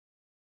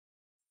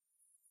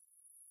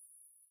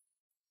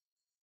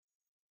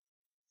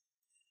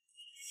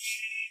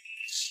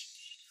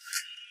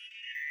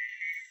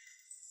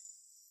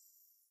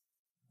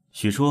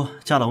许初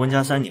嫁到温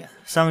家3年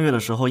，3个月的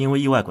时候因为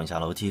意外滚下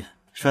楼梯，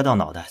摔到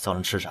脑袋，遭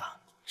人痴傻。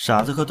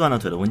傻子和断了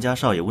腿的温家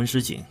少爷温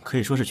诗锦可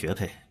以说是绝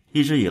配，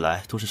一直以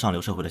来都是上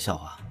流社会的笑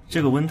话。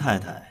这个温太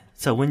太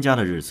在温家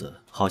的日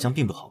子好像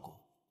并不好过。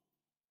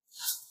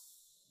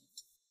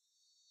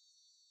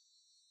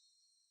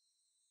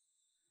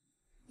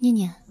念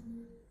念，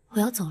我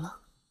要走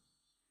了，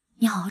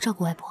你好好照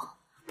顾外婆。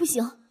不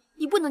行，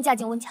你不能嫁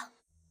进温家。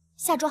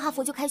下周哈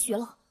佛就开学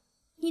了，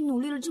你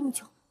努力了这么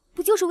久，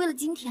不就是为了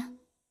今天？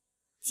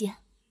姐，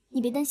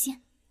你别担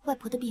心，外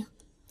婆的病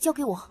交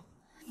给我。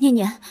念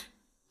念，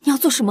你要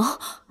做什么？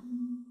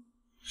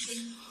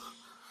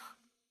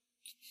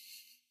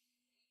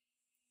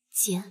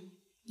姐，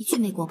你去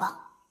美国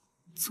吧。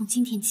从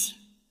今天起，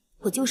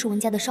我就是温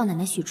家的少奶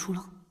奶许初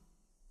了。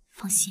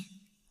放心，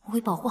我会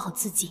保护好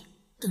自己，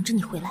等着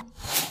你回来。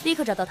立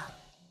刻找到他。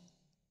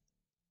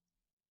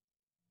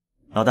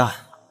老大，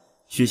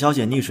许小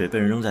姐溺水被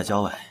人扔在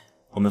郊外，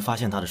我们发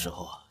现她的时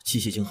候，气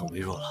息已经很微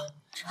弱了。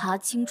查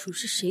清楚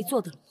是谁做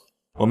的。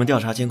我们调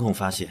查监控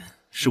发现，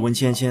是温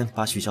芊芊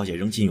把许小姐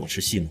扔进泳池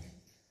戏弄，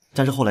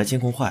但是后来监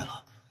控坏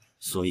了，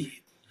所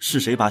以是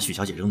谁把许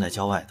小姐扔在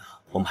郊外的，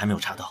我们还没有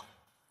查到。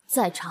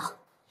再查。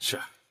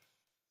是。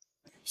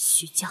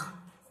许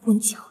家、温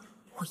家，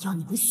我要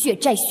你们血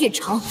债血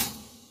偿。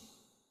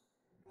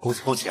恭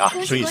喜恭喜啊，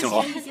生意兴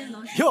隆！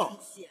哟，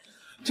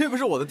这不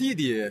是我的弟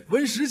弟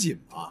温诗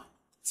锦吗？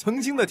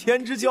曾经的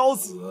天之骄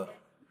子，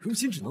如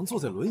今只能坐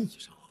在轮椅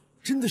上，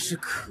真的是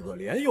可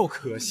怜又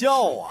可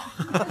笑啊！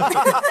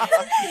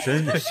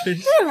真是。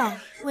对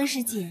了，温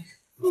诗锦，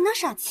你那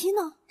傻妻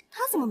呢？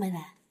他怎么没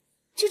来？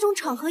这种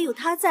场合有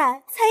他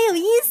在才有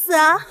意思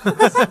啊！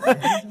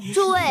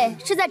诸位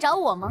是在找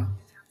我吗？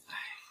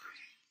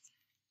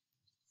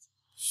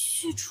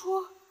许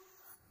初，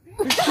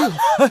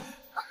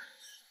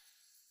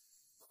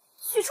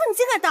许初，你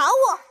竟敢打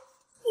我！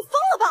你疯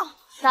了吧？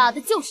打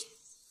的就是你，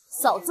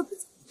嫂子不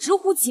讲，直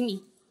呼其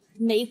名，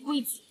没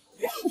规矩。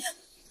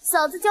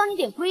嫂子教你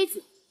点规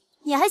矩，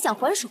你还想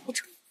还手不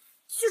成？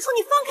许初，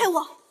你放开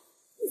我！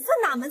你算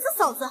哪门子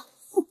嫂子？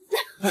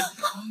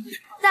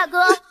大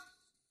哥，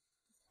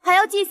还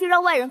要继续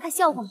让外人看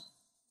笑话吗？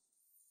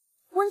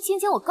温芊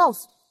芊，我告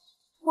诉你，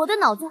我的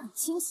脑子很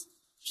清醒，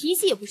脾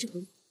气也不是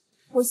很好，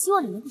我希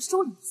望你能够收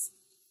敛一些。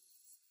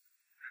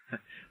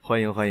欢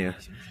迎欢迎，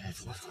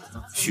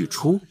许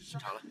初，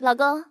老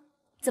公，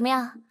怎么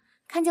样？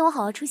看见我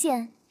好好出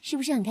现，是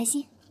不是很开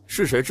心？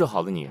是谁治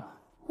好了你啊？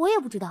我也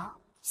不知道，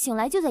醒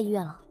来就在医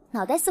院了，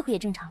脑袋似乎也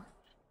正常了。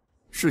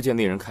是件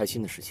令人开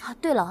心的事情啊。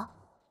对了，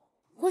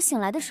我醒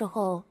来的时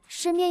候，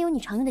身边有你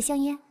常用的香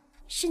烟，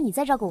是你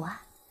在照顾我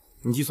啊？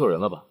你记错人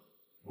了吧？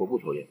我不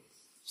抽烟。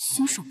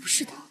凶手不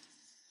是他。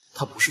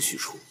他不是许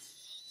初，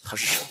他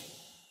是谁？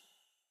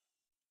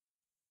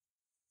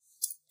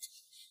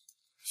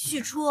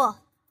许初，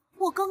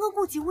我刚刚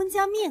顾及温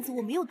家面子，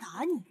我没有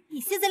打你，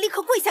你现在立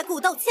刻跪下给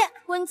我道歉。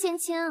温芊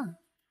芊，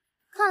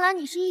看来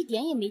你是一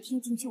点也没听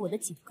进去我的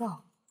警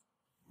告。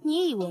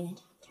你以为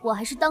我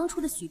还是当初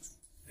的许初？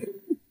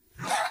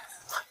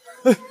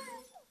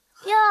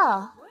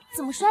哟，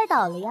怎么摔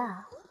倒了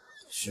呀？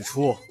许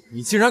初，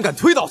你竟然敢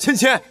推倒芊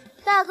芊！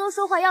大哥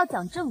说话要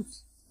讲证据。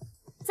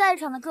在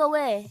场的各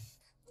位，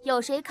有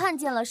谁看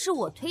见了是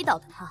我推倒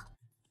的他？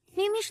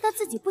明明是他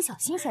自己不小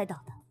心摔倒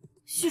的。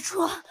许初，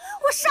我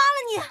杀了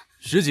你！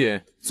石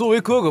锦，作为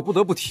哥哥，不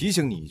得不提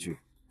醒你一句，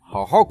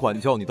好好管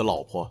教你的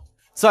老婆，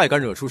再敢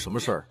惹出什么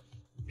事儿，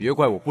别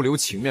怪我不留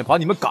情面把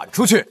你们赶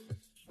出去。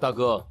大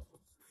哥，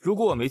如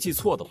果我没记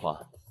错的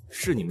话，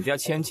是你们家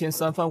芊芊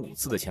3番5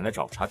次的前来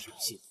找茬挑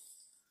衅，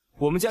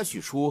我们家许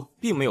初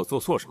并没有做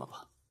错什么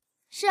吧？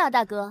是啊，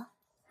大哥，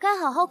该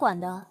好好管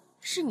的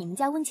是你们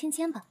家温芊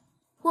芊吧？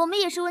我们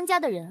也是温家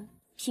的人，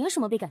凭什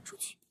么被赶出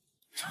去？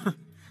哼，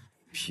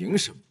凭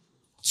什么？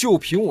就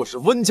凭我是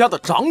温家的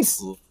长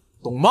子，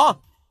懂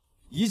吗？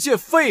一介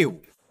废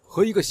物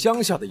和一个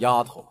乡下的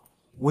丫头，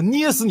我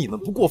捏死你们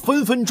不过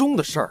分分钟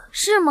的事儿。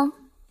是吗？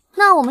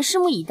那我们拭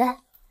目以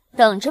待，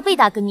等着被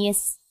大哥捏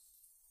死。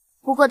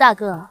不过大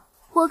哥，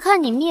我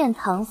看你面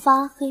堂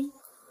发黑，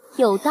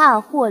有大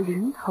祸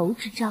临头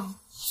之兆。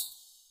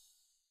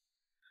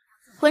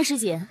温师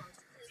姐，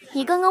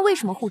你刚刚为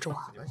什么护着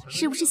我？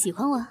是不是喜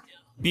欢我？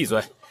闭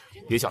嘴，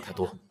别想太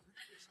多。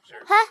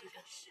嗨，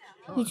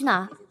你去哪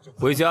儿？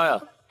回家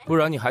呀，不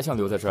然你还想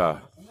留在这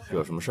儿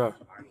惹什么事儿？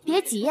别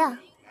急呀，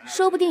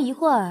说不定一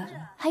会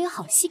儿还有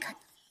好戏看呢。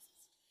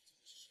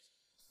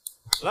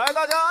来，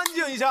大家安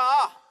静一下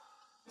啊！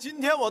今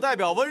天我代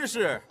表温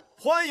氏，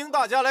欢迎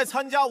大家来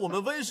参加我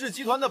们温氏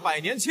集团的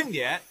100年庆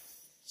典，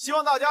希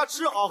望大家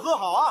吃好喝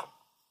好啊！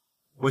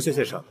温轩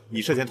先生，你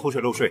涉嫌偷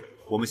税漏税，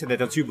我们现在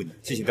将拘捕你，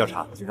进行调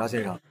查。警察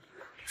先生，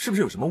是不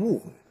是有什么误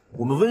会？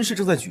我们温氏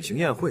正在举行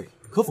宴会，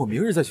可否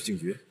明日再去警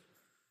局？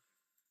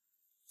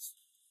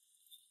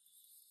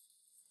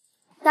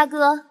大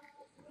哥，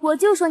我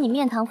就说你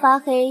面堂发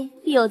黑，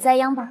必有灾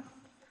殃吧？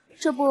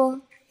这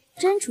不，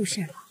真出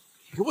事了。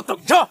给我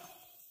等着！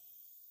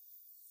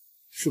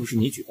是不是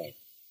你举报的？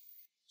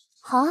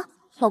啊，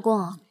老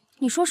公，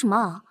你说什么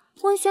啊？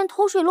温轩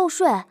偷税漏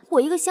税，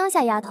我一个乡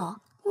下丫头，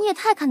你也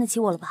太看得起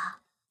我了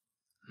吧？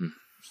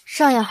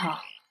少爷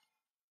好。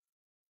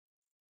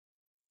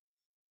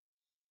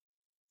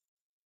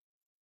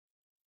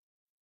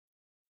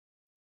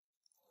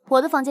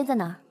我的房间在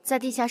哪儿？在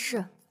地下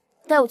室。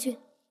带我去。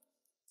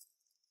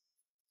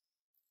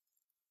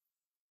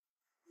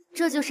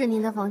这就是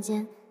您的房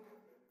间。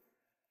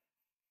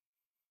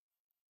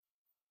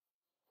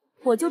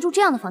我就住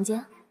这样的房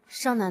间？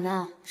少奶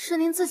奶，是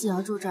您自己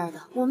要住这儿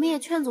的，我们也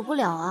劝阻不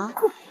了啊。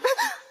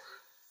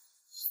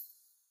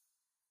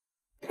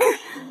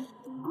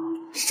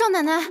少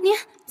奶奶，您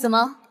怎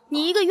么？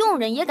你一个佣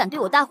人也敢对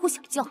我大呼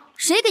小叫？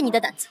谁给你的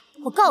胆子？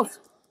我告诉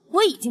你，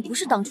我已经不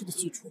是当初的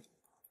许初了。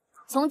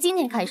从今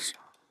天开始，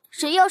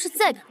谁要是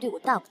再敢对我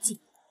大不敬，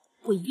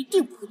我一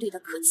定不会对他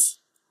客气。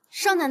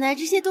少奶奶，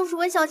这些都是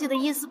温小姐的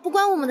意思，不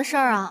关我们的事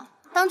儿啊。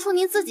当初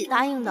您自己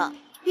答应的，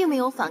并没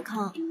有反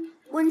抗。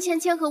温芊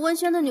芊和温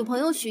轩的女朋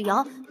友许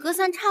瑶，隔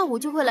三差五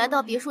就会来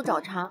到别墅找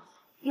茬，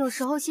有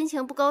时候心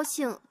情不高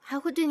兴，还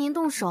会对您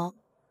动手。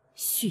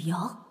许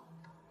瑶，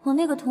我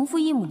那个同父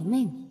异母的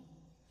妹妹，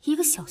一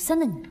个小三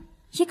的女人，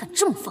也敢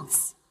这么放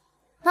肆？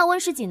那温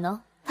世锦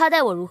呢？他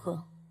待我如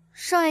何？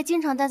少爷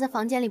经常待在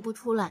房间里不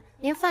出来，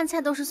连饭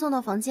菜都是送到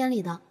房间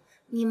里的。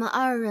你们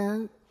二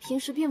人平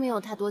时并没有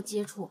太多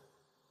接触，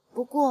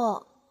不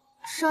过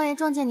少爷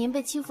撞见您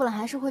被欺负了，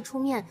还是会出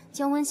面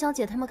将温小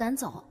姐他们赶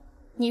走。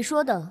你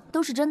说的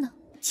都是真的？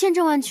千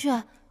真万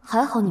确。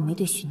还好你没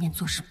对许念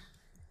做什么。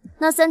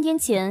那3天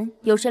前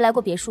有谁来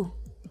过别墅？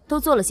都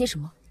做了些什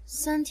么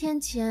？3天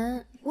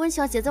前，温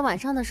小姐在晚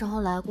上的时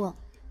候来过，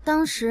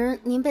当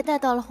时您被带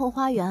到了后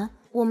花园，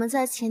我们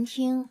在前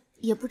厅，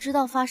也不知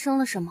道发生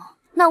了什么。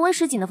那温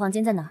世锦的房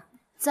间在哪？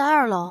在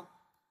2楼。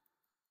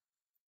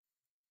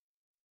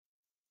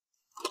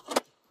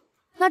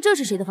那这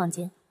是谁的房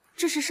间？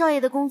这是少爷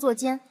的工作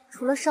间，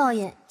除了少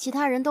爷，其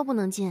他人都不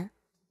能进。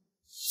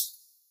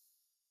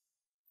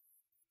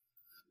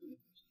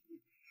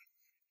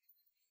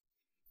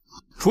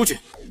出去！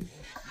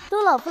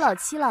都老夫老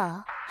妻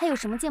了，还有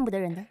什么见不得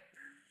人的？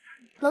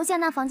楼下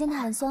那房间太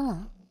寒酸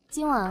了，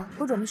今晚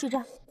我准备睡这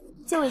儿，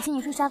就委屈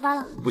你睡沙发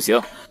了。不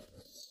行。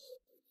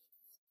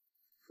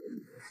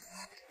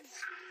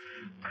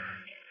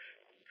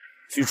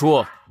许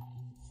初，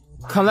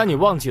看来你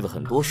忘记了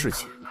很多事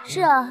情。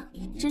是啊，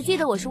只记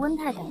得我是温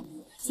太太，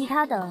其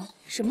他的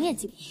什么也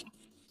记不得。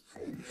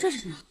这是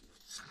什么？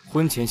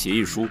婚前协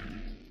议书。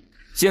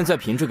现在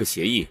凭这个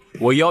协议，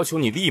我要求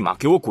你立马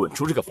给我滚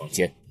出这个房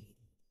间。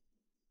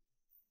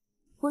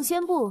我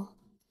宣布，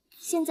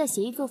现在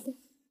协议作废。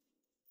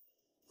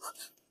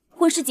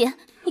温世锦，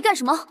你干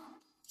什么？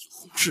你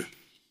胡志，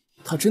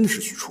他真的是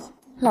许初。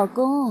老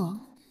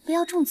公，不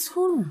要这么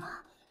粗鲁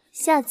嘛，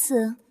下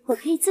次我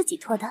可以自己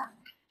脱的。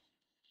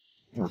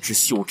不知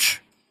羞耻。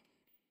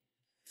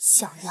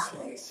小样，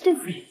对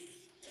付你，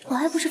我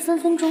还不是分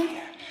分钟。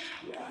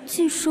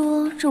据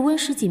说这温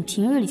世锦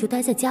平日里就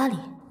待在家里，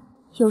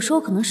有时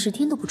候可能10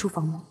天都不出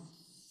房门。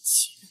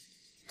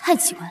太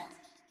奇怪了，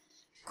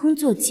工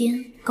作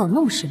间搞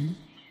那么神秘，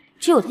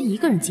只有他一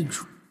个人进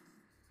出，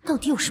到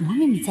底有什么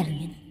秘密在里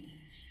面呢？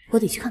我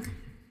得去看看。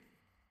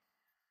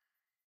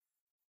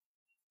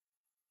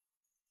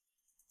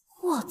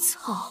我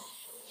操，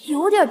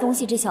有点东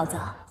西这小子。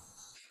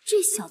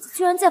这小子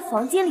居然在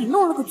房间里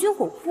弄了个军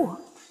火库，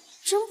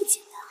真不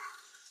简单。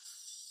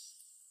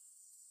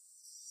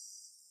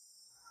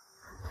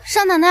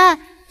少奶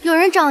奶，有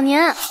人找您。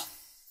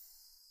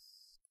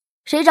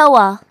谁找我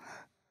啊？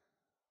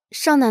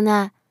少奶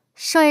奶，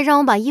少爷让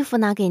我把衣服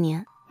拿给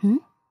您。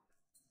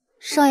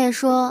少爷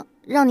说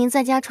让您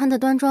在家穿的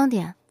端庄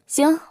点。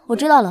行，我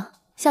知道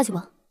了，下去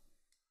吧。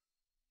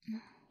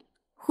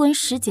温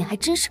世锦还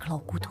真是个老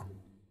古董。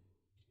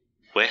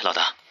喂，老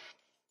大。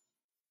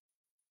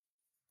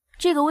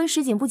这个温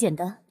世锦不简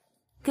单，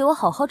给我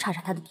好好查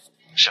查他的底。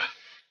是。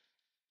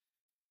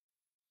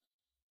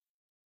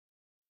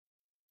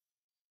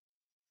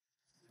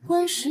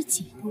温世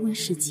锦的温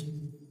世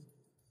锦，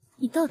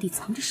你到底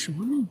藏着什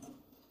么秘密？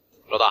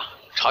老大，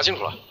查清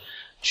楚了，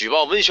举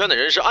报温轩的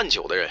人是暗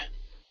九的人。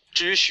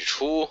至于许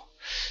初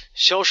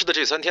消失的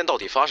这3天到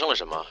底发生了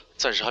什么，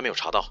暂时还没有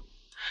查到。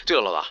对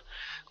了，老大，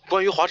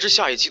关于华之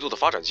下一季度的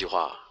发展计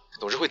划，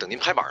董事会等您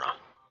拍板呢。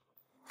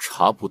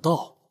查不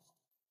到。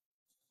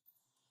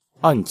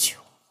暗九，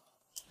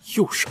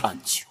又是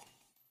暗九，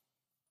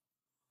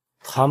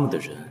他们的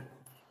人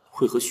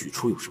会和许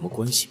初有什么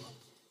关系吗？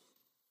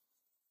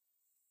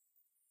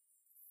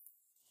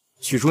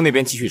许初那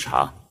边继续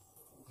查，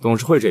董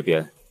事会这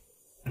边，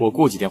我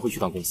过几天会去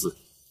趟公司。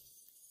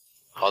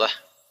好的。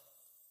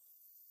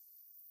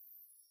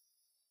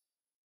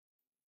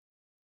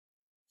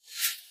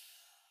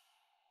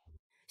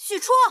许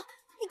初，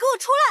你给我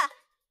出来！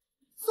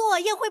昨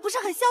晚宴会不是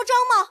很嚣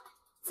张吗？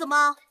怎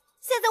么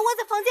现在窝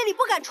在房间里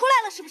不敢出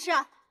来了是不是？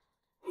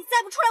你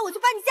再不出来我就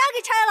把你家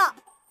给拆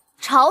了！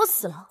吵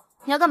死了！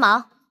你要干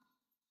嘛？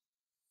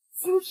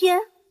今天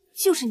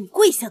就是你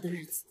跪下的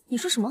日子。你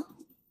说什么？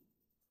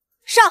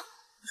上！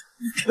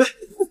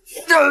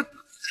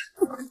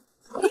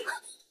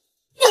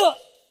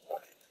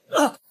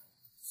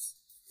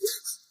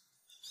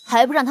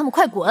还不让他们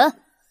快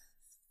滚！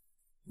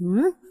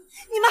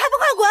你们还不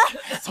快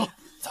滚！走。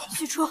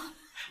许初，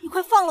你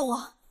快放了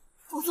我，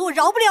否则我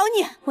饶不了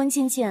你。温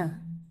倩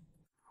倩，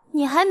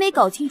你还没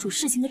搞清楚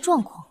事情的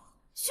状况。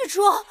许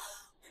初，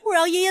我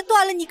让爷爷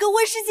断了你跟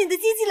温世锦的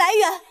经济来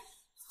源，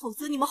否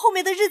则你们后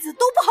面的日子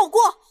都不好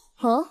过。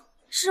哦，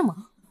是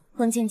吗？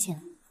温倩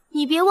倩，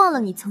你别忘了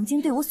你曾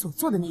经对我所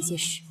做的那些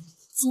事。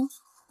今天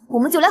我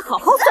们就来好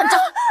好算账。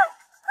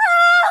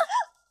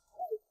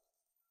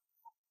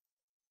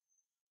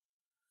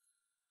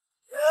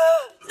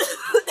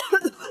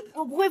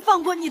我不会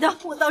放过你的，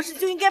我当时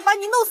就应该把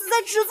你弄死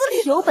在池子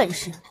里。有本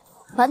事，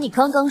把你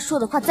刚刚说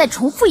的话再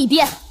重复一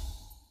遍。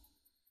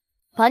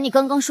把你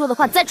刚刚说的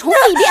话再重复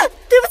一遍。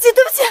对不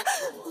起，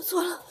我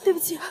错了，对不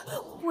起，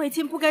我以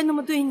前不该那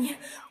么对你，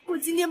我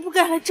今天不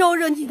该来招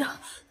惹你的。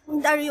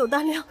你大人有大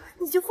量，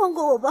你就放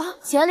过我吧。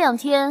前2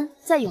天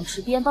在泳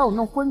池边把我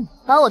弄昏迷，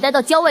把我带到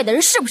郊外的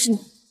人是不是你？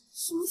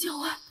什么郊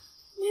外？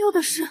没有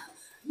的事。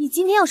你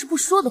今天要是不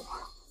说的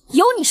话，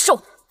有你受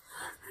的。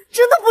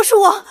真的不是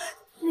我。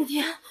那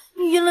天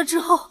你晕了之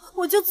后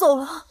我就走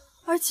了，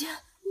而且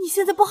你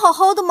现在不好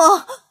好的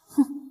吗？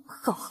哼，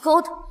好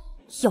好的，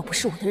要不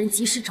是我的人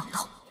及时找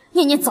到，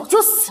念念早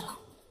就死了。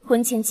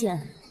温倩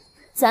倩，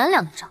咱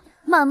俩的账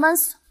慢慢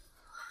算。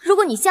如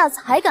果你下次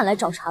还敢来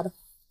找茬的话，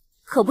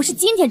可不是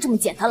今天这么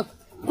简单了。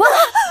滚！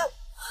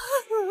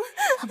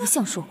他不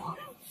像说谎，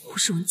不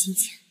是温倩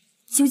倩，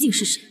究竟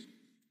是谁？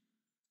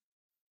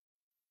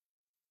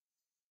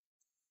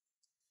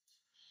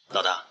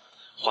老大，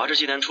华智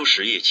集团出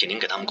10亿，请您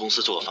给他们公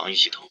司做个防御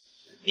系统，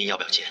您要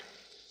不要接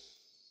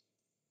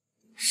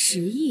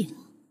？10亿了，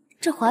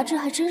这华智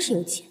还真是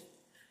有钱。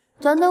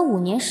短短5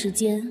年时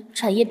间，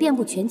产业遍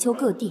布全球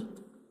各地，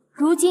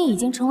如今已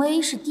经成为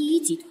A 市第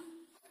1集团。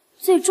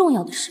最重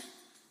要的是，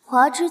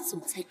华智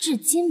总裁至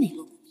今没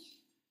露过面。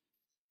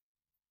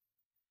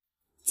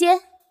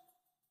接。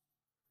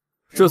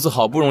这次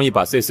好不容易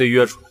把 CC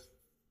约出来，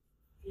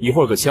一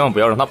会儿可千万不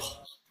要让他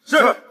跑。是。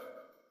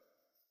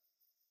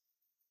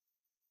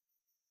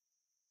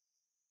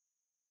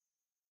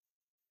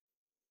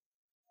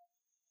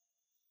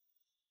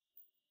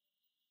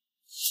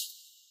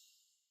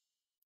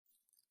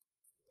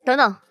等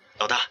等，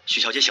老大，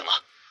许小姐醒了，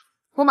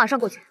我马上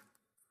过去。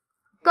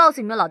告诉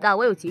你们老大，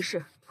我有急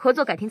事，合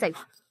作改天再约。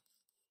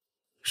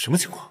什么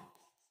情况？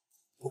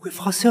不会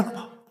发现了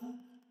吧？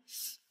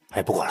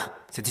哎，不管了，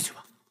先进去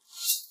吧。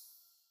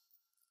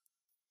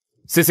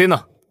CC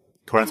呢？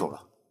突然走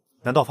了，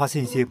难道发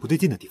现一些不对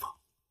劲的地方？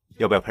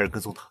要不要派人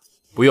跟踪他？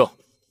不用，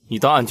你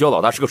当暗礁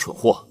老大是个蠢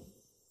货。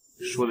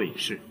说的也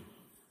是，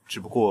只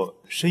不过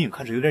身影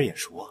看着有点眼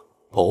熟啊。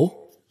哦，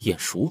眼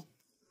熟？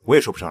我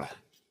也说不上来。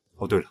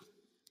哦，对了，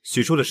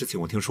许初的事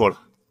情我听说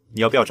了，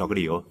你要不要找个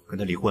理由跟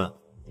他离婚啊？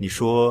你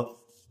说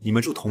你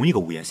们住同一个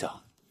屋檐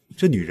下，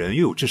这女人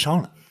又有智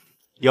商了，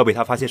要被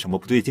他发现什么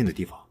不对劲的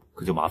地方，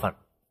可就麻烦了。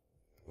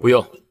不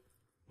用，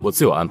我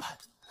自有安排。坏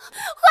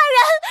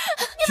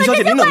人！许小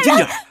姐，您冷静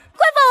点，快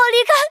放我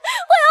离开！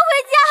我要回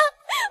家！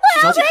我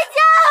要回家！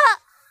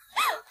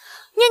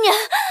念念，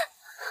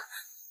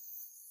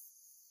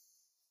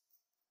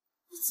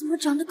你怎么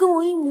长得跟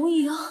我一模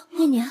一样？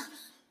念念，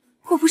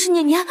我不是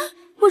念念，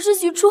我是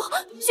许初，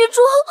许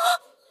初，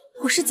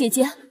我是姐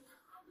姐，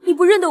你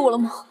不认得我了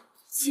吗？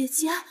姐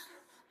姐，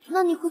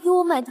那你会给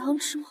我买糖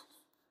吃吗？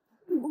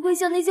你不会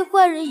像那些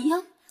坏人一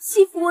样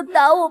欺负我、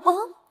打我吧？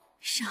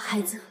傻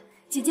孩子，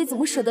姐姐怎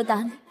么舍得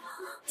打你？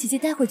姐姐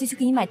待会儿就去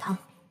给你买糖，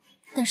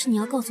但是你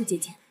要告诉姐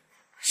姐，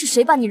是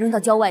谁把你扔到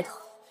郊外的？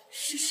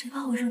是谁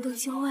把我扔到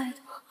郊外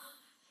的？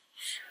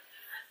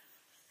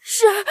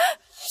是。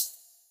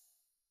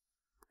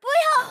不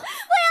要！坏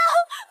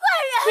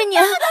人！念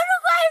念，他们都是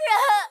坏人！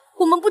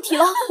我们不提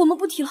了，我们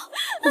不提。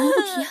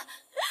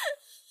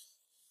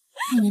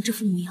念念这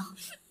副模样，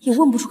也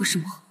问不出个什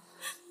么。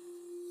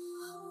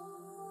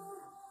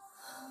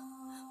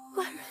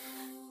坏人，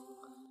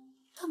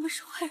他们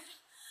是坏人。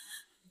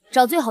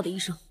找最好的医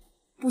生，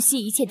不惜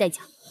一切代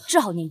价治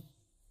好念念。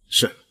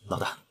是，老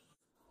大。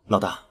老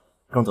大，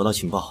刚得到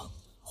情报，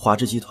华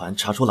智集团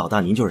查出老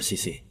大您就是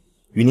CC，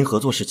 与您合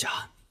作是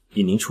假，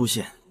以您出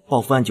现报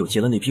复案9劫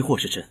了那批货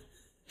是真，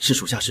是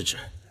属下失职，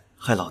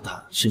害老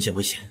大身陷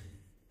危险。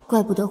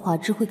怪不得华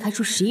智会开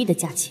出10亿的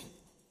价钱，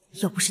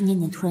要不是念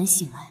念突然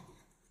醒来，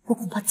我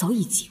恐怕早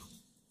已急了。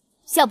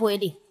下不为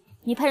例，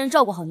你派人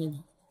照顾好念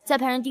念，再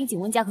派人盯紧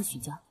温家和许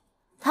家，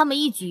他们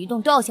一举一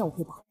动都要向我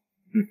汇报。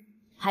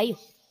还有，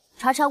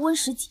查查温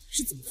实锦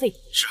是怎么废的。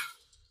是。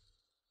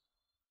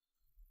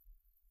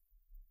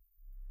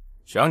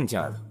谁让你进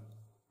来的？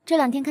这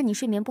2天看你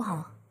睡眠不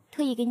好，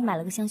特意给你买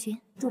了个香薰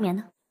助眠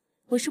的，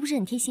我是不是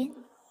很贴心？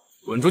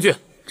滚出去！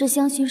这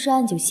香薰是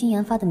暗9新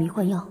研发的迷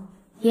幻药，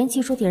言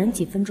情说点燃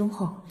几分钟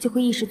后就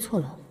会意识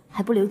错乱，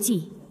还不留记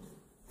忆。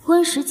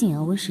温实锦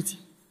啊温实锦，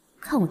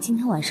看我今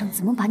天晚上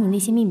怎么把你那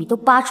些秘密都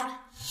扒出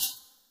来。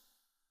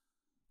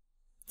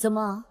怎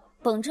么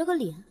绷着个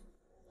脸，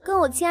跟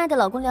我亲爱的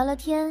老公聊聊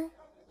天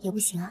也不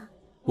行啊？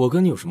我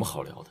跟你有什么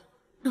好聊的？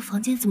这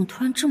房间怎么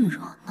突然这么热，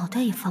脑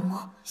袋也发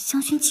懵？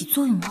香薰起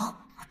作用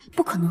了？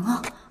不可能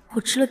啊！我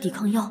吃了抵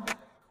抗药，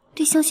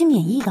对香薰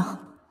免疫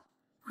的。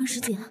温师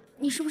姐，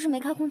你是不是没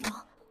开空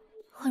调？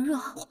很热。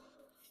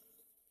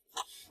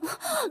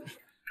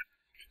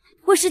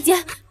温师姐，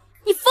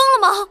你疯了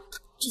吗？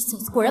这小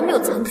子果然没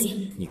有残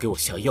疾。你给我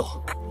下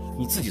药，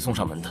你自己送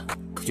上门的，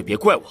可就别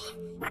怪我了。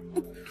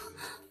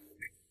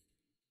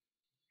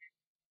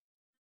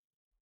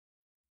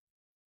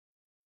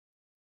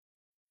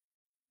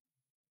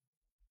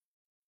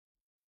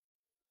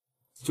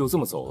就这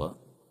么走了？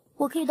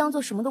我可以当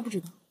做什么都不知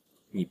道。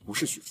你不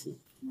是许初，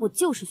我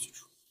就是许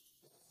初。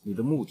你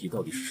的目的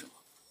到底是什么？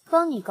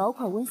帮你搞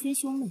垮温轩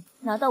兄妹，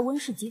拿到温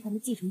氏集团的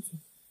继承权。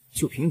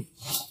就凭你？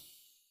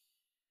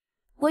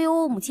我有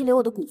我母亲留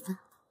我的股份，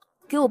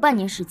给我半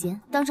年时间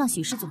当上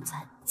许氏总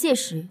裁，届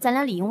时咱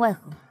俩里应外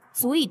合，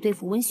足以对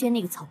付温轩那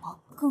个草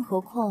包。更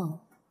何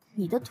况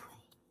你的腿，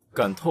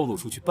敢透露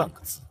出去半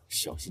个字，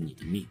小心你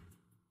的命。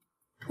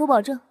我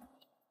保证。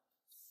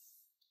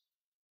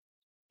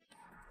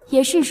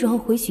也是时候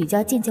回许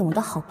家见见我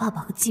的好爸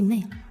爸和继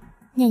妹了。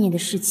念念的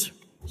事情，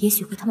也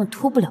许和他们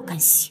脱不了干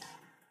系。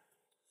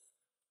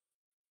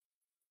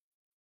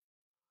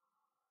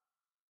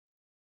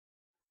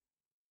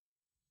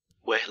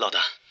喂，老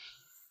大。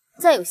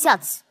再有下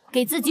次，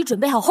给自己准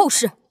备好后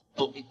事。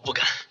不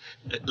敢。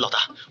老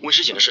大，温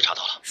诗锦的事查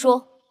到了。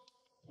说。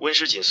温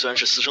诗锦虽然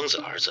是私生子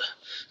的儿子，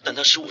但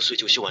他15岁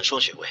就修完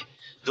双学位，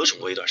得宠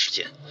过一段时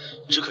间，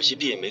只可惜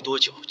毕业没多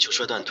久就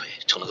摔断腿，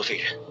成了个废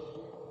人。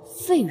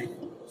废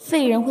人？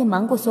废人会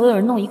瞒过所有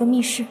人弄一个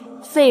密室？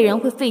废人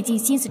会费尽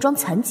心思装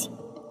残疾？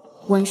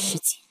温诗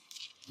锦，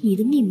你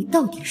的秘密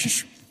到底是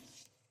什么？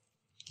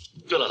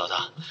对了，老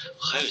大，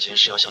还有一件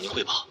事要向您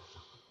汇报。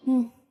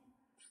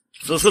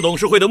此次董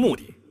事会的目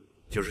的，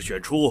就是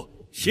选出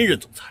新任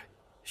总裁。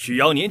许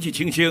瑶年纪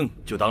轻轻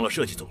就当了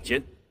设计总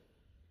监，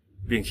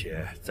并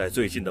且在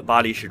最近的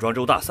巴黎时装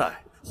周大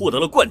赛获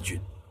得了冠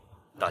军，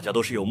大家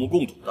都是有目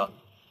共睹的。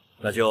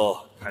那就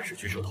开始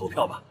举手投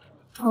票吧。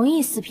同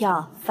意4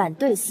票，反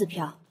对4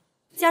票。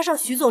加上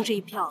徐总这一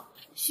票，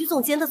徐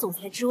总监的总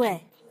裁之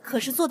位可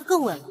是坐得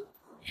更稳了。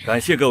感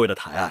谢各位的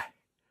抬爱，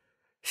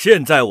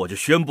现在我就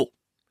宣布，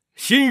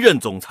新任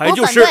总裁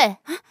就是……我反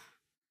对。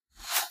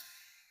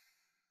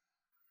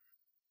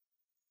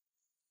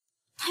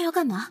他要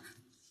干嘛？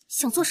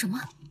想做什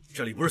么？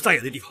这里不是撒野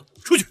的地方，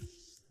出去！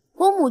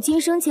我母亲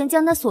生前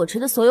将她所持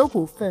的所有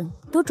股份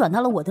都转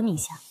到了我的名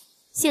下，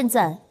现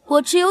在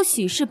我持有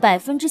许氏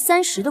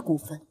30%的股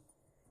份，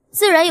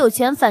自然有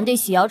权反对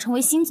许瑶成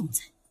为新总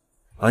裁。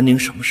安宁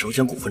什么时候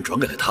将股份转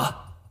给了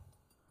他？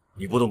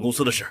你不懂公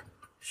司的事，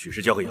许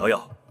氏交给瑶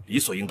瑶，理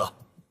所应当。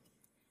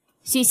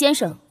许先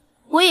生，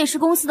我也是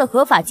公司的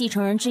合法继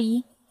承人之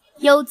一，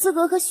有资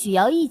格和许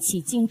瑶一起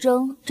竞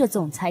争这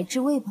总裁之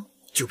位吧？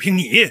就凭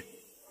你？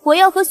我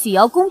要和许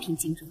瑶公平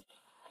竞争，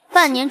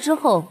半年之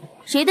后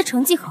谁的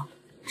成绩好，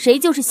谁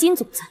就是新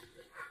总裁。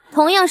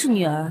同样是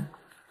女儿，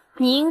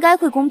你应该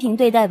会公平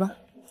对待吧？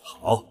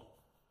好，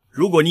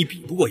如果你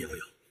比不过瑶瑶，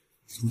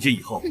从今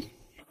以后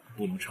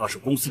不能插手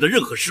公司的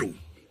任何事务。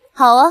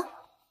好啊，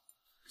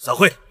散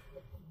会。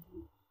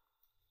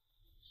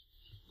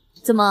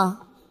怎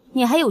么，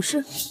你还有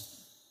事？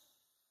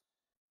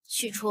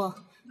许初，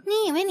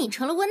你以为你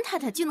成了温太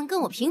太就能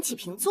跟我平起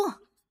平坐？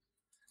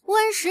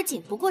温实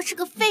锦不过是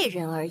个废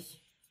人而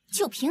已，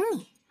就凭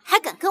你还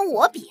敢跟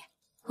我比？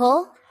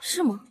哦，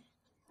是吗？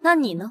那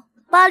你呢？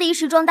巴黎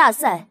时装大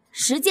赛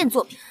10件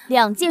作品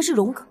，2件是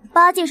荣格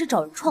，8件是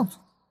找人创作。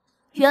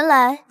原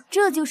来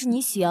这就是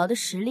你许瑶的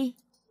实力？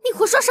你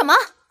胡说什么？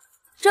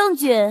证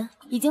据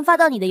已经发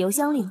到你的邮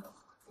箱里了。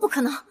不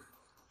可能，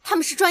他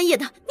们是专业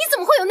的，你怎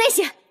么会有那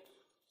些？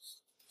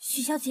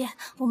许小姐，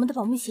我们的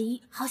保密协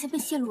议好像被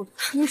泄露了。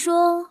你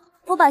说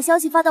我把消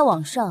息发到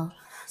网上，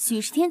许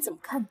世天怎么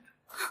看？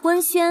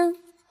温轩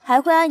还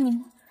会爱你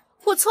吗？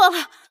我错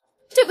了，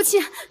对不起，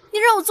你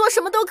让我做什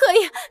么都可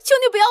以，求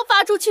你不要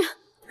发出去。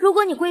如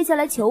果你跪下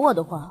来求我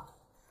的话，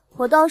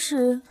我倒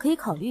是可以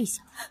考虑一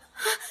下。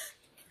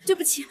对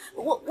不起，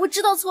我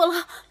知道错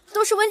了，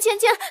都是温芊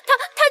芊，她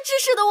指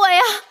使的我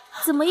呀。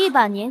怎么一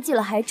把年纪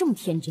了还这么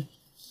天真？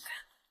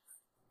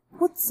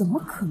我怎么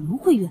可能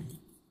会原谅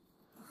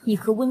你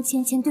和温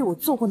芊芊对我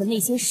做过的那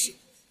些事？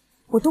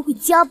我都会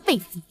加倍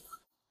奉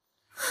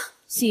还。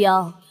许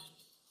瑶，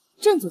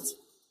振作起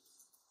来，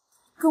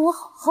跟我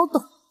好好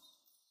斗。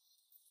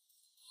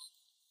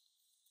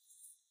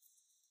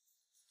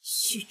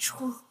许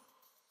初，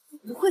我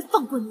不会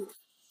放过你的，总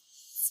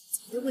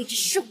裁的位置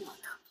是我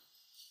的，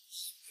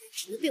你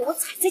只能被我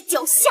踩在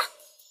脚下。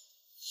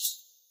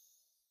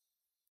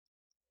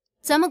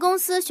咱们公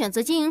司选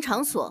择经营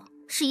场所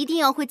是一定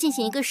要会进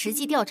行一个实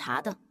际调查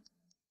的。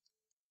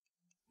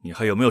你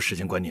还有没有时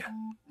间观念？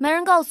没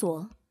人告诉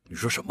我。你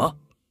说什么？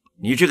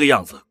你这个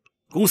样子，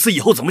公司以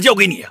后怎么交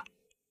给你啊？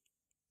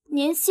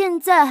您现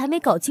在还没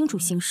搞清楚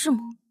形势吗？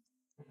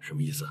什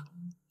么意思？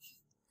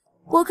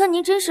我看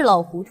您真是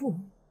老糊涂。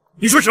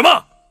你说什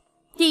么？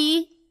第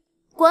一，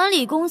管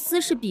理公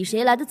司是比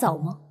谁来的早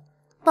吗？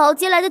宝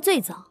洁来的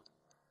最早，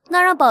那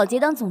让宝洁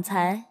当总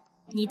裁，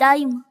你答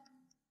应吗？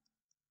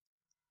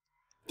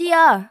第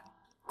二，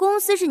公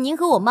司是您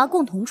和我妈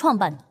共同创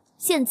办的，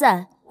现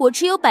在我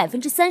持有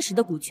30%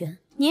的股权，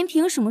您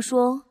凭什么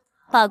说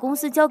把公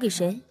司交给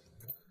谁？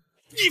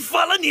你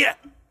反了你！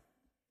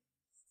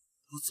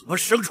我怎么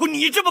生出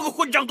你这么个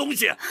混账东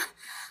西？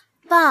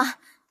爸，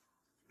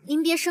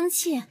您别生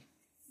气。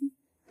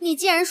你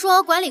既然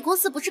说管理公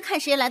司不是看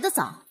谁来的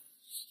早，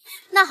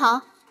那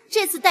好，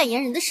这次代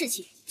言人的事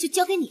情就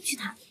交给你去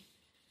谈。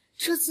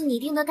这次拟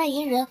定的代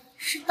言人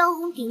是当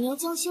红顶流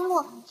江心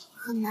洛，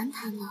很难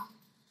谈的。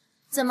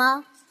怎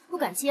么不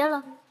敢接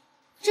了？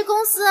这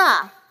公司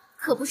啊，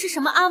可不是什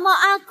么阿猫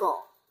阿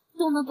狗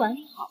都能管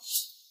理好。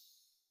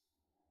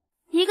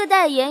一个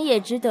代言也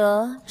值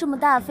得这么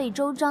大费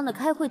周章的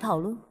开会讨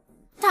论？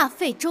大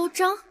费周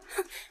章？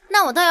哼，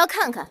那我倒要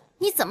看看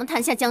你怎么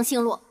谈下江心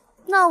洛。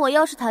那我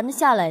要是谈得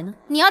下来呢？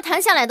你要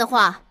谈下来的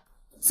话，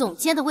总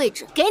监的位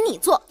置给你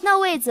坐，那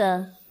位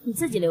子你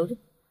自己留着，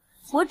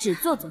我只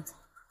做总裁。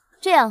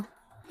这样，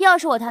要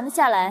是我谈得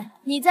下来，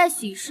你在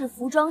许氏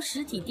服装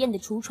实体店的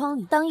橱窗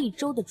里当1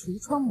周的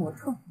橱窗模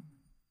特。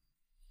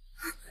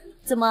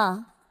怎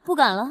么不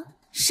敢了？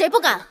谁不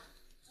敢？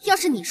要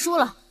是你输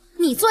了，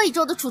你做1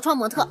周的橱窗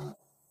模特。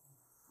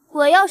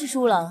我要是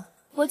输了，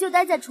我就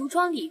待在橱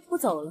窗里不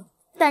走了。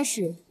但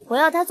是我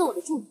要他做我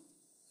的助理。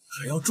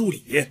还要助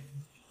理？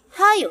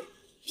他有，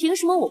凭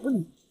什么我不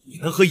能？你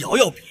能和瑶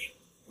瑶比？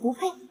不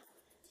配。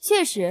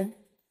确实，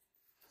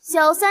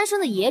小三生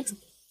的野种，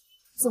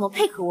怎么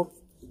配和我比？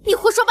你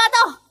胡说八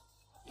道！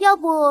要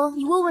不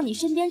你问问你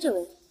身边这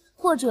位，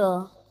或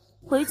者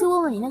回去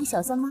问问你那个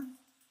小三妈。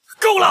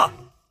够了！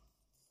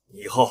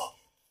以后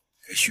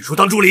给许叔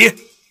当助理。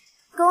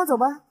跟我走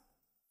吧。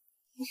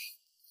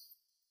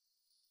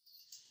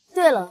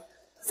对了，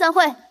散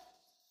会。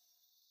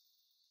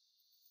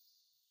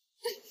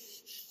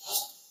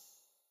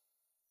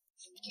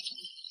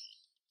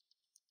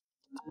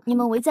你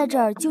们围在这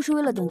儿就是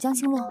为了等江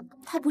心洛？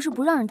他不是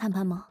不让人谈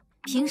判吗？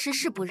平时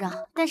是不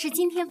让，但是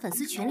今天粉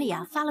丝群里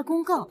啊发了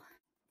公告，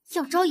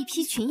要招一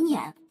批群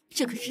演，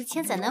这可是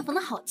千载难逢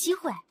的好机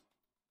会。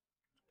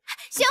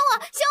选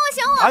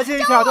我！安静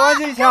一下，都安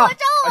静一下！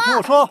听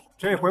我说，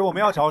这回我们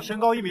要找身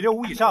高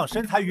1.65米以上、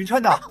身材匀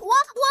称的。我，看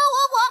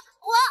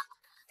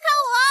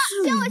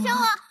我，选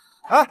我！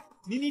哎，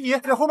你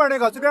在后面那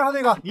个，最边上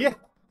那个，你。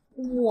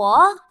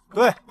我？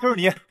对，就是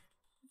你。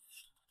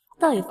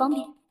倒也方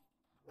便。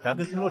咱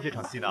跟星洛这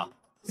场戏呢，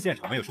现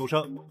场没有收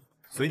声，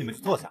所以你们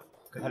去坐下，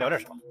跟他聊点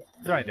什么，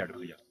自然一点就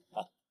可以了。啊，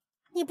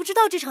你不知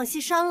道这场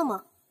戏删了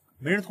吗？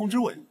没人通知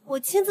我。我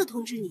亲自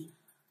通知你，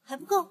还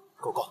不够？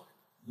够。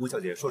吴小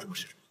姐说什么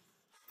是什么。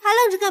还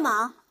愣着干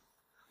嘛？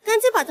赶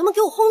紧把他们给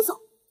我轰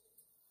走！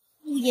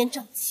乌烟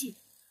瘴气，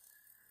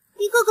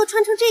一个个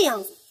穿成这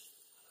样子，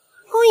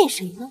勾引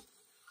谁呢？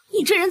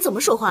你这人怎么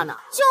说话呢？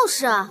就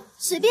是啊，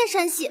随便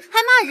删戏还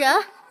骂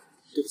人。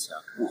对不起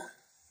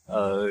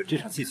啊，这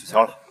场戏取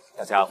消了，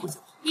大家回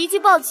走。一句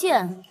抱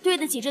歉，对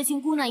得起这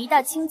群姑娘一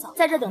大清早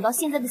在这等到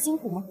现在的辛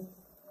苦吗？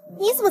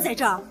你怎么在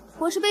这儿？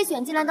我是被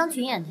选进来当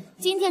群演的。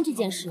今天这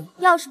件事，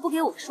要是不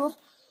给我说法，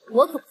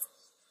我可不走。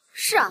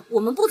是啊，我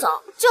们不走，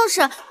就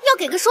是要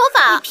给个说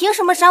法。你凭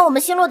什么删我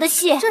们星洛的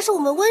戏？这是我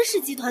们温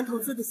氏集团投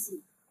资的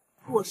戏，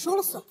我说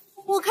了算。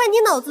我看你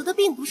脑子的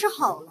病不是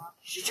好了，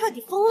是彻底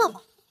疯了吧？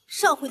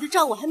上回的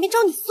账我还没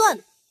找你算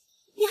呢，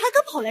你还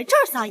敢跑来这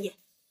儿撒野？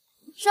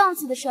上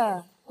次的事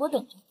儿我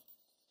等着，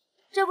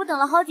这不等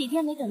了好几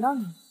天没等到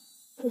你，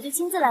我就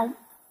亲自来了。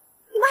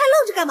你们还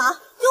愣着干嘛？给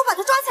我把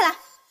他抓起来！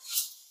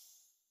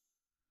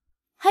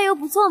还有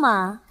不错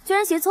嘛，居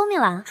然学聪明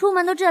了，出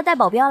门都知道带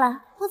保镖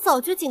了。我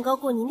早就警告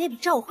过你，那笔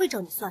账我会找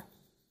你算。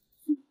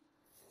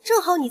正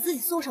好你自己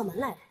送上门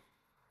来了，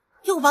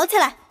给我绑起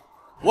来！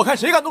我看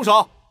谁敢动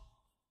手！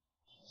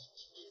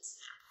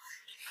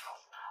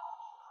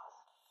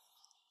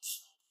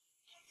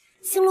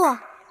星洛，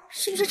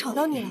是不是吵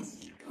到你了？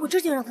我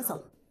这就让他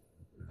走。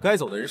该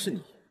走的人是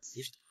你，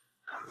你是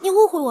你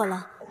误会我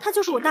了，他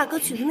就是我大哥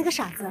娶的那个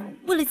傻子，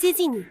为了接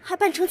近你，还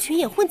扮成群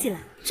演混进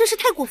来，真是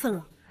太过分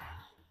了。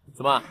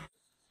怎么？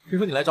听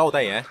说你来找我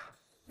代言？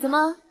怎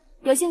么？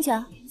有兴趣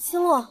啊？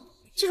星洛，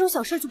这种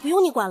小事就不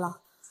用你管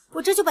了，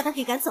我这就把他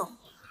给赶走。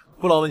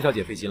不劳温小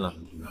姐费心了，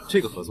这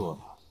个合作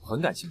我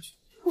很感兴趣。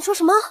你说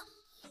什么？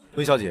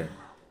温小姐，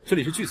这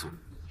里是剧组，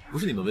不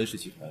是你们温氏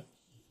集团，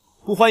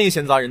不欢迎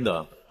闲杂人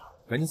等，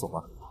赶紧走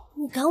吧。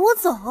你赶我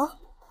走？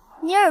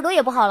你耳朵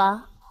也不好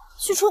了。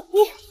许初，你……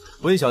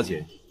温小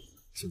姐，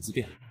请自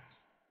便。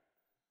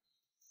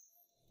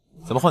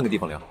咱们换个地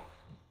方聊。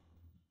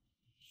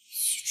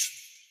许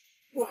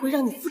初，我会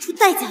让你付出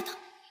代价的。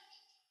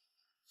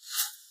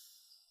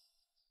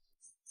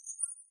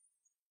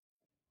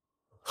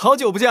好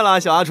久不见了，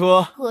小阿初。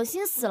恶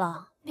心死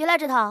了，别来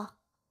这套。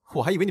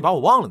我还以为你把我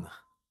忘了呢。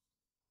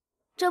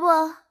这不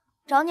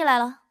找你来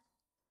了。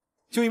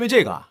就因为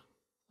这个啊？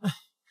哎，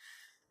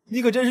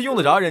你可真是用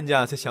得着人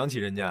家才想起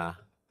人家。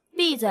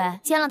闭嘴，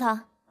签了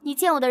他，你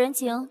欠我的人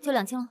情就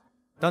2清了。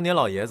当年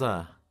老爷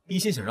子一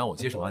心想让我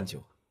接手安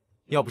九，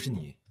要不是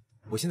你，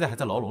我现在还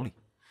在牢笼里。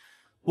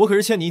我可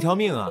是欠你一条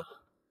命啊！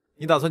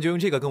你打算就用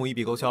这个跟我一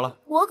笔勾销了？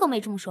我可没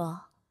这么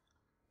说。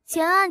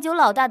前安九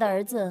老大的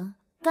儿子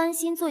甘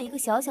心做一个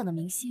小小的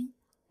明星，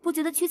不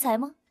觉得屈才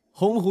吗？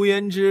鸿鹄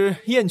焉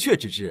知燕雀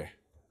之志，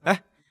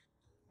哎，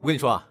我跟你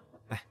说啊，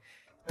哎，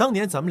当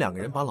年咱们2个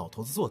人把老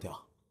头子做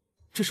掉，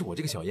这是我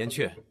这个小燕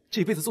雀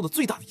这辈子做的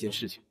最大的一件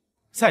事情。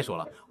再说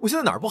了，我现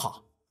在哪儿不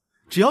好？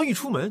只要一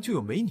出门就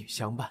有美女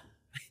相伴，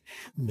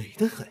美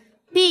得很。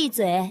闭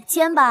嘴，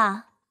签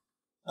吧。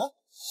啊！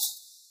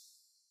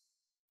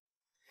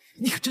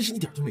你可真是一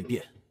点都没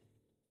变。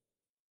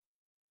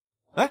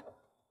哎，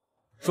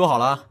说好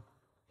了，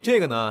这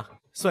个呢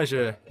算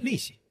是利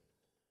息，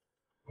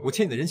我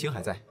欠你的人情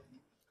还在。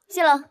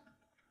谢了，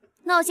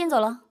那我先走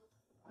了。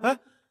哎，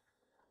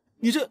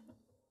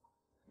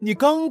你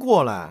刚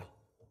过来，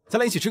咱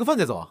俩一起吃个饭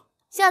再走啊？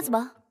下次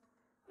吧，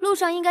路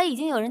上应该已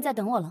经有人在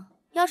等我了，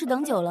要是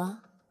等久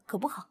了可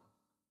不好。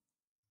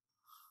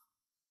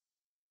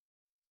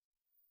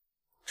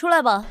出来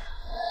吧。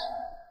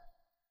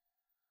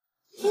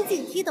听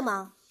电梯的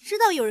嘛，知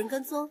道有人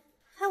跟踪，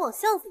还往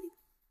巷子里。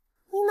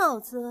你脑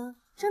子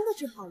真的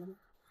治好了吗？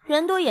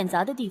人多眼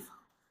杂的地方，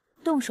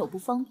动手不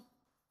方便。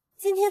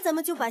今天咱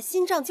们就把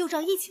新账旧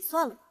账一起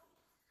算了，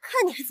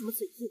看你还怎么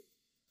嘴硬！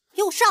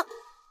给我上！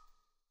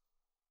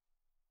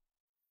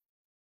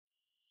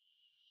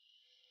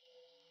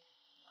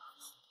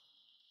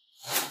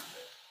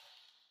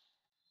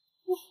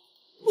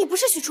你不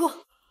是许初，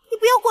你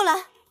不要过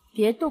来！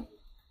别动！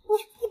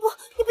你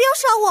不要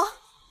杀我！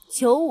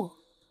求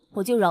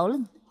我就饶了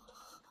你。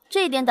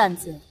这点胆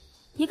子，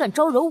你敢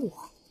招惹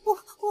我？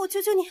我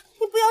求求你，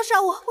你不要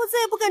杀我，我再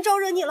也不敢招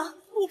惹你了。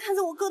你看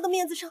在我哥的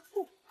面子上，你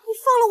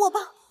放了我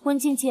吧。温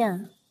芊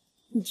芊，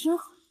你听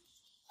好，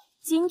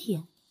今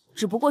天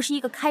只不过是一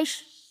个开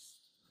始。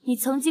你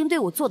曾经对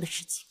我做的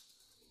事情，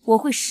我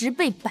会10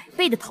倍100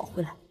倍的讨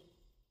回来。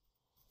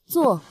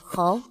做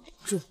好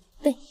准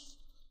备。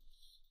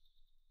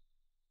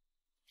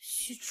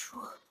许初，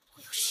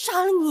我要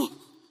杀了你！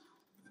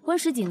温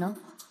实锦呢？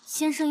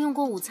先生用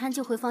过午餐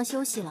就回房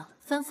休息了，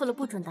吩咐了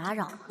不准打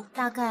扰，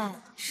大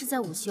概是在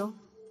午休。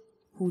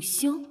午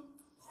休？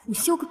午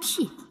休个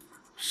屁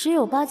！10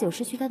有8九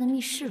是去他的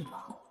密室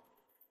了。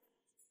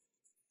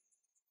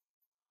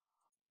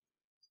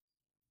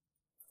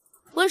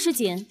温实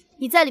锦，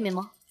你在里面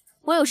吗？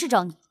我有事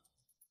找你。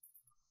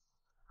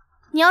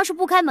你要是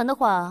不开门的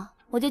话，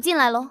我就进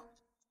来喽。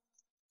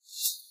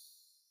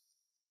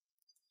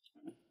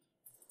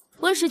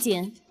温实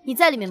锦，你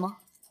在里面吗？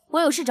我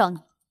有事找你。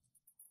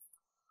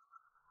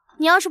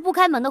你要是不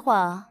开门的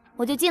话，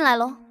我就进来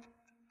喽。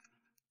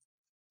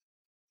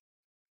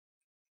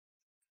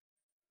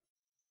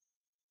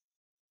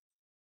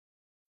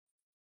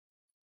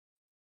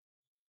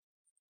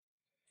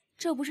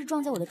这不是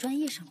撞在我的专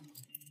业上吗？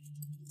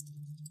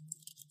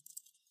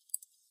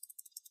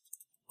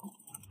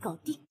搞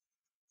定！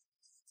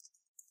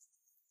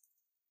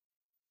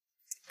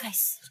该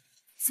死，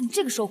怎么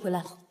这个时候回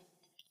来了？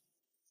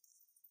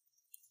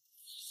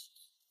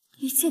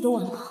一切都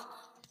晚了。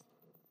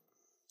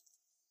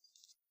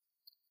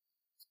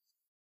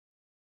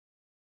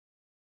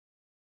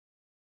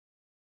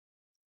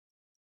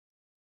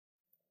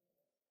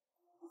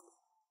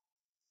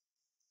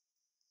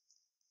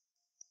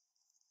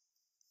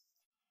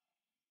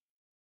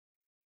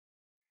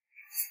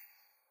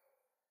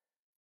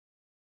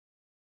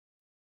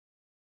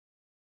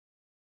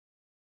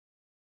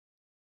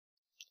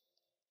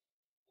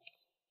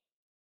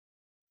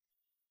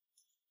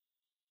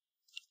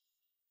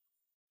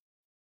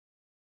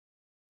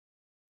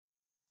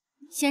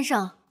先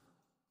生，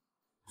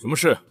什么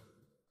事？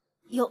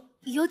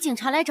有警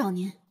察来找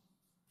您。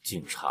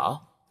警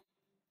察？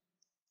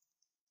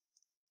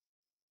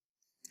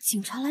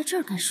警察来这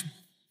儿干什么？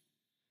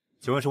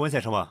请问是温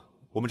先生吗？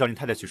我们找您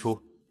太太许初，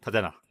她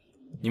在哪儿？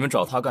你们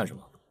找她干什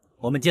么？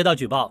我们接到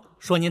举报，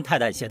说您太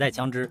太携带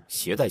枪支。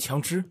携带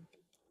枪支？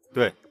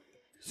对，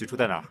许初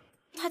在哪儿？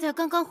太太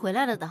刚刚回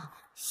来了的，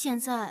现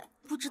在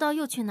不知道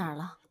又去哪儿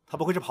了。她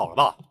不会是跑了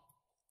吧？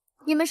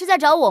你们是在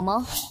找我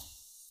吗？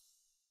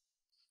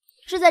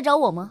是在找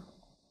我吗？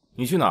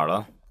你去哪儿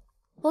了？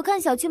我看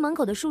小区门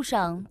口的树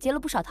上结了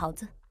不少桃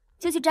子，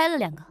就去摘了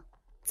2个。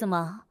怎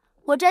么，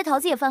我摘桃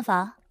子也犯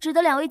法，只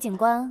得2位警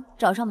官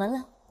找上门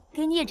来，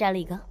给你也摘了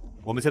1个。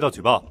我们接到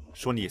举报，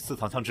说你私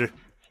藏枪支。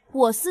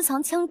我私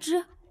藏枪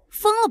支？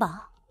疯了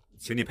吧？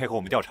请你配合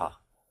我们调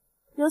查。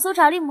有搜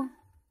查令吗？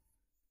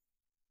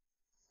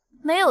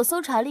没有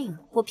搜查令，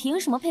我凭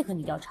什么配合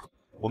你调查？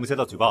我们接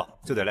到举报，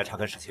就得来查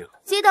看实情。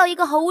接到一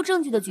个毫无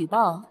证据的举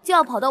报，就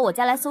要跑到我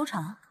家来搜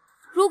查？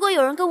如果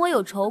有人跟我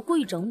有仇，故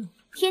意整我，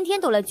天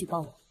天都来举报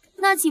我，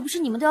那岂不是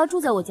你们都要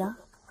住在我家？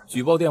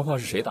举报电话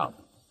是谁打的？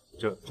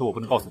这我不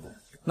能告诉你。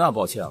那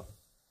抱歉了，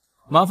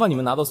麻烦你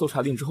们拿到搜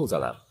查令之后再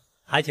来了。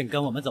还请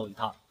跟我们走一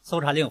趟，搜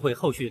查令会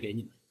后续给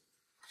你们。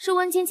是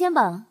温芊芊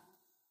吧？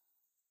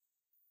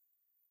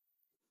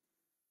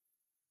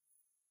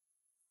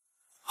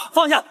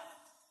放下！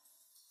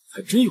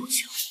还真有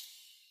枪。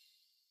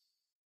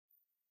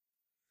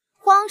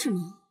慌什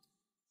么？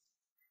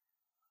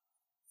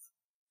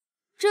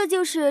这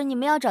就是你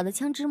们要找的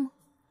枪支吗？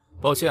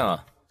抱歉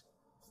啊，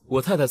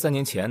我太太3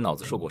年前脑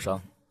子受过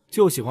伤，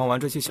就喜欢玩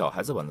这些小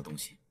孩子玩的东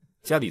西，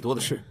家里多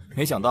的是，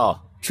没想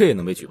到这也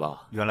能被举报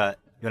啊！原来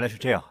是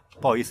这样，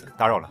不好意思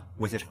打扰了，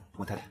温先生、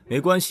温太太。没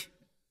关系，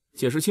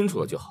解释清楚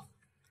了就好。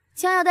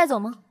枪要带走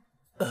吗？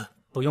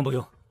不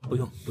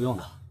用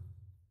了。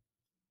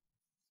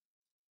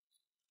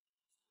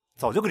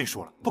早就跟你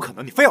说了，不可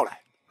能，你非要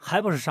来。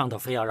还不是上头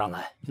非要让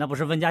来，那不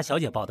是温家小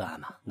姐报的案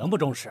吗？能不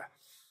重视？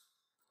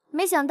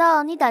没想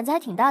到你胆子还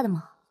挺大的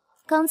嘛。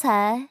刚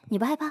才你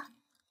不害怕？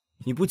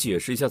你不解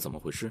释一下怎么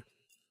回事？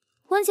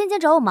温芊芊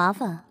找我麻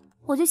烦，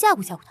我就吓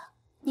唬吓唬她。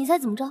你猜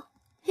怎么着？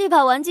一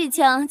把玩具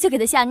枪就给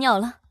她吓尿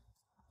了，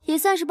也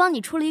算是帮你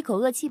出了一口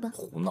恶气吧。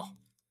胡闹！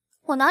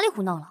我哪里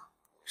胡闹了？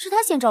是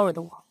他先招惹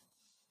的我。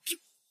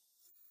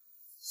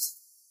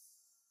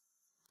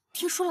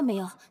听说了没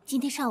有？今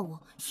天上午，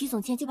徐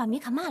总监就把米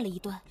卡骂了一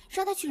顿，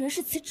让他去人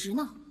事辞职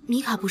呢。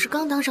米卡不是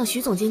刚当上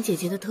徐总监姐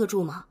姐的特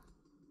助吗？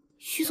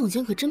徐总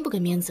监可真不给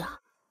面子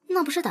啊，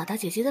那不是打他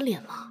姐姐的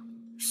脸吗？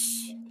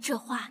嘘，这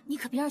话你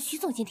可别让徐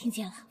总监听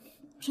见了。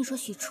听说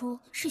许初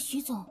是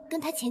徐总跟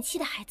他前妻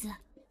的孩子，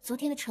昨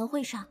天的晨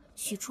会上，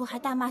许初还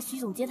大骂徐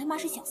总监他妈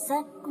是小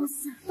三，公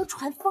司都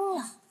传疯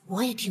了。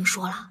我也听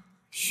说了，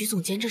徐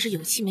总监这是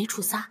有气没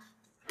处撒，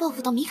报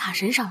复到米卡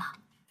身上了。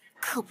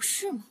可不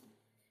是吗？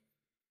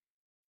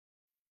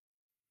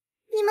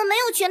你们没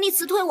有权利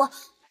辞退我，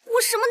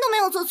我什么都没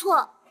有做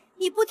错。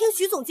你不听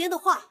徐总监的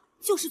话，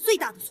就是最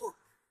大的错。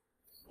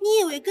你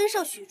以为跟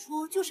上许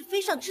初就是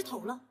飞上枝头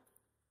了？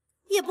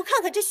也不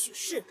看看这许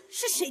氏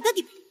是谁的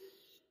底牌，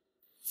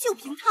就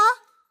凭他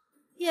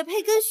也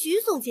配跟徐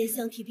总监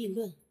相提并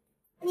论？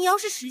你要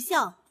是识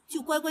相，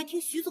就乖乖听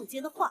徐总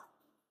监的话，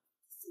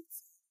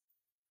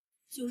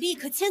就立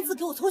刻签字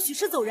给我从许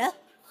氏走人。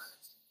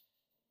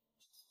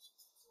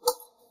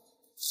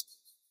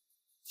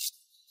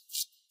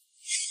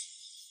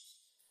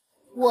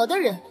我的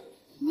人，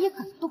你也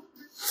敢动？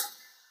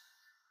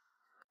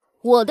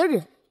我的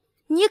人，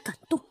你也敢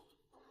动？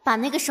把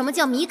那个什么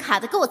叫米卡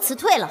的给我辞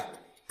退了！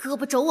胳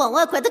膊肘往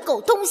外拐的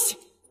狗东西！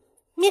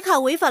米卡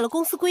违反了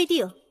公司规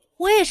定，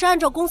我也是按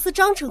照公司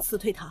章程辞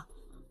退他。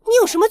你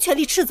有什么权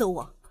利斥责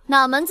我？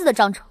哪门子的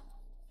章程？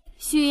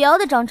许瑶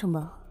的章程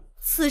吧。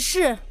此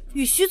事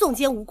与徐总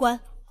监无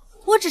关，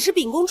我只是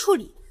秉公处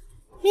理。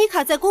米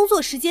卡在工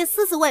作时间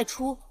私自外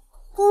出，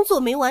工作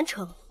没完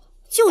成，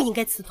就应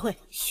该辞退。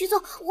徐总，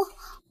我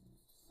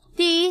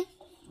第一，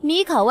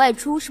米卡外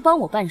出是帮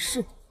我办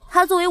事，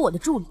他作为我的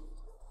助理，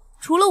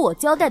除了我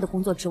交代的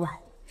工作之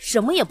外，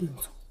什么也不用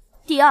做。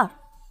第二，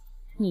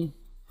你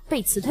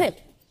被辞退了。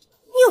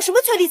你有什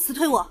么权利辞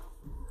退我？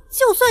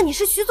就算你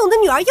是徐总的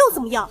女儿又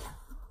怎么样？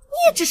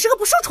你也只是个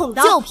不受宠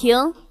的。就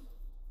凭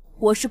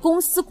我是公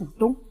司股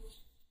东。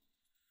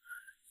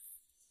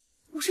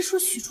不是说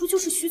许初就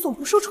是徐总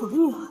不受宠的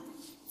女儿，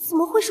怎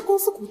么会是公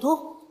司股东？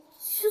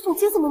徐总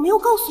监怎么没有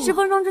告诉我？10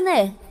分钟之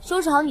内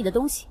收拾好你的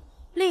东西，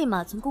立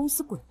马从公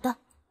司滚蛋。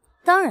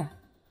当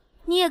然，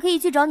你也可以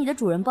去找你的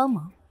主人帮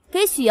忙，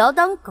给许瑶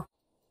当狗，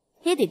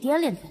也得掂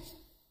量掂量，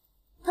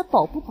他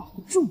保不保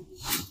得住你。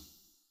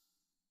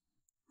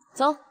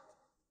走，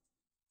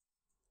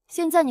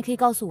现在你可以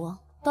告诉我，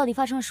到底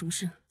发生了什么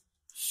事？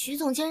徐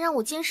总监让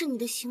我监视你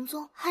的行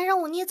踪，还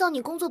让我捏造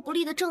你工作不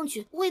利的证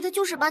据，为的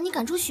就是把你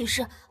赶出许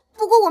氏。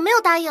不过我没有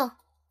答应。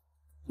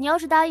你要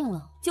是答应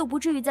了，就不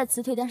至于在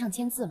辞退单上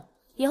签字了。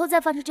以后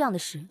再发生这样的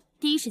事，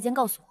第一时间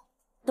告诉我，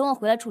等我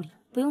回来处理，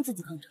不用自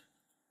己扛着。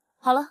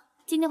好了，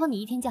今天放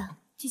你1天假，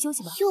去休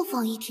息吧。又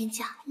放1天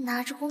假，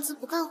拿着工资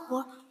不干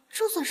活，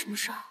这算什么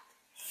事儿？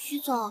徐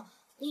总，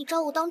你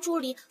招我当助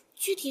理，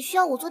具体需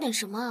要我做点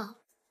什么啊？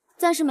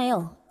暂时没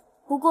有，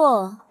不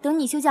过等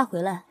你休假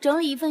回来，整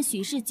理一份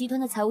许氏集团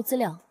的财务资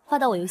料，发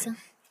到我邮箱。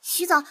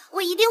徐总，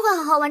我一定会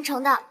好好完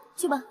成的。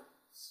去吧。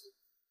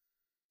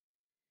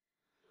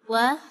喂，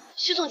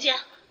徐总监，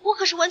我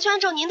可是完全按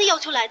照您的要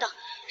求来的，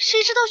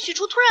谁知道许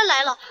初突然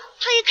来了，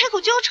他一开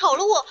口就要炒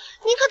了我，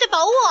您可得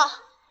保我。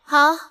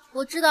好，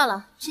我知道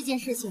了，这件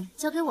事情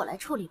交给我来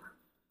处理吧。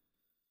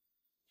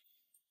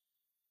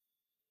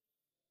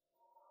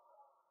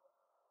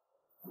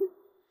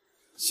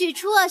许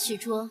初啊，许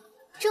初，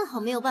正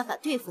好没有办法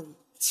对付你，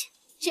切，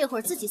这会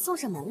儿自己送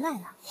上门来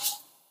了。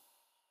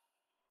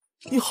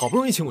你好不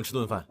容易请我吃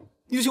顿饭，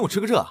你就请我吃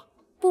个这？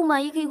不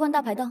满意可以换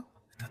大排档。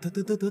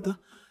得，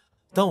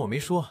当我没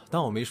说，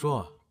当我没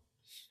说。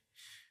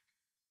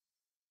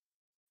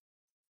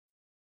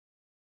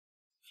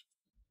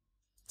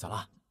咋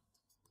了？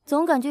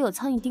总感觉有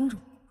苍蝇盯着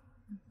我。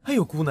哎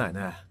呦，姑奶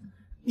奶，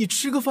你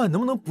吃个饭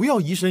能不能不要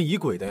疑神疑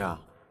鬼的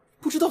呀？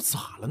不知道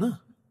咋了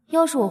呢？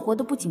要是我活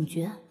得不警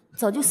觉，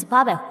早就死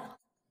800回了，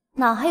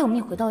哪还有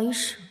命回到 A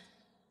市？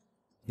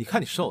你看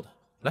你瘦的，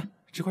来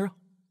吃块肉。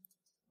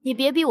你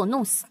别逼我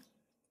弄死你。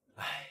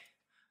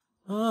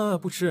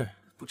不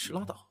吃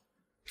拉倒。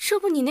这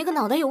不你那个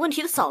脑袋有问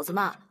题的嫂子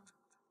吗？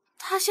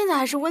她现在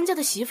还是温家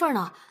的媳妇儿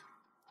呢，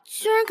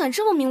居然敢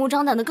这么明目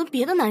张胆的跟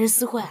别的男人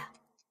私会。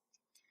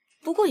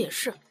不过也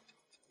是，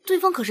对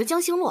方可是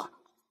江星洛，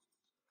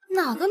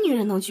哪个女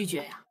人能拒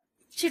绝呀？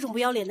这种不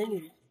要脸的女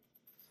人，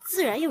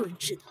自然有人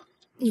知道。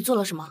你做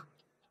了什么？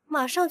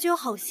马上就有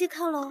好戏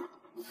看喽。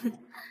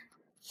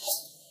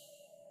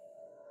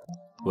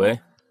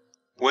喂，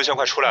温香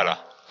快出来了，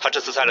他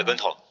这次栽了跟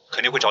头，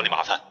肯定会找你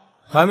麻烦。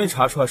还没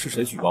查出来是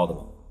谁举报的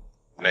吗？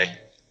没，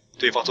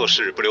对方做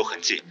事不留痕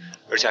迹，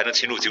而且还能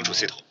侵入警署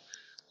系统。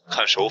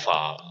看手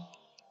法，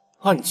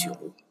暗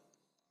酒。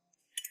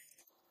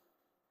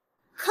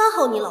看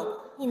好你老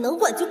婆，你能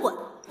管就管，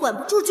管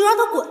不住就让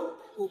她滚。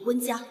我温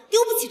家丢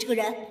不起这个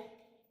人。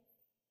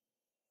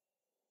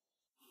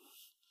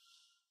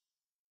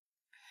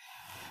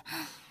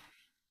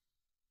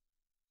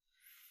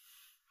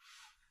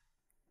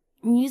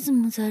你怎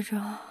么在这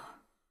儿？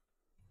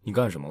你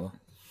干什么了？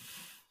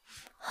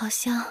好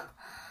像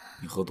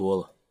你喝多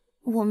了。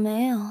我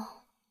没有，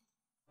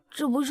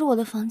这不是我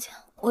的房间，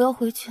我要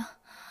回去。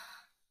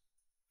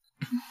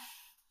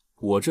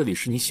我这里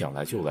是你想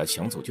来就来，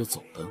想走就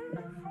走的。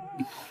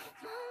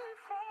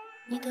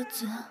你的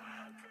嘴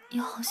也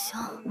好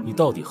香。你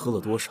到底喝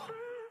了多少？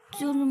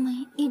就这么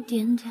一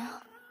点点。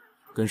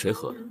跟谁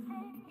喝的？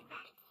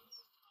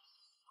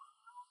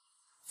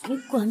你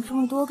管这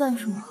么多干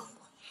什么？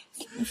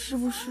你是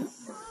不是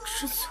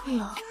吃醋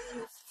了？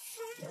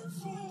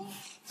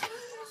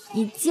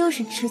你就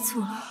是吃醋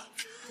了。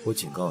我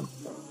警告你，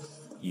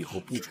以后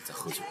不准再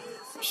喝酒。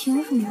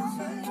凭什么？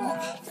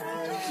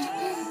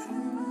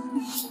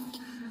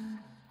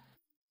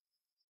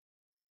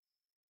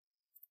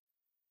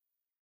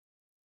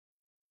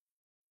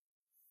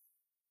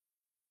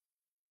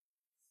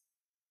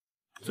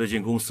最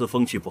近公司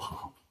风气不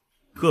好，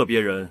个别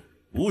人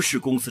无视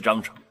公司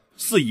章程，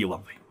肆意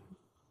妄为。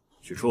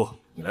许初，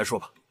你来说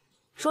吧。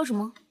说什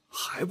么？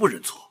还不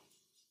认错？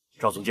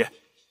赵总监，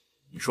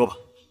你说吧，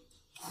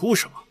哭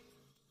什么？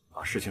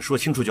把事情说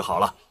清楚就好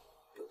了。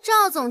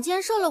赵总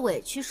监受了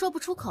委屈说不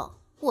出口，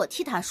我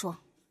替他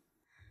说。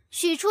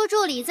许初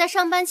助理在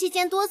上班期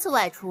间多次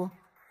外出，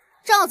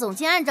赵总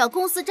监按照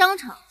公司章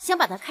程想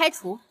把他开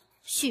除，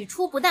许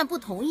初不但不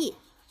同意，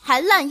还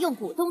滥用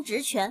股东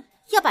职权，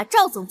要把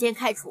赵总监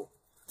开除。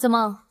怎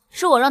么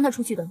是我让他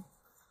出去的？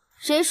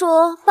谁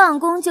说办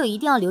公就一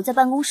定要留在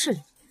办公室里？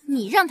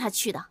你让他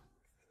去的。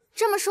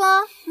这么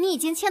说，你已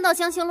经签到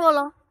江星洛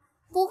了？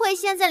不会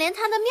现在连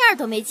他的面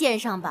都没见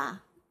上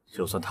吧？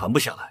就算谈不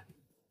下来，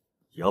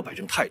也要摆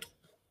正态度，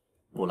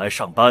不来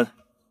上班，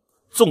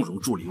纵容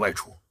助理外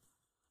出，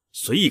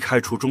随意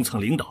开除中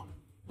层领导，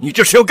你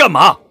这是要干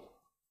嘛？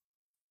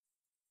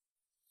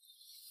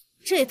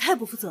这也太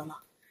不负责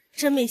了，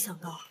真没想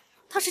到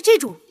他是这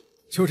种人。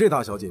就这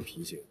大小姐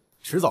脾气，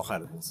迟早害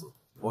了公司。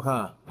我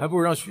看还不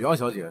如让许瑶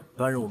小姐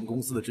担任我们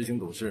公司的执行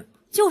董事。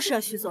就是啊，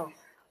许总，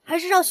还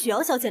是让许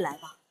瑶小姐来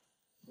吧。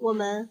我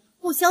们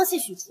不相信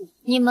许初。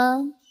你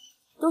们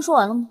都说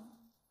完了吗？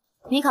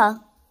米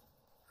卡，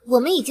我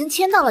们已经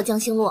签到了江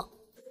星洛。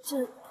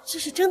这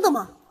是真的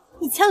吗？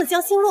你签了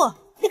江星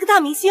洛，那个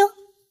大明星？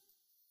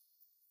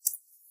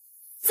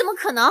怎么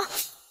可能？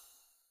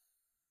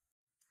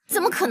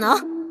怎么可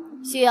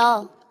能？许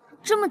瑶，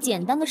这么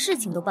简单的事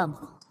情都办不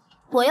好，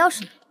我要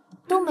是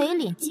都没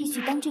脸继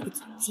续当这个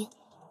总监。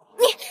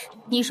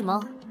你什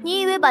么？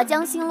你以为把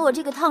江星洛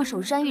这个烫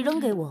手山芋扔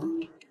给我，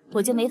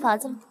我就没法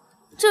子了？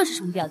这是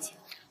什么表情？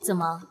怎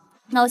么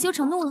恼羞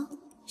成怒了？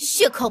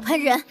血口喷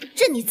人，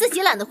这你自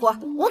己揽的活，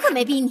我可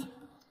没逼你。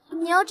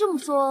你要这么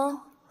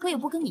说，我也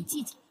不跟你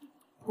计较。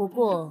不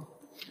过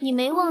你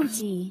没忘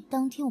记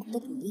当天我们的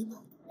赌约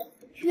吧？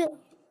愿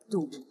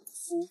赌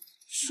服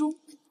输。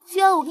需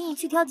要我给你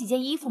去挑几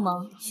件衣服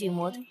吗，许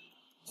模特？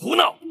胡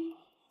闹，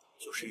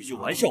就是一句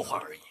玩笑话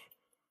而已。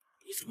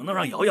你怎么能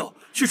让瑶瑶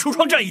去橱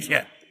窗站一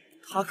天？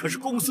她可是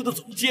公司的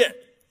总监，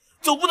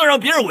总不能让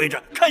别人围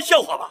着看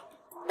笑话吧？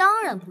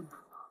当然不能，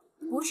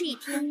不是一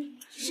天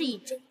是一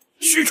周。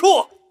许初，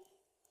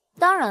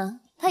当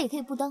然他也可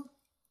以不当，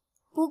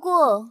不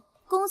过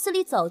公司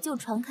里早就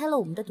传开了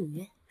我们的赌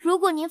约，如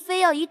果您非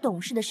要以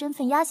董事的身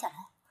份压下来，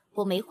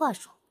我没话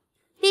说。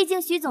毕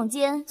竟许总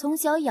监从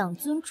小养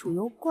尊处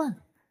优惯了，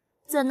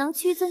怎能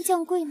屈尊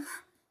降贵呢？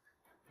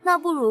那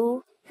不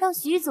如让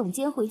许总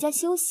监回家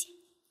休息，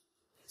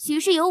许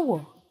是有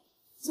我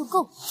就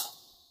够了。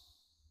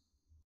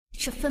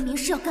这分明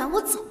是要赶我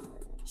走，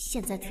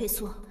现在退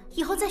缩，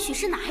以后在许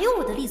氏哪还有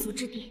我的立足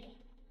之地？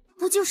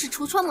不就是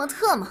橱窗模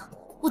特吗？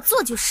我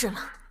做就是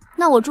了。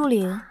那我助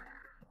理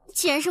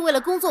既然是为了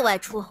工作外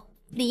出，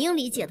理应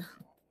理解的。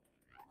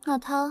那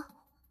他，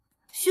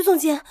许总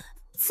监，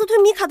辞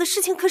退米卡的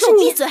事情可是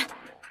你……闭嘴！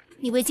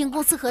你未经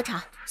公司核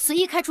查，随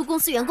意开除公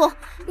司员工，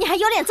你还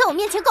有脸在我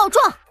面前告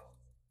状？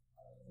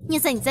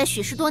念在你在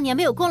许氏多年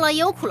没有功劳也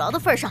有苦劳的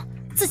份上，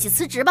自己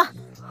辞职吧。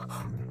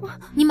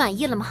你满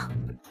意了吗？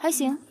还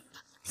行，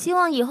希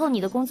望以后你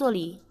的工作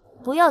里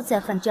不要再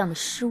犯这样的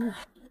失误。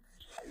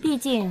毕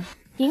竟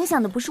影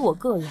响的不是我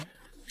个人，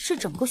是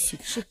整个许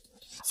氏。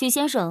许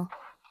先生，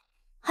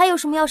还有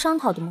什么要商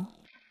讨的吗？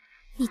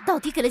你到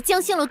底给了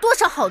江星洛多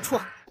少好处？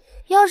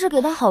要是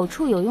给他好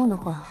处有用的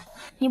话，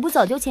你不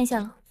早就签下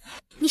了？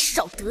你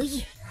少得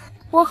意！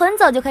我很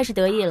早就开始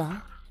得意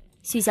了。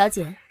许小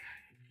姐，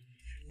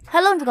还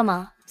愣着干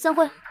嘛？散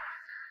会。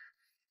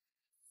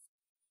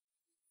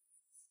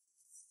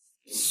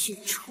许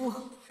初，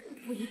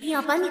我一定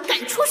要把你赶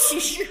出许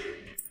氏！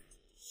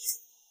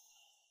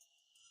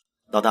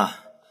老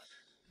大，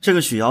这个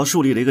许瑶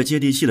树立了一个接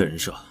地气的人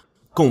设，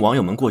供网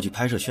友们过去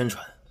拍摄宣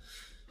传。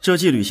这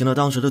既履行了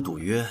当时的赌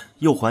约，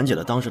又缓解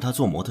了当时他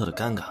做模特的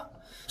尴尬。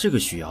这个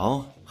许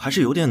瑶还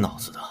是有点脑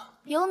子的。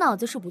有脑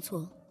子是不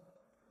错，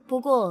不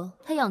过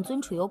他养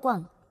尊处优惯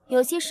了，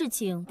有些事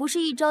情不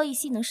是一朝一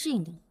夕能适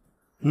应的。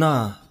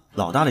那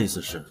老大的意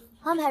思是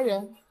安排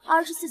人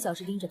24小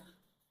时盯着他。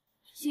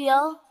许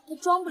瑶他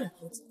装不了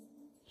多久。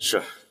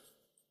是。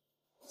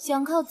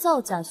想靠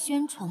造假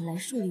宣传来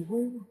树立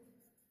威望，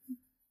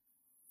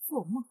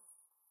做梦。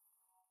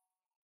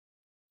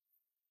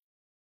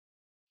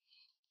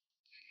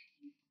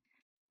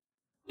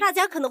大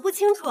家可能不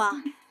清楚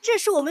啊，这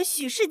是我们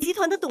许氏集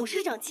团的董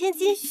事长千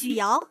金许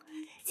瑶，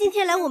今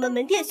天来我们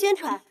门店宣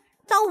传，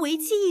当为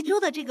期1周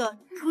的这个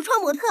橱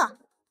窗模特。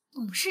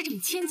董事长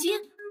千金？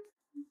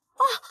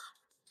哦，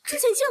之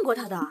前见过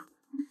他的，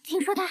听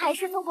说他还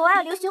是从国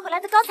外留学回来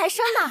的高材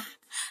生呢。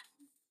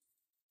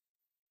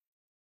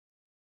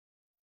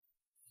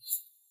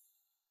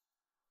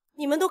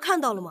你们都看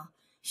到了吗？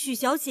许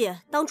小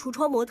姐当橱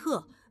窗模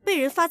特被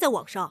人发在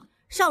网上，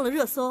上了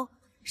热搜，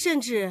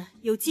甚至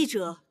有记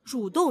者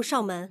主动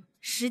上门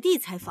实地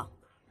采访。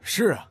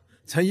是啊，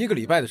才1个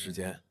礼拜的时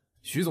间，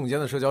许总监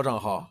的社交账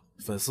号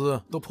粉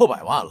丝都破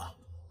100万了。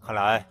看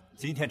来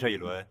今天这一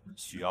轮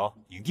许瑶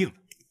赢定了。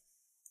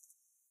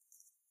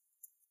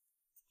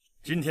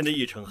今天的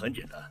议程很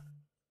简单，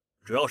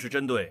主要是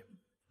针对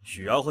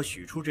许瑶和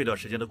许初这段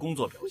时间的工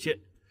作表现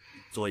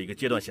做一个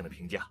阶段性的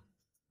评价，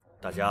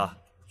大家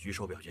举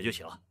手表决就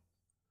行了。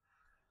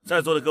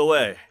在座的各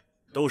位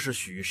都是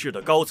许氏的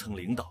高层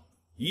领导，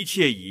一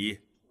切以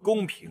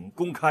公平、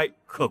公开、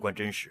客观、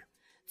真实。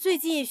最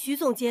近许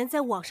总监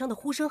在网上的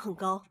呼声很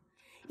高，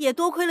也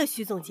多亏了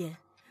许总监，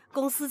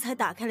公司才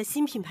打开了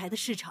新品牌的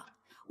市场。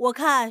我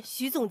看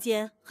许总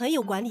监很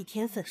有管理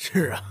天分。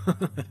是啊。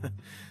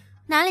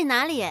哪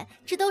里，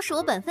这都是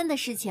我本分的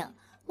事情，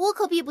我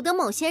可比不得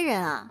某些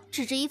人啊！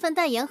指着一份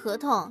代言合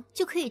同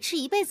就可以吃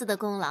一辈子的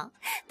功劳，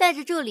带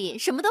着助理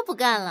什么都不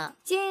干了。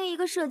经营一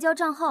个社交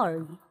账号而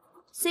已，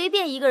随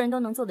便一个人都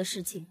能做的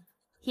事情，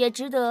也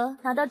值得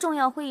拿到重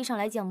要会议上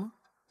来讲吗？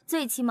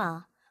最起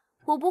码，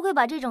我不会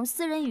把这种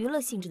私人娱乐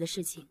性质的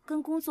事情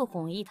跟工作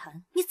混为一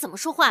谈。你怎么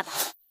说话的？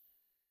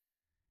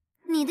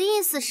你的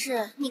意思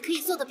是你可以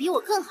做得比我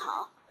更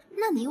好？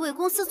那你为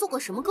公司做过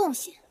什么贡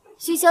献？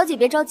许小姐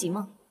别着急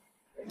嘛，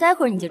待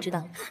会儿你就知道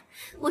了。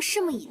我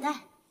拭目以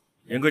待。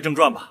言归正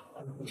传吧，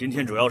今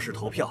天主要是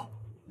投票，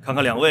看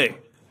看两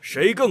位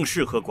谁更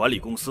适合管理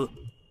公司，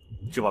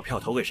就把票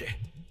投给谁。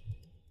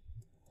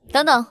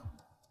等等，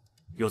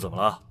又怎么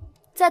了？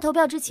在投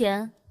票之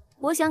前，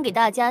我想给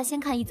大家先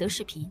看一则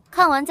视频，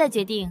看完再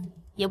决定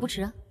也不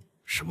迟啊。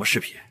什么视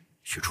频？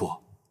许初，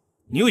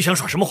你又想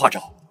耍什么花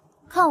招？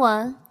看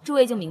完诸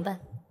位就明白。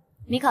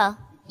米卡，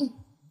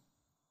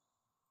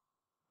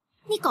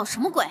你搞什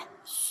么鬼？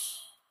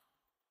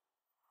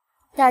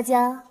大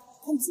家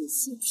看仔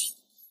细。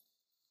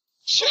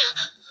去，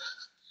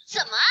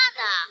怎么按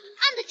的？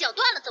按的脚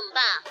断了怎么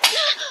办？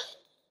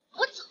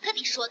我早跟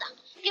你说的，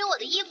给我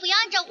的衣服要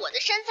按照我的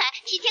身材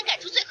提前改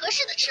出最合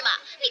适的尺码。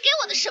你给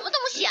我的什么东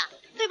西啊？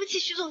对不起，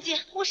许总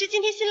监，我是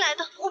今天新来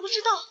的，我不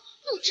知道。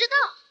不知道？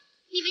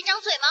你没长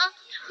嘴吗？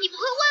你不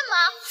会问吗？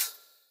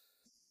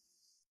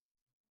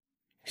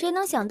谁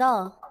能想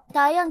到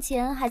打烊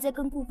前还在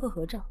跟顾客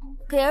合照，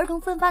给儿童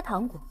分发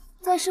糖果，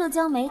在社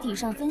交媒体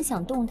上分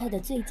享动态的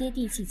最接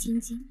地气千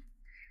金，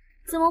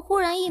怎么忽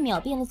然一秒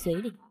变了嘴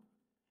脸？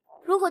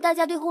如果大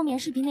家对后面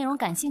视频内容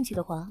感兴趣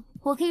的话，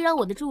我可以让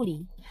我的助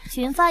理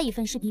群发一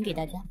份视频给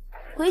大家，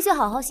回去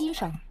好好欣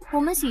赏我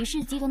们许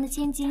氏集团的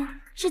千金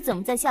是怎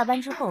么在下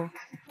班之后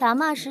打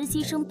骂实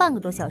习生半个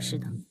多小时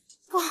的。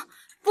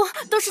不，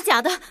都是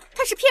假的，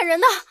他是骗人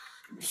的。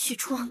许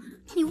初，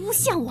你诬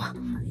陷我，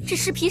这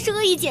视频是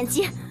恶意剪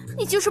辑，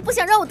你就是不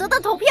想让我得到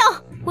投票。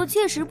我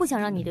确实不想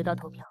让你得到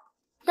投票，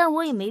但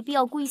我也没必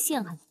要故意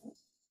陷害你。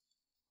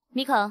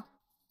米卡，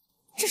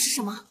这是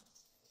什么？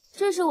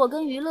这是我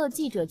跟娱乐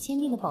记者签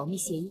订的保密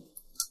协议。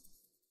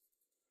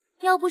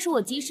要不是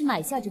我及时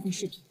买下这份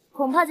视频，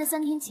恐怕在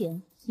3天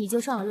前你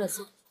就上了热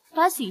搜，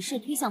把许氏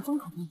推向风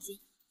口浪尖。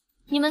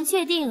你们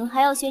确定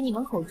还要选你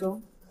们口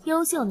中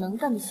优秀能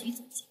干的许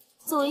总监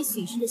作为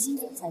许氏的新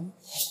总裁吗？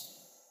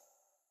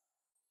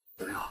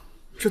哎呀，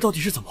这到底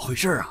是怎么回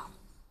事啊？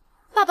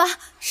爸爸，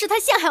是他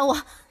陷害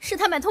我，是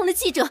他买通了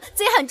记者，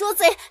贼喊捉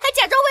贼，还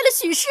假装为了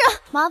许氏。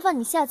麻烦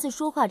你下次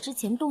说话之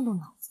前动动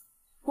脑子。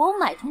我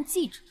买通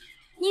记者，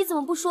你怎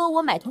么不说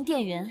我买通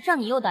店员，让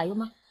你又打又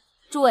骂？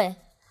诸位，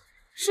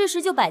事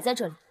实就摆在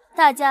这里，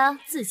大家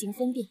自行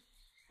分辨。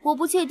我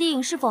不确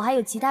定是否还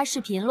有其他视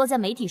频落在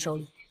媒体手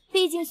里，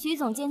毕竟许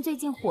总监最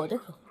近火得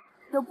很，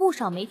有不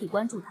少媒体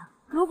关注他。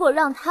如果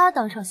让他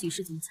当上许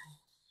氏总裁，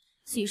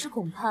许氏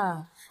恐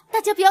怕……大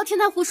家不要听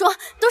他胡说，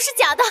都是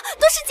假的，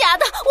都是假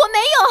的，我没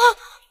有。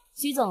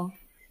许总，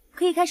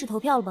可以开始投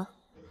票了吧？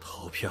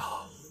投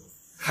票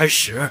开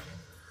始，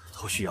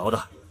投许瑶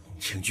的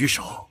请举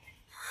手，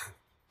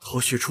投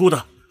许初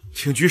的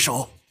请举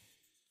手。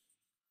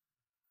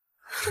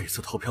这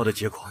次投票的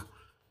结果，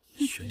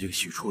选定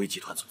许初为集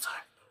团总裁，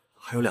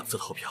还有2次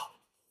投票，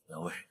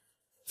两位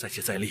再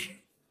接再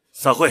厉，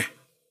散会。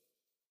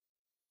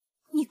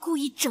你故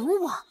意整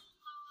我，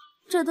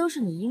这都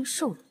是你应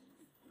受的。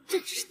这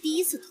只是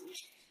第1次投票，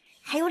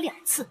还有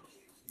2次，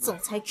总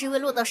裁之位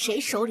落到谁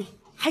手里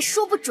还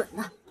说不准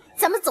呢。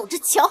咱们走着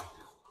瞧。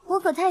我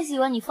可太喜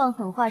欢你放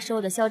狠话时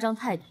候的嚣张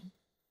态度，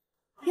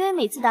因为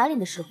每次打脸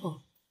的时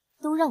候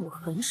都让我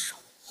很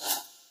爽。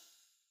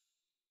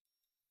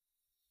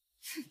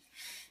哼，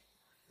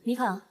米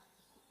卡，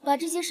把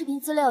这些视频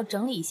资料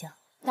整理一下，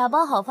打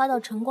包好发到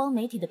晨光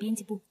媒体的编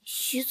辑部。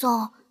徐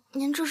总，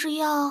您这是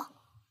要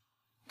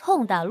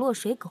痛打落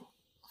水狗。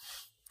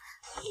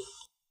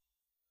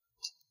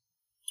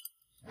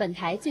本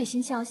台最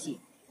新消息：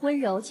温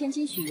柔千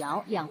金许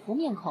瑶两幅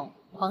面孔，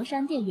黄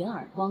山店员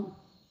耳光。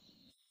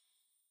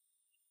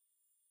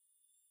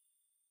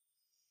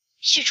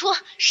许初，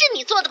是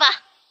你做的吧？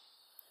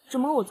怎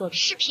么我做的？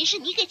视频是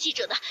你给记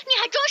者的，你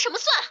还装什么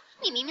蒜？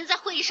你明明在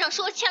会议上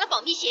说签了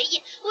保密协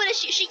议，为了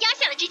许氏压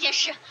下了这件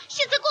事，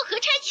现在过河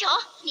拆桥。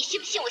你信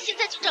不信我现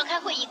在就召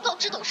开会议告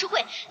知董事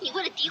会，你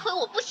为了诋毁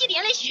我不惜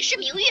连累许氏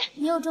名誉？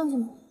你有证据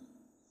吗？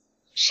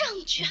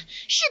证据，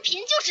视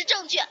频就是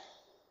证据。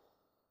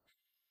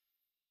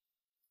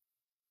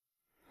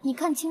你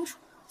看清楚，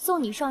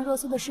送你上热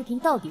搜的视频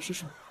到底是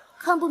什么？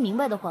看不明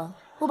白的话，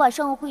我把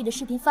商务会议的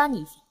视频发你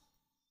一份。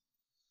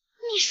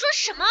你说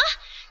什么？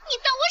你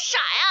当我傻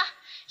呀？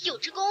有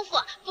这功夫，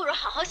不如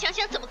好好想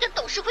想怎么跟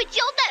董事会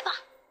交代吧。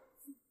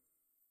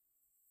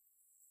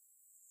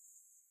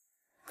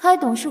开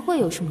董事会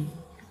有什么用？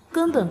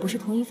根本不是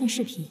同一份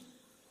视频，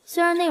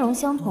虽然内容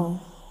相同，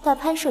但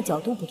拍摄角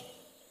度不同，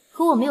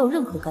和我没有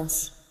任何干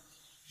系。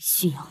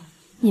许瑶，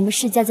你们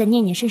施加在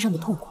念念身上的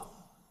痛苦，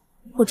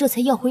我这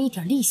才要回一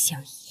点利息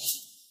而已。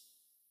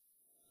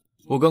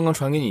我刚刚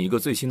传给你一个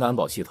最新的安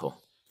保系统，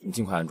你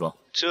尽快安装。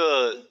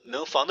这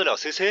能防得了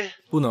CC？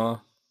 不能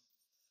啊。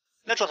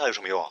那装它有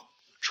什么用？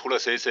除了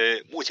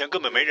CC， 目前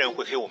根本没人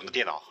会黑我们的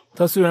电脑。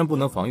它虽然不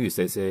能防御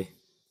CC，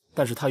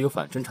 但是它有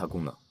反侦查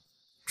功能。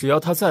只要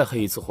它再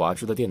黑一次华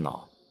之的电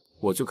脑，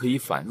我就可以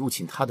反入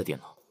侵他的电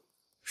脑。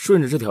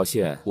顺着这条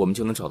线，我们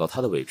就能找到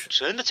他的位置。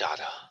真的假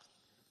的？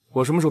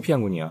我什么时候骗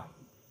过你啊？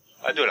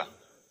哎，对了，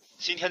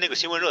今天那个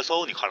新闻热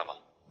搜你看了吗？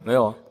没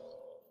有啊。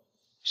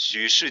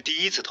许氏第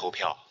1次投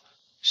票，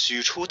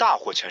许初大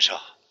获全胜。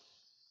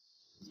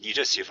你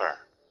这媳妇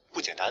儿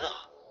不简单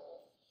啊！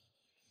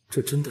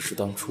这真的是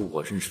当初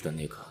我认识的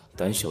那个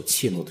胆小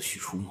怯懦的许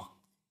初吗？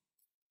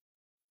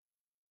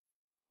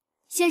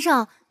先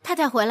生，太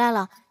太回来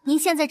了，您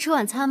现在吃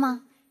晚餐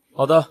吗？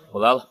好的，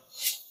我来了。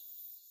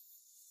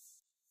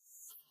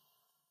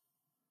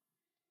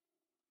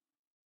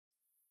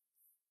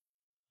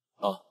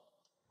哦，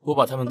我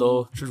把他们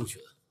都支出去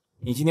了。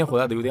你今天回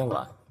来的有点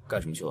晚，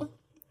干什么去了？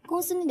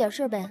公司那点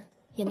事儿呗，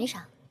也没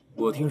啥。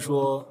我听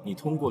说你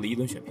通过了1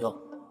轮选票。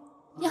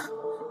呀，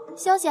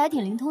消息还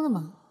挺灵通的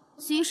嘛。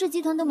许氏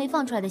集团都没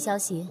放出来的消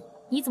息，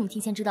你怎么提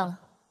前知道了？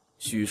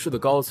许氏的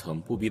高层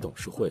不比董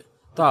事会，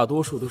大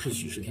多数都是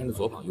许世天的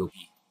左膀右臂。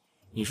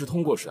你是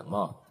通过什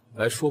么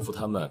来说服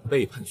他们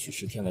背叛许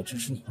世天来支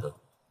持你的？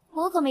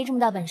我可没这么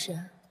大本事。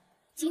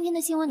今天的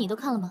新闻你都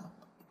看了吗？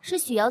是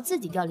许瑶自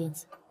己掉链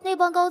子，那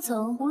帮高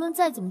层无论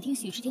再怎么听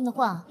许世天的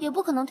话，也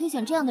不可能推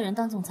选这样的人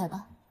当总裁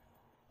吧？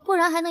不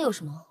然还能有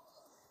什么？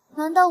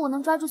难道我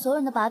能抓住所有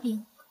人的把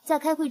柄，在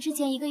开会之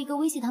前一个一个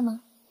威胁他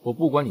们？我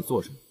不管你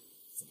做什么，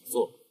怎么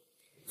做，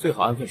最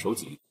好安分守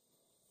己，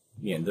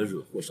免得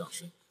惹祸上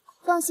身。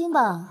放心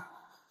吧，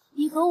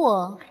你和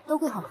我都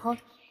会好好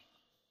的。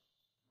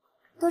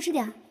多吃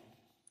点。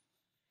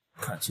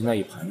感情那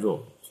一盘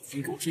肉就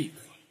分给我这一块。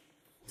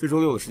这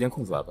周6的时间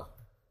空出来吧，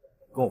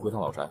跟我回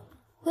趟老宅。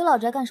回老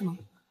宅干什么？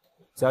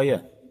家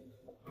宴，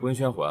温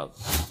轩回来了。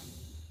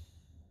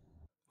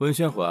温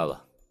轩回来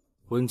了，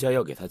温家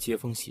要给他接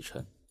风洗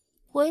尘。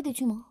我也得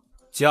去吗？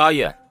家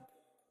宴。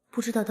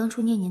不知道当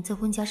初念念在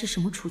温家是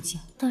什么处境，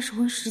但是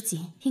温实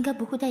锦应该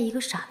不会带一个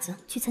傻子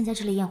去参加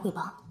这类宴会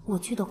吧？我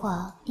去的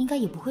话，应该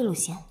也不会露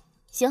馅。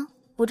行，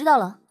我知道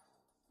了，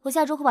我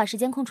下周会把时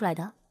间空出来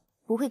的，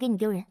不会给你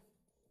丢人。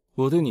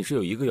我对你只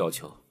有一个要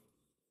求，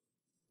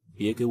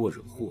别给我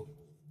惹祸。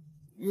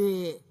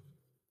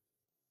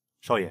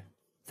少爷，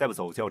再不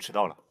走就要迟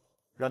到了，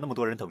让那么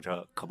多人等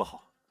着可不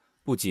好。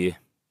不急，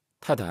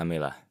太太还没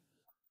来。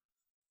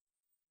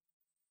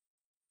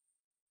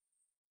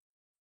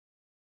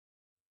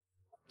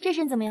这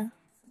身怎么样？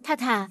太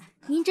太，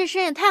您这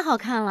身也太好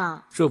看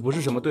了。这不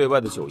是什么对外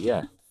的酒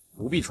宴，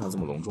不必穿这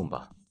么隆重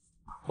吧？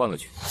换个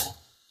去。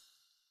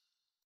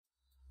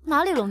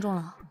哪里隆重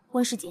了？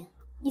温世锦，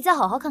你再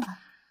好好看看。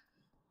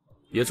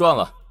别转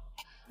了，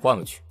换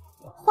个去。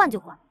换就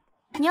换，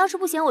你要是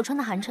不嫌我穿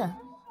的寒碜，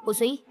我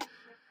随意。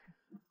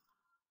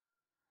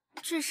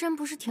这身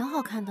不是挺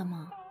好看的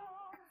吗？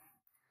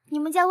你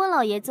们家温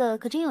老爷子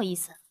可真有意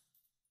思。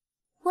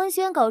温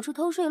轩搞出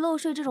偷税漏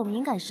税这种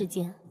敏感事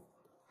件，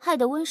害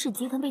得温氏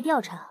集团被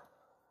调查，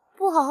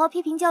不好好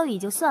批评教育也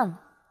就算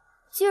了，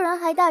居然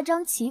还大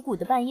张旗鼓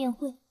的办宴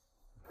会，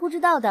不知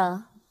道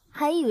的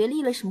还以为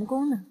立了什么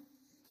功呢。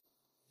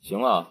行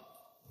了，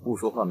不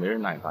说话没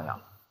人拿你当哑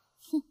巴。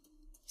哼，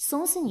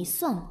怂死你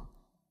算了，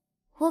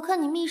我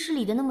看你密室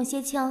里的那么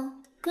些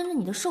枪，跟着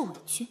你都受委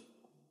屈。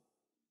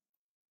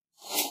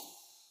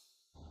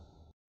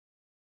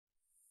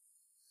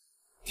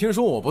听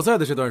说我不在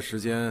的这段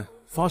时间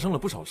发生了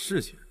不少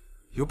事情，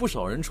有不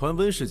少人传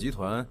温氏集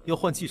团要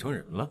换继承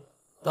人了。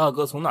大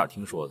哥从哪儿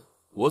听说的？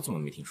我怎么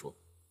没听说？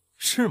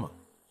是吗？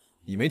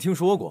你没听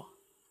说过？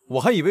我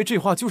还以为这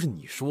话就是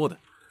你说的。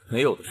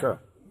没有的事儿。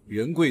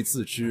人贵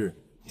自知，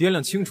掂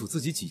量清楚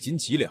自己几斤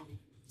几两，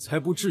才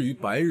不至于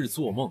白日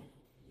做梦。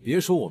别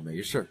说我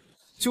没事儿，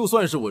就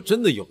算是我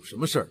真的有什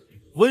么事儿，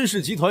温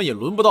氏集团也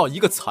轮不到一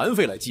个残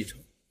废来继承。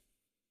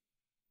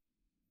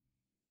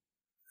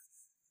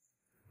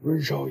温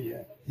少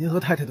爷，您和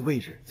太太的位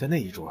置在那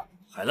一桌。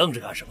还愣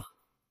着干什么？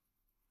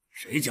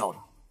谁教的？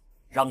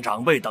让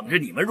长辈等着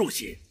你们入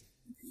席。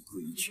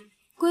规矩，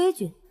规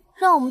矩，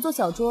让我们坐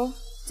小桌，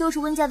就是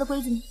温家的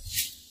规矩吗？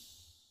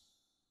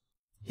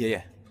爷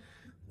爷，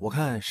我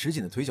看石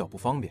锦的腿脚不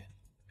方便，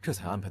这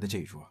才安排的这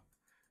一桌。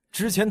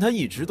之前他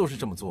一直都是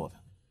这么做的，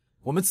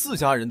我们自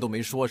家人都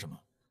没说什么，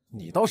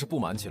你倒是不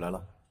满起来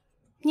了。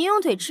你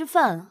用腿吃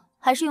饭，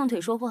还是用腿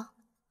说话？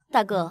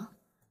大哥，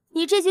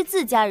你这句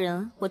自家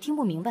人我听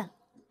不明白了。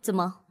怎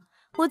么，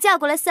我嫁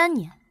过来3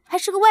年，还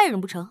是个外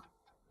人不成？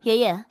爷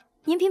爷，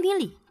您评评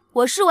理，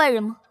我是外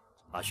人吗？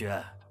阿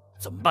轩，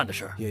怎么办的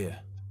事？爷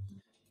爷，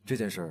这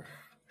件事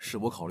是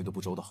我考虑的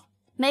不周到。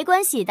没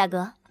关系，大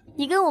哥，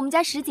你跟我们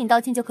家石锦道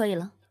歉就可以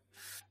了。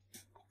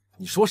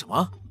你说什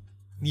么？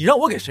你让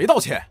我给谁道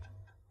歉？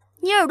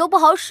你耳朵不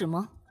好使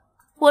吗？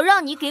我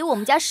让你给我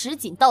们家石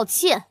锦道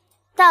歉。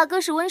大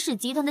哥是温氏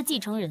集团的继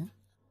承人，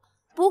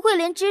不会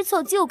连知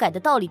错就改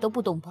的道理都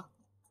不懂吧？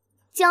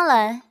将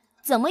来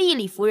怎么以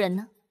理服人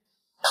呢？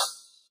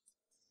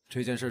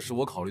这件事是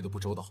我考虑的不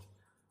周到，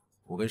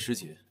我跟石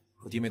锦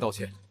和弟妹道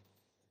歉，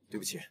对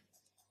不起。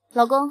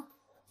老公，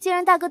既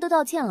然大哥都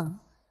道歉了，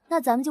那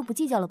咱们就不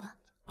计较了吧？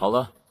好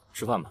了，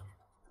吃饭吧。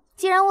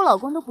既然我老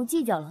公都不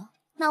计较了，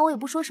那我也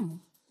不说什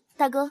么。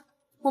大哥，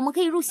我们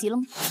可以入席了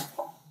吗？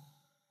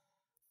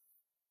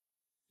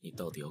你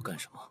到底要干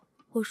什么？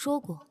我说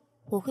过，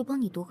我会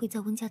帮你夺回在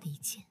温家的一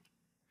切，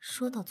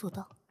说到做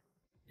到。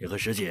你和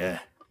石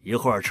姐一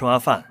会儿吃完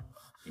饭，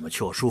你们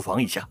去我书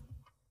房一下。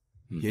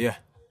爷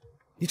爷，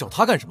你找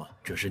他干什么？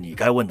这是你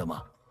该问的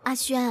吗？阿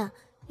轩，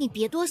你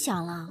别多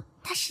想了，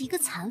他是一个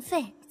残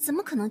废，怎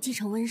么可能继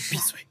承温氏？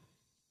闭嘴！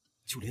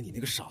就连你那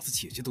个傻子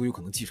姐姐都有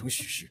可能继承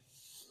许氏，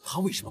他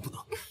为什么不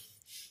能？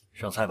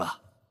上菜吧。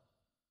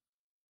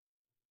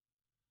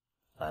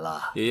来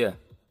了，爷爷，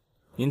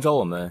您找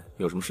我们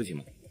有什么事情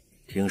吗？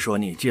听说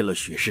你进了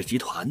许氏集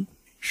团，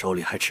手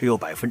里还持有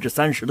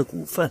30%的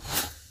股份。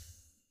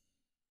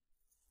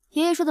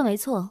爷爷说的没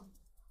错，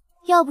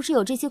要不是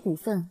有这些股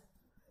份，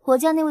我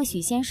家那位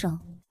许先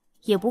生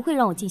也不会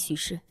让我进许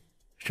氏。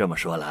这么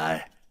说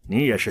来，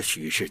你也是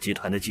许氏集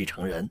团的继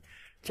承人，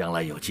将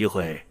来有机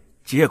会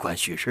接管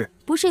许氏？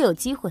不是有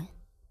机会，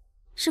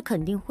是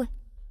肯定会。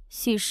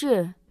许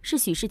氏是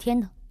许世天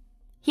的，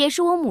也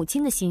是我母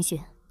亲的心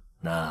血。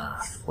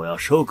那我要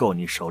收购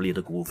你手里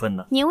的股份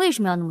呢？您为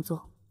什么要那么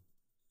做？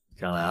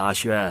将来阿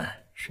轩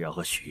是要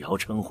和许瑶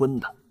成婚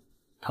的，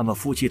他们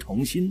夫妻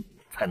同心，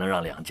才能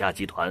让两家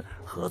集团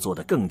合作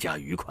得更加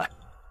愉快。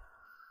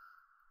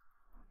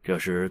这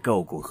是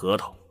购股合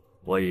同，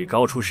我以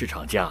高出市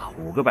场价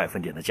5个百分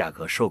点的价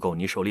格收购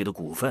你手里的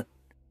股份，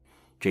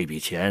这笔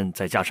钱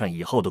再加上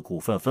以后的股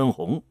份分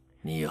红，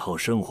你以后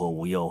生活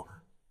无忧，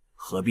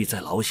何必再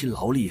劳心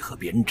劳力和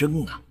别人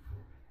争呢？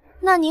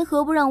那您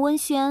何不让温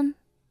轩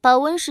把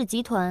温氏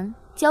集团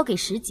交给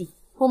石锦，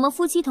我们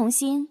夫妻同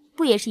心，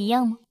不也是一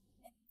样吗？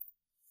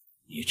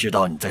你知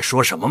道你在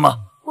说什么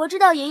吗？我知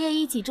道爷爷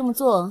一起这么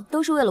做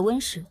都是为了温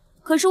氏，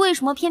可是为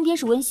什么偏偏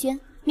是温轩？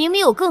明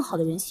明有更好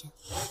的人选，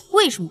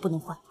为什么不能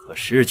换？可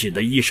石锦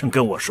的医生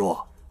跟我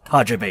说，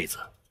他这辈子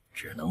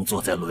只能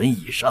坐在轮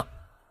椅上。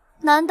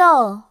难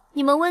道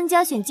你们温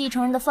家选继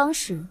承人的方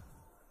式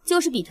就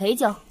是比腿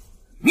脚？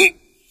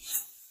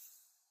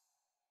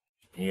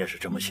你也是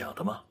这么想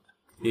的吗？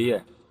爷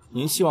爷，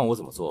您希望我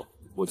怎么做，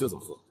我就怎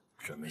么做。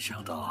真没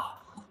想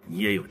到你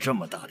也有这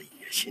么大的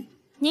野心。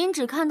您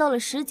只看到了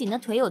石锦的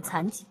腿有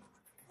残疾，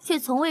却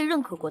从未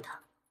认可过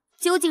他。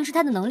究竟是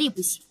他的能力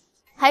不行，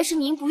还是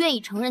您不愿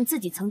意承认自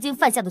己曾经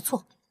犯下的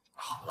错？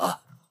好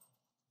了，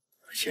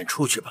先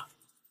出去吧，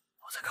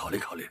我再考虑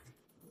考虑。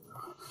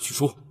许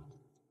叔，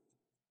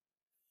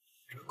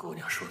这姑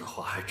娘说的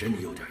话还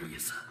真有点意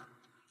思。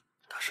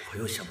她是否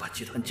又想把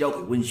集团交给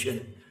温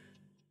轩？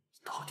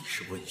到底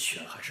是温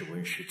轩还是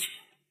温世锦？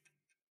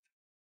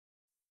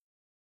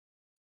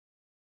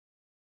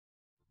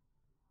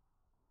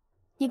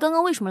你刚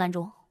刚为什么拦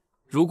着我？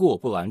如果我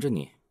不拦着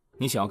你，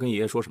你想要跟爷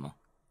爷说什么？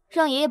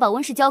让爷爷把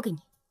温氏交给你，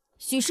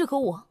许氏和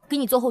我给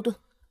你做后盾。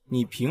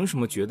你凭什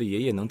么觉得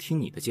爷爷能听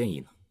你的建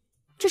议呢？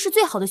这是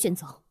最好的选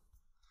择。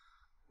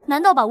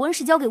难道把温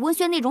氏交给温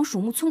轩那种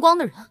鼠目寸光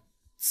的人？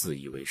自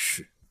以为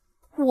是。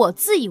我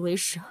自以为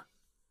是？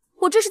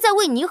我这是在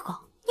为你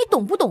好，你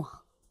懂不懂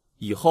啊？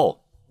以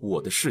后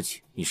我的事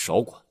情你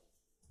少管。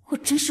我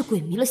真是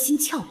鬼迷了心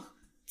窍了，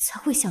才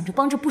会想着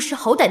帮着不识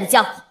好歹的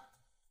家伙。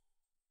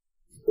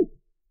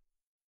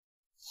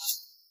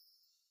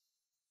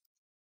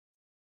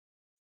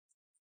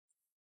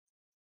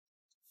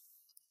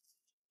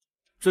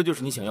这就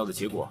是你想要的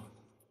结果。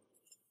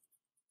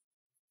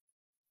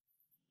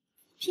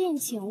聘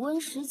请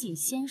温实锦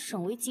先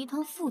生为集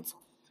团副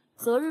总，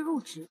择日入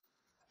职，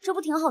这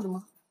不挺好的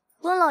吗？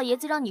温老爷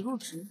子让你入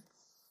职，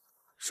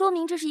说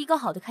明这是一个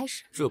好的开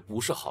始。这不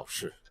是好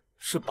事，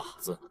是靶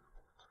子。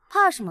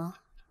怕什么？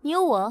你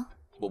有我。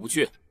我不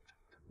去，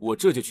我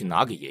这就去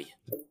拿给爷爷。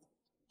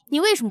你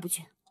为什么不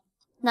去？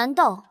难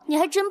道你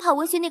还真怕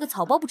文学那个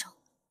草包不成？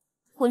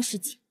温实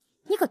锦，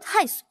你可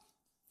太怂！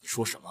你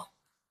说什么？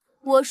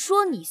我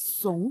说你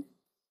怂。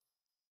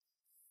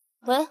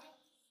喂，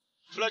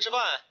出来吃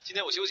饭，今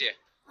天我休息。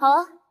好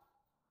啊，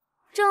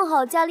正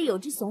好家里有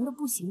只怂的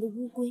不行的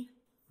乌龟，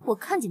我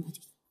看见它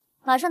就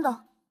马上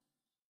到。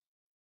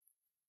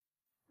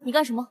你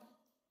干什么？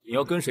你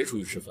要跟谁出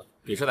去吃饭？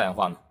给谁打电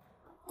话呢？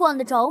管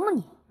得着吗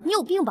你？你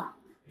有病吧？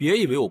别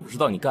以为我不知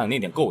道你干的那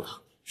点勾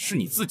当，是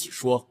你自己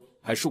说，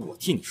还是我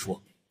替你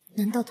说？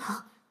难道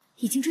他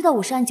已经知道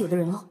我是暗九的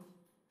人了？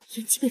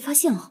延期被发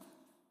现了，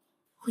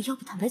我要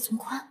不坦白从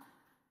宽？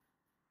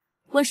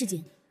温世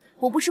锦，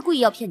我不是故意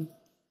要骗你，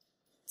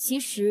其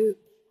实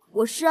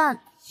我是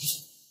暗……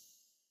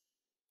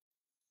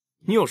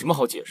你有什么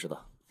好解释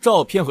的？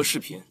照片和视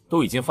频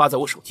都已经发在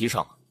我手机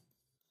上了，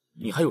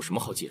你还有什么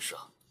好解释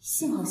啊？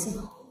幸好，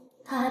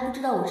他还不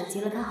知道我是劫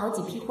了他好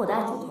几批货的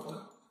暗九团队。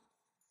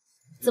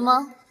怎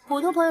么，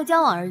普通朋友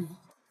交往而已？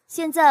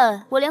现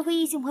在我连和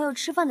异性朋友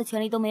吃饭的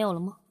权利都没有了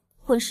吗？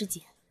温世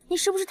锦，你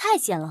是不是太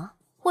闲了？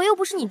我又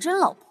不是你真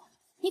老婆，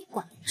你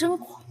管得真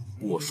宽。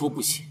我说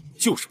不行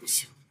就是不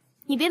行。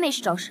你别没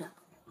事找事。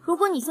如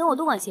果你嫌我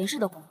多管闲事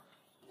的话，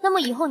那么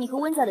以后你和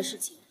温家的事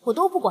情我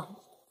都不管了。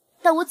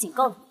但我警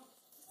告你，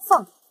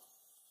放开！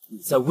你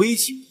在威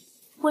胁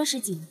我？温世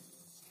锦，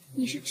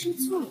你是吃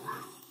醋了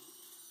吧？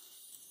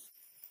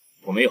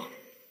我没有。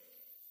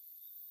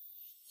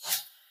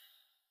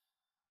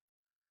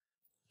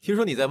听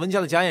说你在温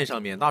家的家宴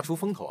上面大出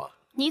风头啊？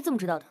你怎么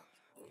知道的？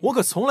我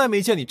可从来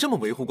没见你这么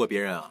维护过别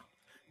人啊！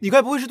你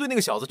该不会是对那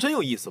个小子真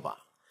有意思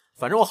吧？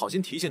反正我好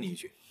心提醒你一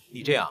句，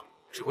你这样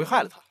只会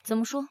害了他。怎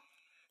么说？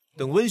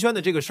等温轩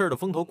的这个事儿的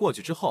风头过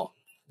去之后，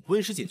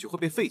温实锦就会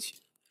被废弃。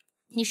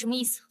你什么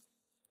意思？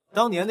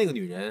当年那个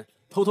女人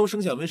偷偷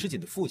生下温实锦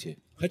的父亲，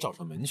还找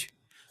上门去，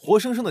活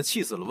生生的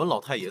气死了温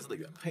老太爷子的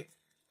原配。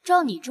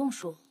照你这么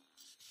说，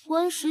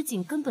温实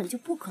锦根本就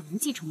不可能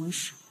继承温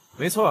氏。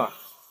没错，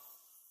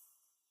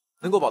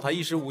能够保他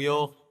衣食无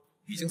忧，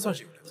已经算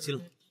是有良心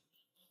了。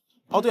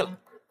哦，对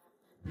了，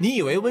你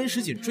以为温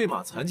实锦坠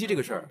马残疾这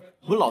个事儿，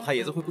温老太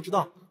爷子会不知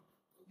道？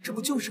这不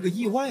就是个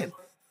意外吗？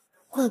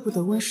怪不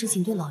得温实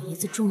锦对老爷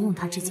子重用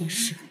他这件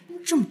事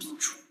这么抵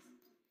触。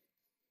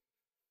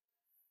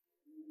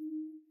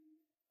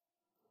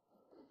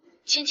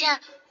芊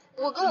芊，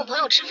我跟我朋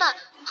友吃饭，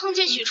碰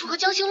见许初和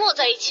江星洛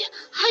在一起，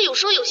还有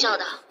说有笑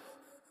的。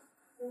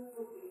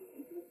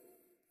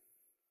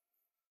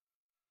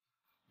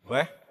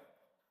喂，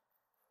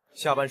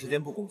下班时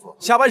间不工作，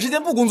下班时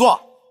间不工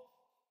作。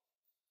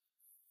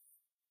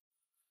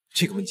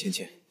这个温芊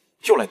芊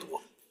又来堵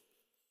我。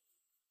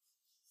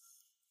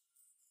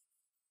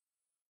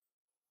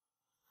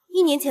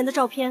1年前的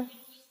照片，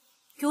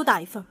给我打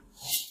一份。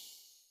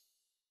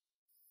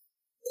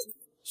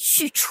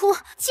许初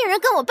竟然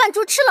跟我扮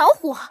猪吃老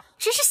虎，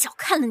真是小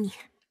看了你。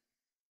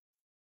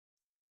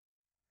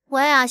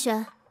喂，阿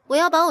轩，我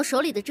要把我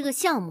手里的这个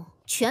项目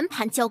全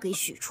盘交给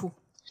许初。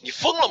你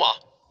疯了吗？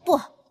不，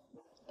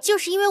就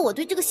是因为我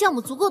对这个项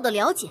目足够的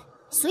了解，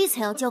所以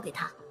才要交给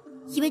他。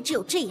因为只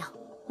有这样，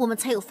我们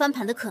才有翻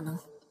盘的可能。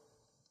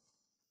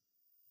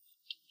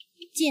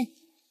见。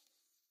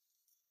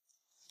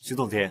徐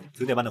总监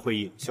，9点半的会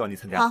议，希望你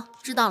参加。好，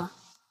知道了。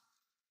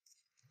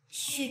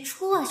许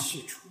初啊，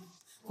许初，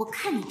我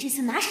看你这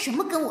次拿什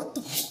么跟我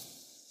斗？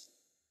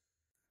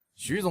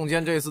徐总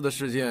监这次的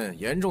事件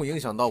严重影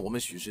响到我们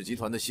许氏集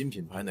团的新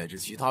品牌乃至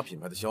其他品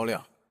牌的销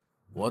量，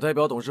我代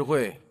表董事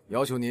会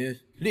要求您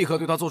立刻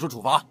对他做出处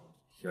罚。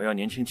瑶瑶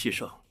年轻气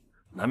盛，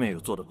难免有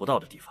做得不到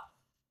的地方。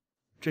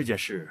这件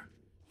事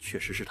确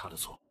实是他的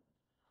错，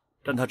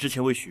但他之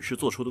前为许氏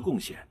做出的贡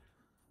献，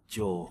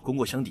就功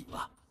过相抵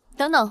吧。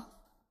等等。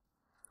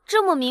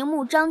这么明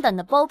目张胆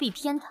的包庇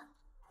偏袒，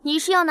你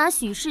是要拿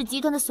许氏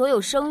集团的所有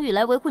声誉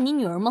来维护你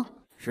女儿吗？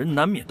人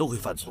难免都会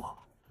犯错，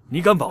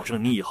你敢保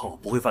证你以后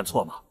不会犯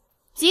错吗？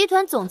集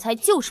团总裁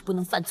就是不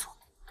能犯错，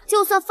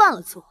就算犯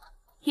了错，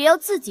也要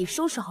自己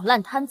收拾好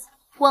烂摊子，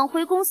挽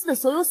回公司的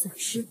所有损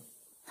失。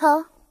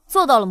他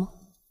做到了吗？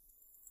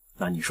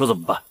那你说怎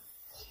么办？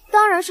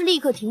当然是立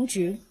刻停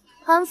职，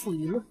安抚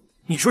舆论。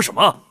你说什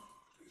么？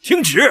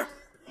停职？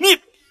你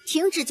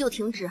停止就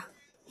停止。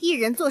一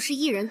人做事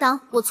一人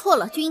当，我错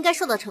了就应该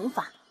受到惩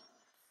罚。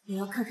我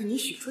要看看你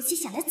许初接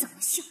下来怎么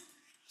秀，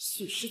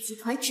许氏集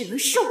团只能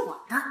是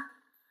我的。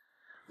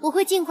我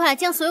会尽快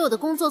将所有的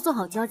工作做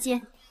好交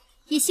接，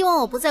也希望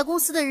我不在公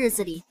司的日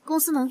子里，公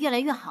司能越来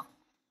越好。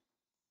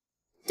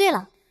对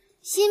了，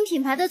新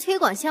品牌的推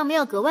广项目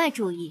要格外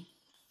注意。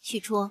许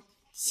初，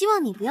希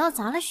望你不要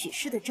砸了许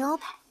氏的招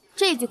牌。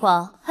这句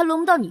话还轮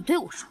不到你对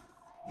我说。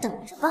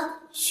等着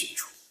吧，许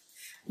初，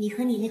你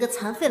和你那个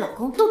残废老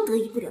公都得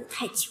意不了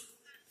太久。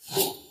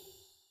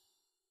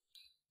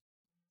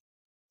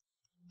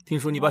听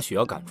说你把雪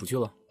瑶赶出去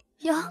了？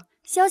呀，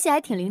消息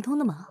还挺灵通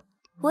的嘛。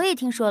我也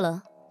听说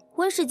了，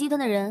温氏集团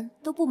的人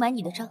都不买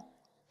你的账，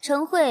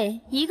晨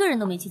会一个人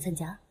都没去参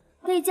加，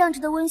被降职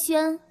的温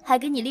轩还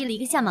给你立了一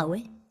个下马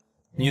威。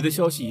你的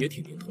消息也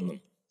挺灵通的嘛。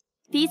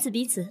彼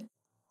此。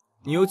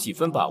你有几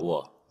分把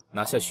握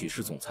拿下许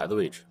氏总裁的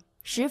位置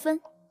？10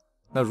分。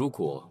那如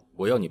果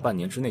我要你半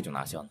年之内就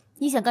拿下呢？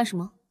你想干什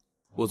么？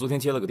我昨天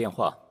接了个电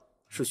话，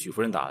是许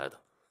夫人打来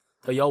的，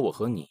她邀我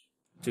和你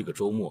这个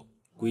周末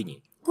归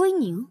宁。归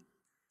宁？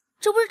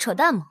这不是扯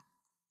淡吗？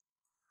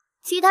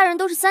其他人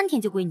都是3天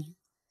就归宁，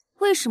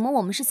为什么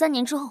我们是3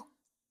年之后？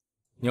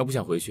你要不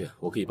想回去，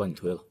我可以帮你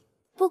推了。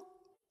不，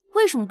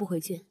为什么不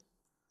回去？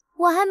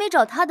我还没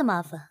找他的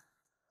麻烦，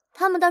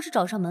他们倒是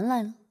找上门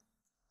来了。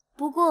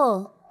不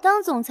过，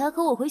当总裁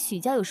和我回许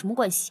家有什么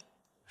关系？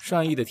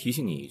善意的提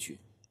醒你一句，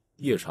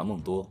夜长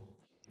梦多，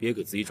别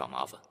给自己找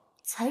麻烦。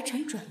财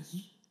产转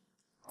移，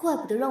怪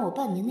不得让我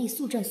半年内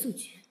速战速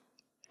决。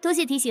多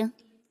谢提醒。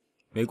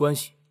没关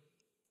系，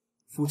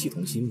夫妻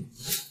同心嘛。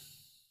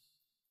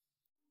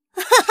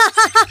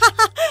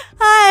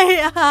哎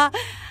呀，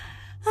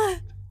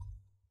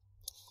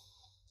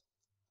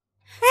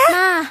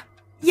妈，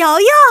瑶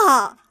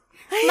瑶，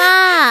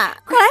妈，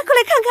快来看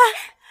看，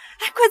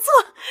哎，快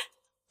坐。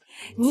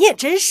你也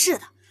真是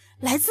的，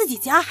来自己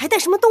家还带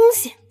什么东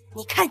西？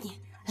你看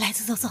你，来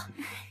坐。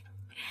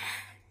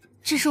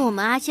这是我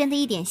们阿轩的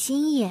一点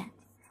心意，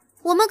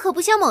我们可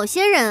不像某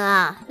些人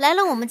啊，来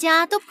了我们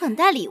家都不肯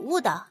带礼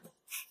物的。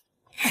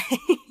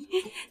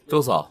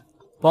周嫂，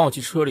帮我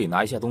去车里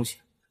拿一下东西。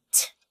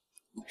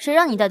谁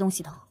让你带东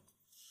西的？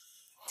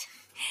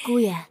姑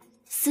爷，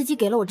司机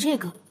给了我这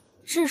个，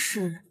这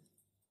是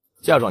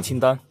嫁妆清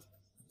单。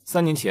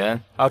3年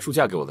前阿初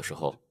嫁给我的时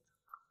候，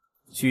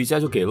许家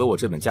就给了我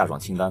这本嫁妆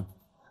清单，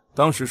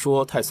当时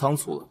说太仓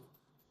促了，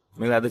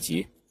没来得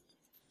及。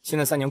现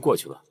在3年过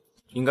去了，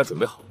应该准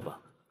备好了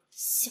吧？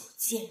小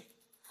贱人，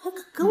还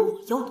敢跟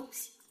我要东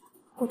西，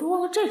我都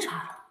忘了这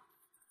茬了。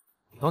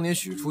当年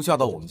许初嫁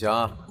到我们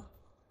家，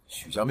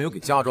许家没有给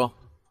嫁妆。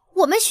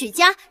我们许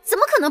家怎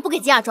么可能不给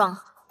嫁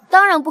妆？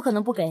当然不可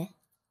能不给，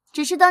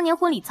只是当年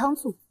婚礼仓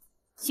促，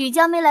许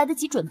家没来得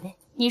及准备。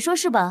你说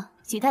是吧，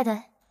许太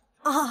太？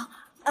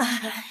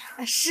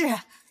是，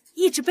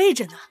一直备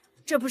着呢。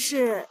这不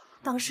是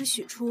当时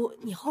许初，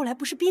你后来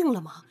不是病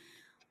了吗？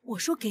我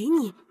说给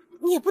你，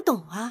你也不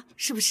懂啊，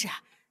是不是？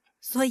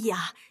所以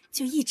啊，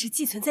就一直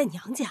寄存在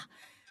娘家，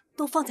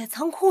都放在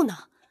仓库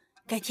呢。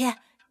改天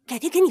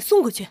给你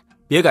送过去。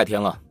别改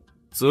天了，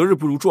择日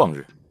不如撞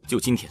日，就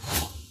今天。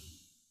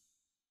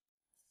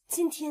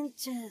今天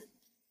这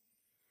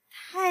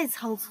太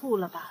仓促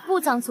了吧？不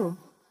仓促，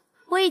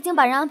我已经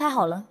把人安排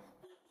好了。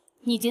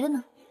你觉得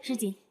呢，师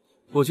姐？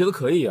我觉得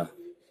可以啊，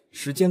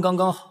时间刚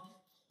刚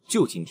好，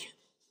就今天。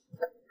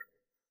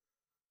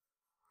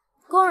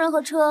工人和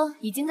车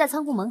已经在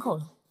仓库门口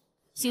了，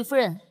许夫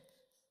人，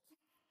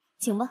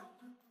请吧。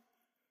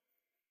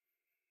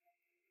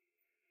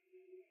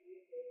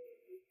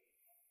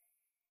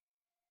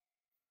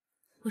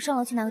我上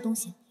楼去拿个东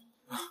西。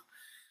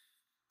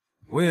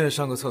我也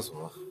上个厕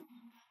所。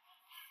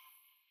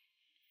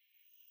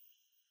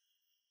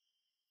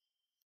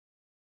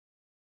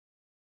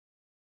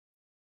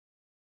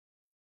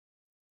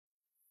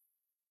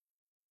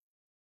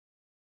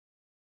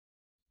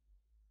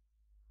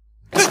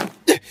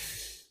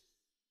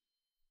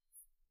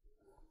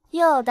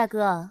哟，大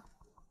哥，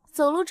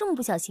走路这么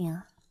不小心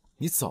啊？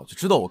你早就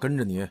知道我跟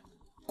着你，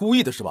故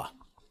意的是吧？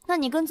那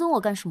你跟踪我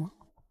干什么？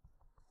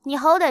你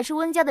好歹是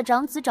温家的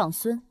长子长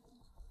孙，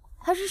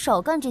还是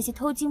少干这些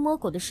偷鸡摸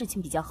狗的事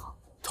情比较好。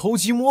偷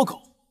鸡摸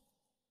狗？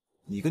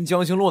你跟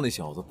江星洛那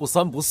小子不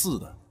三不四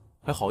的，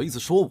还好意思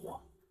说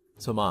我？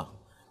怎么，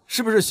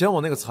是不是嫌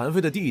我那个残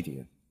废的弟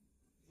弟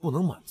不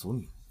能满足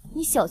你？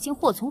你小心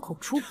祸从口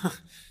出。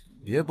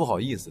别不好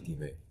意思，弟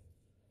妹，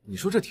你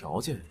说这条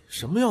件，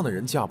什么样的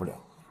人嫁不了，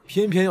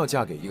偏偏要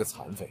嫁给一个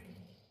残废？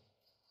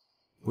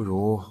不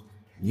如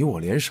你我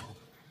联手，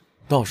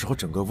到时候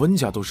整个温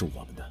家都是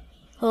我们的。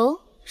哦，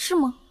是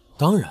吗？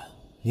当然。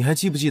你还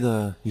记不记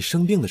得你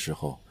生病的时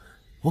候，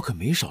我可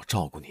没少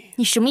照顾你。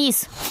你什么意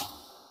思？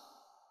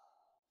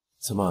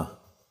怎么，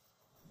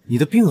你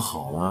的病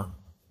好了，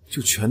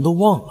就全都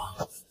忘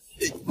了？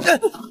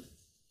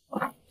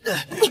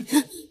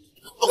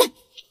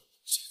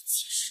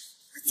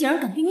竟然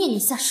敢对念念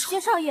下手！薛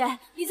少爷，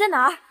你在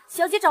哪儿？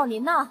小姐找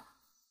您呢。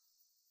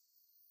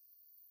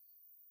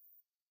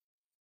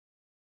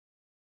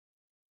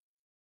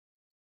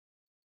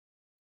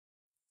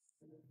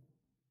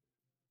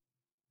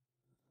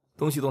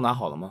东西都拿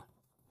好了吗？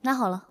拿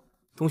好了。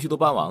东西都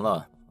搬完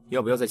了，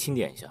要不要再清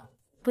点一下？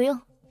不用，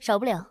少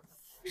不了，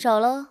少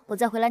了我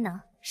再回来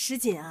拿。师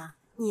姐啊，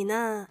你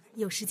呢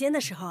有时间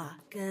的时候啊，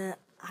跟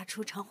阿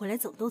初常回来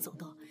走动走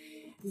动。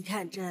你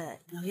看这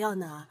瑶瑶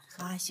呢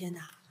和阿轩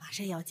呢，马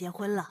上要结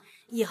婚了，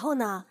以后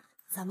呢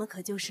咱们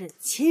可就是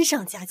亲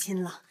上加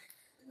亲了。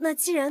那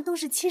既然都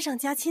是亲上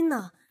加亲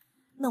呢，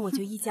那我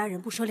就一家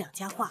人不说两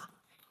家话。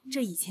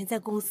这以前在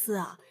公司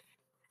啊，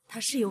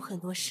他是有很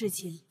多事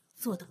情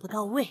做得不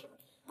到位。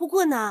不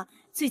过呢，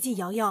最近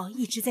瑶瑶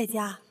一直在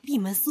家闭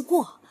门思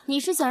过，你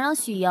是想让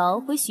许瑶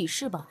回许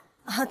氏吧？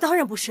啊，当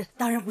然不是，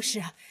当然不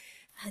是。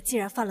既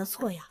然犯了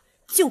错呀，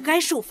就该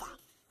受罚。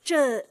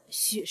这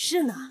许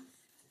氏呢，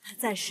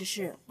暂时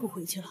是不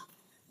回去了。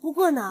不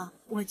过呢，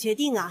我决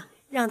定啊，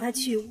让他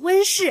去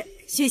温氏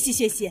学习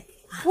学习。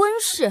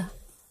温氏，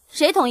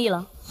谁同意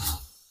了？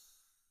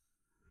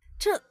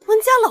这温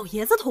家老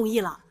爷子同意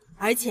了，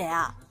而且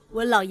呀，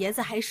温老爷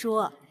子还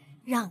说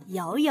让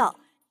瑶瑶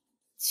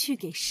去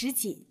给石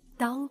锦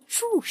当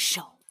助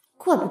手。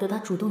怪不得他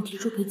主动提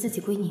出陪自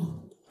己归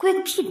宁，归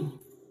个屁的宁！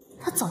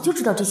他早就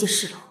知道这些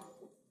事了。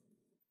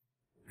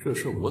这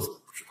事我怎么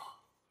不知道？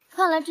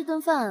看来这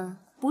顿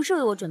饭不是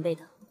为我准备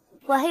的，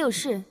我还有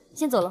事，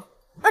先走了。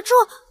阿初，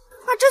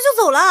这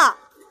就走了？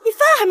你饭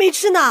还没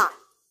吃呢。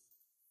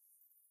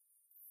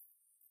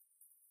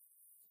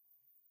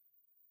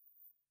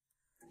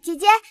姐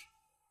姐，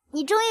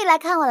你终于来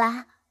看我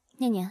啦！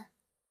念念，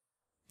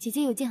姐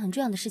姐有件很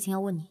重要的事情要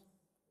问你，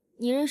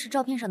你认识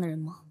照片上的人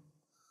吗？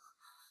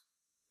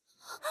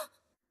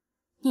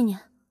念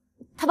念，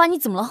他把你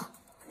怎么了？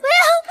不要！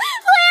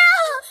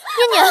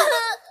念念，不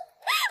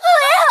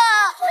要！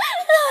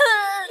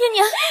念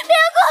念，别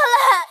过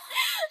来！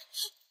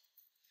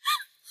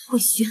慧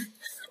轩，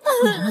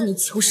我要让你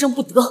求生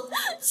不得，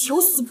求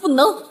死不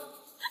能！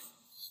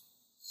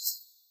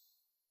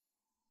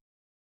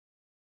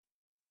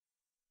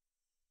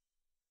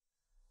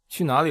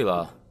去哪里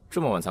了？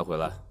这么晚才回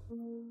来？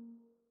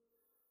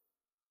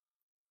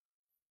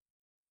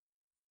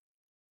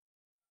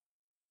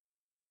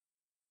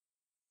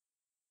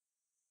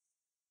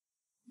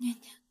念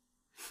念，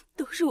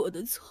都是我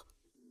的错，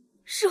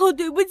是我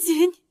对不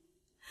起你，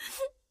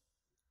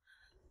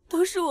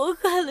都是我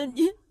害了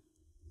你。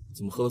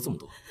怎么喝了这么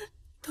多？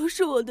都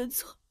是我的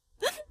错，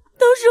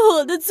都是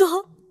我的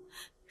错。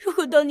如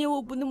果当年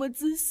我不那么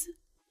自私，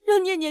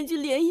让念念去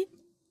联谊，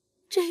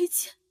这一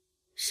切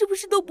是不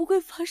是都不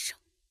会发生，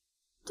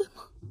对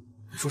吗？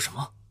你说什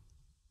么？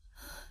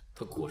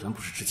她果然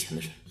不是之前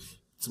的人。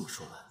这么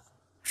说来，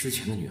之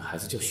前的女孩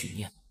子叫许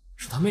念，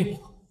是她妹妹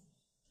吗？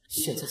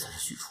现在才是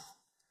许初。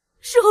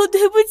是我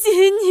对不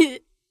起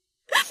你。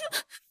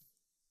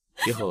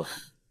别喝了，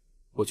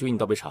我去给你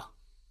倒杯茶。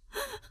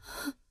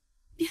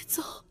别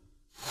走。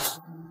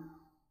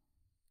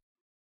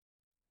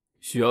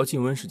许瑶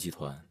进温氏集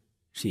团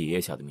是爷爷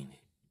下的命令，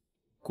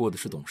过的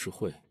是董事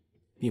会，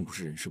并不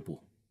是人事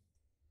部。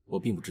我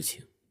并不知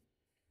情，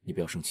你不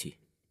要生气。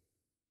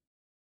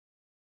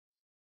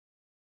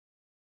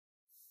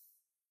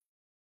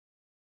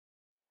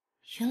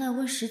原来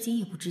温石锦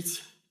也不知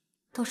情，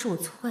倒是我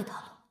错怪他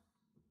了。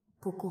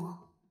不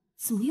过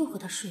怎么又和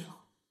他睡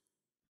了？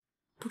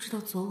不知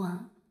道昨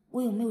晚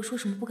我有没有说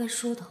什么不该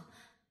说的。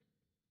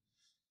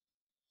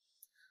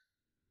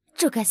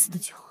这该死的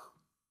酒！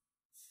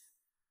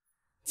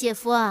姐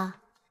夫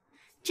啊，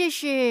这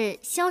是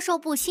销售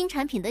部新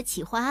产品的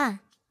企划案，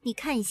你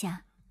看一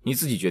下。你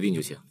自己决定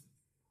就行。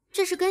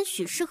这是跟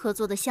许氏合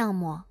作的项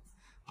目，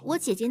我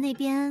姐姐那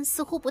边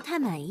似乎不太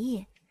满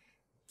意。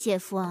姐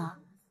夫啊，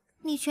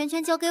你全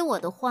权交给我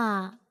的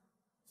话，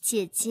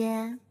姐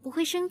姐不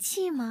会生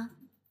气吗？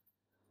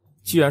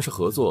既然是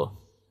合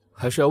作，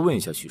还是要问一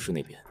下许氏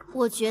那边。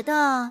我觉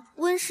得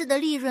温氏的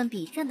利润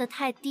比占得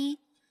太低，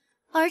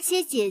而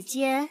且姐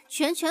姐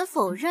全权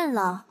否认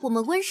了我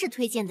们温氏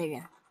推荐的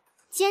人，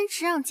坚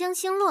持让江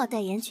星洛代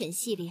言全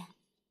系列。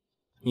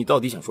你到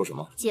底想说什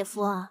么？姐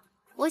夫啊，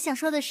我想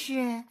说的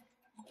是，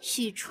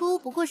许初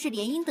不过是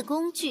联姻的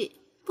工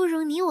具，不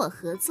如你我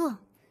合作，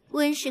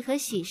温氏和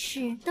许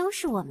氏都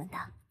是我们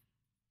的。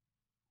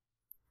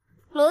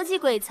逻辑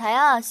鬼才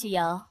啊，许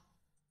瑶！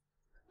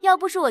要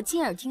不是我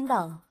亲耳听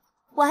到，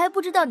我还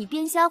不知道你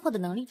编瞎话的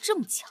能力这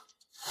么强。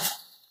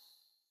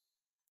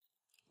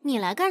你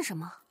来干什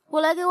么？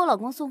我来给我老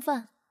公送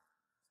饭。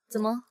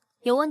怎么，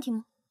有问题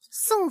吗？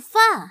送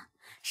饭？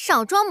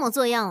少装模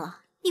作样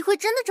了！你会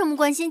真的这么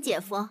关心姐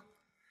夫？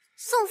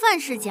送饭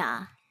是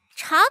假，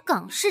查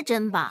岗是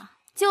真吧？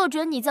就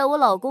准你在我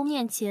老公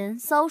面前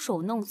搔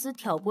首弄姿、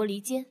挑拨离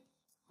间，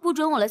不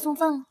准我来送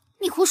饭了。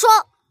你胡说！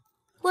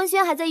温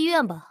轩还在医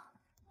院吧？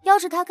要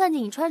是他看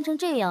见你穿成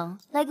这样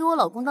来给我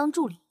老公当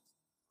助理，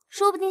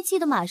说不定气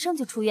得马上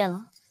就出院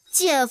了。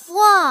姐夫，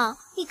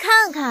你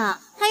看看，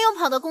他又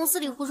跑到公司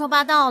里胡说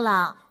八道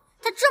了。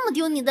他这么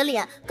丢你的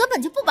脸，根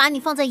本就不把你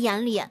放在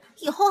眼里，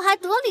以后还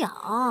得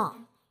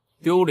了？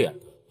丢脸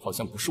的好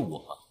像不是我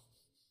吧？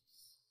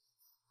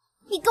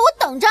你给我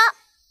等着！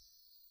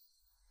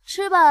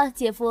吃吧，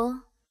姐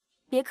夫，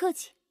别客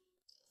气。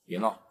别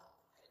闹。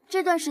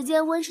这段时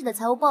间温氏的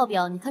财务报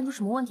表，你看出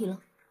什么问题了？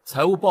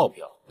财务报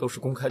表都是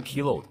公开披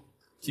露的，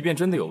即便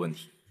真的有问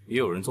题，也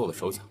有人做了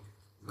手脚，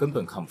根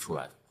本看不出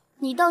来的。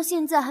你到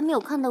现在还没有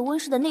看到温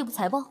氏的内部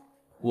财报？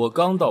我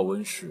刚到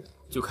温氏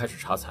就开始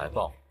查财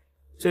报，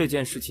这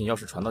件事情要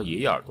是传到爷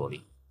爷耳朵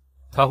里，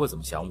他会怎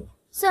么想我？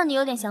算你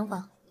有点想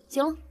法。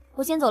行了，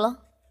我先走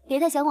了，别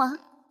太想我啊。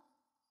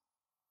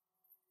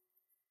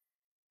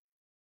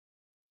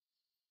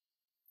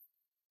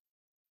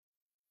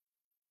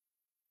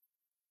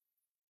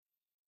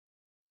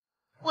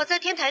我在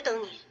天台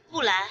等你，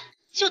不来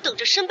就等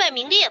着身败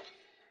名裂吧。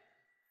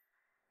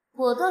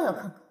我倒要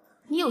看看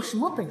你有什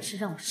么本事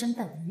让我身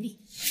败名裂。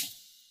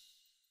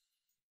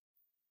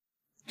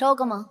找我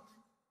干嘛？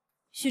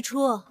许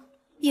初，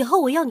以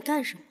后我要你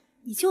干什么，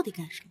你就得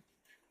干什么，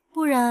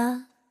不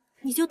然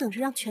你就等着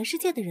让全世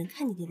界的人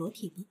看你的裸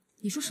体吧。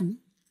你说什么？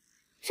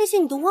这些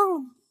你都忘了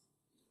吗？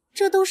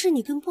这都是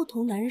你跟不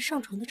同男人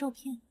上床的照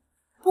片。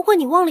不过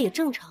你忘了也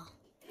正常，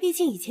毕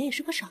竟以前也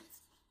是个傻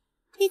子，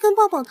一根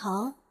棒棒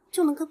糖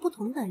就能跟不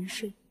同的男人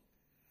睡。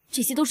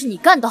这些都是你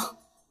干的。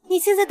你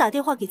现在打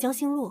电话给江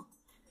星洛，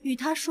与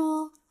他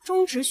说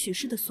终止许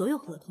氏的所有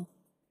合同，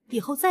以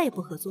后再也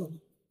不合作了。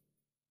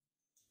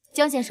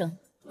江先生，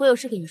我有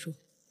事跟你说。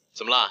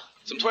怎么了？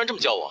怎么突然这么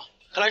叫我？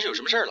看来是有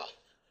什么事儿了。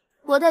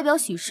我代表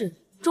许氏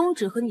终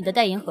止和你的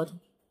代言合同，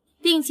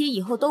并且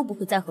以后都不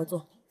会再合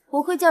作。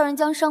我会叫人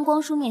将商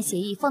光书面协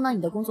议放到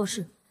你的工作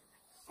室，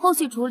后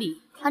续处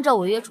理按照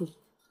违约处理，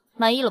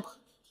满意了吧？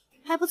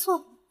还不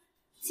错，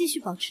继续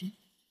保持。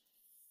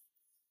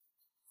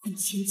温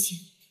芊芊，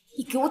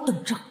你给我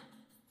等着，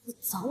我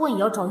早晚也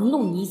要找人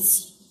弄你一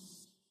起。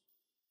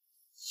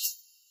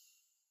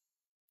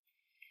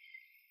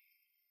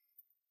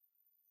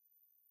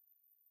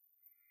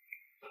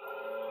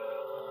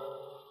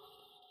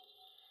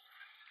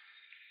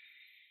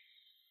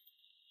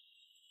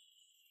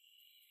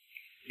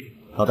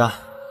老大，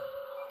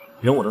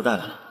人我都带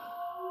来了。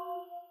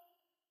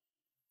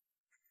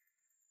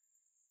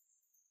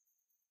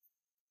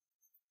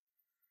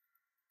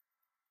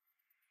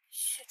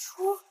许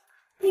初，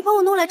你把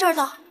我弄来这儿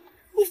的，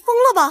你疯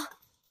了吧？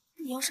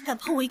你要是敢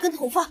碰我一根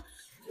头发，我哥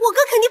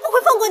肯定不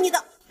会放过你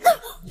的。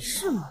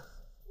是吗？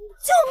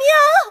救命啊！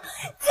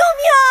救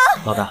命啊！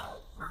老大，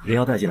人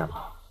要带进来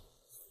吗？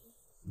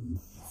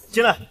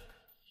进来。你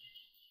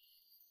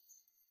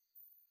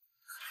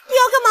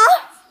要干嘛？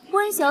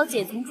温小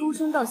姐从出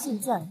生到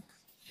现在，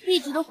一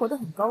直都活得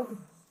很高贵。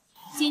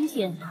今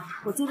天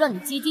我就让你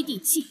接地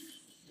气，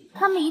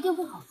他们一定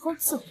会好好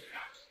伺候，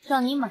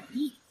让你满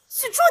意。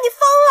许初，你疯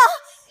了！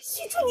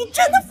许初，你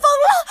真的疯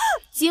了！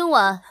今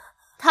晚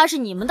她是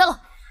你们的了。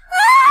啊！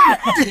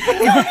救命啊！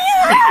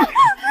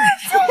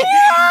救命啊！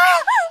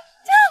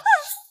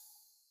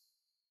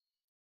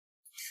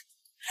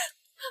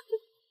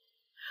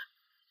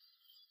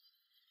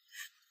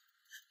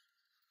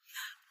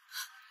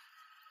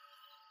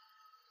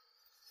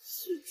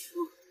许初，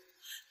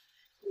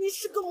你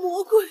是个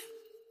魔鬼！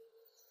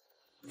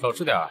少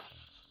吃点儿，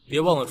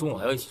别忘了中午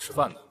还要一起吃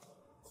饭呢。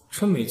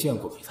真没见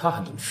过比他还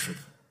能吃的，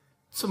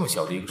这么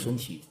小的一个身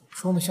体，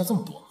装得下这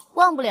么多吗？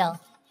忘不了。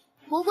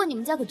不过你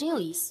们家可真有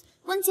意思，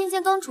温芊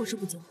芊刚出事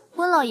不久，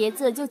温老爷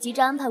子就急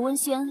着安排温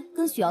轩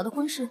跟许瑶的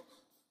婚事。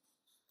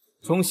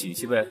冲喜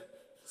气呗。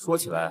说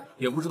起来，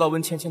也不知道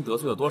温芊芊得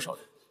罪了多少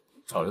人，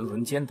找人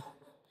轮奸她。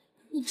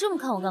你这么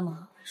看我干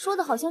嘛？说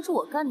的好像是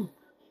我干的。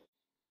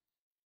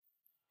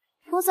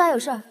公司还有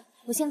事儿，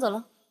我先走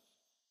了。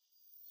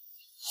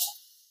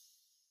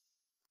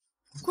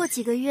过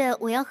几个月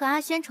我要和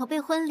阿轩筹备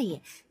婚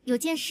礼，有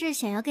件事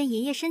想要跟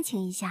爷爷申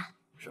请一下。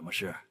什么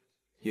事？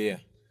爷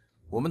爷，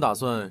我们打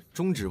算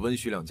终止温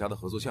许两家的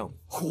合作项目。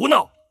胡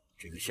闹！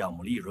这个项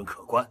目利润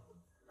可观，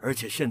而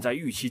且现在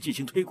预期进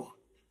行推广，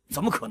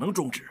怎么可能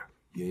终止？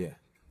爷爷，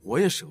我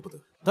也舍不得，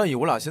但以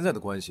我俩现在的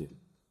关系，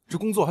这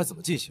工作还怎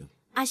么进行？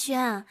阿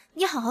轩，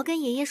你好好跟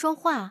爷爷说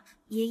话。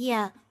爷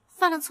爷，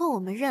犯了错我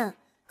们认，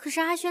可是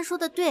阿轩说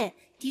的对，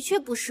的确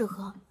不适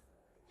合，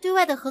对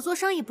外的合作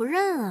商也不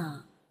认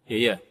啊。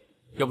爷爷，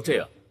要不这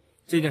样，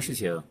这件事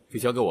情就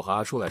交给我和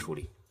阿初来处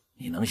理。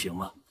你能行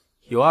吗？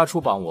有阿初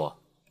帮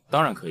我，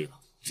当然可以了。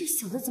这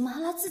小子怎么还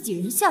拉自己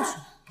人下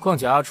水？况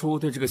且阿初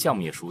对这个项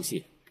目也熟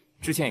悉，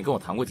之前也跟我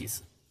谈过几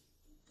次。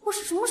我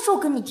什么时候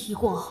跟你提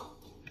过？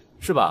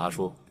是吧，阿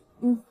初？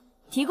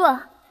提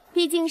过，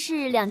毕竟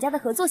是两家的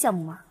合作项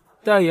目嘛。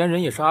代言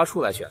人也是阿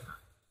初来选的，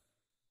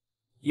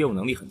业务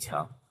能力很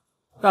强。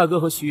大哥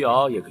和徐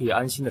瑶也可以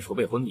安心的筹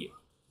备婚礼了，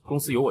公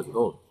司有我就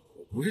够了。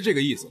不是这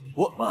个意思，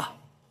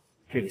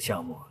这个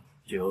项目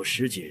就由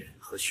师姐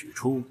和许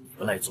初你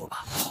们来做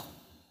吧。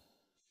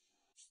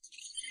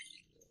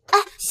哎，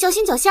小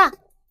心脚下！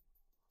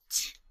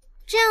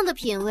这样的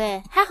品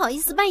味还好意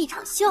思办一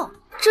场秀？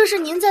这是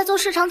您在做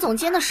市场总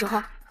监的时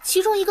候，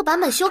其中一个版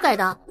本修改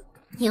的，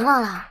您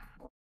忘了？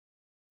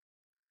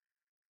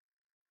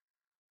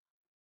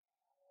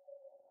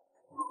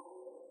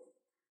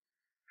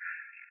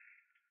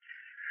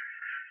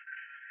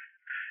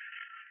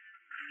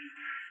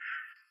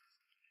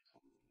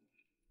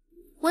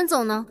温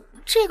总呢？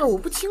这个我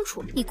不清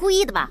楚，你故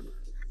意的吧？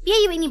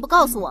别以为你不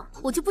告诉我，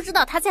我就不知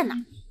道他在哪。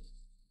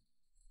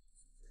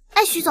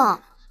哎，徐总，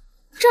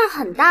这儿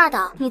很大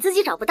的，你自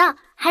己找不到，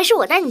还是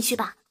我带你去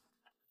吧。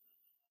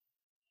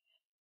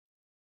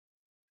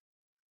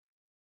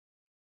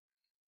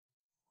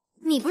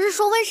你不是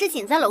说温石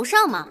锦在楼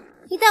上吗？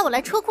你带我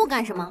来车库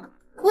干什么？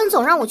温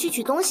总让我去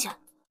取东西。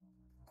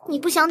你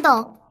不想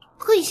等，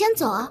可以先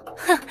走啊。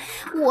哼，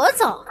我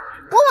走？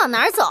我往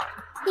哪儿走？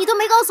你都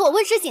没告诉我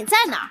温石锦在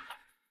哪儿。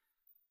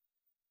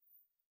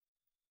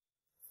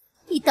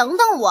你等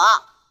等我！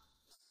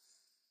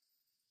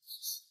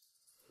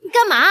你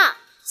干嘛？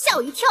吓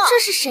我一跳！这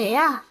是谁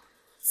呀？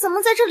怎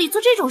么在这里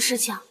做这种事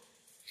情？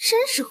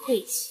真是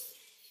晦气！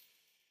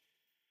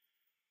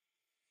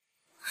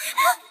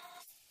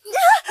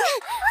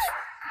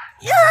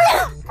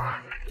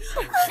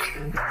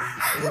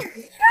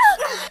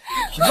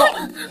平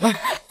子，来，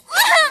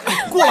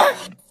过来！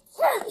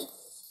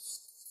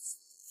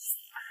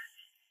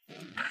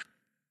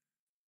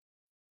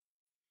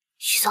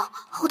徐总，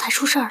后台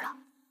出事儿了。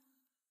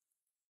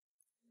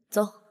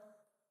走。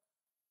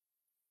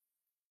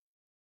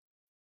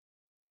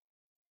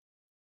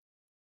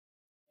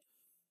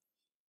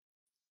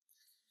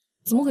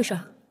怎么回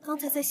事？刚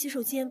才在洗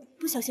手间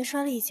不小心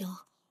摔了一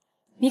跤。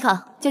米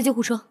卡，叫救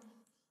护车。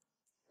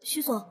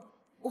徐总，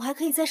我还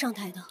可以再上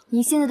台的。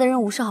你现在的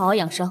任务是好好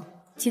养伤，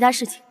其他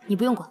事情你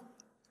不用管。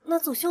那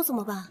走秀怎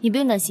么办？你不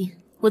用担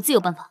心，我自有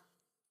办法。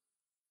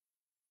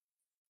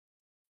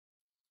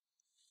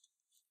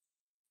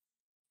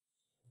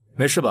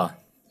没事吧？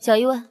小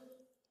意外。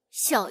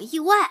小意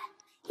外？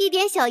一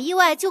点小意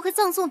外就会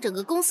葬送整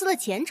个公司的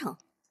前程。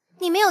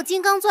你没有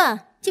金刚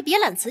钻，就别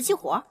揽瓷器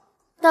活。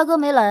大哥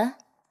没来，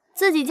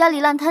自己家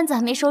里烂摊子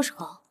还没收拾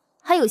好，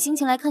还有心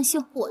情来看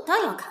秀？我倒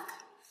要看看，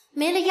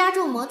没了压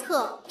轴模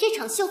特，这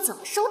场秀怎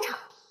么收场？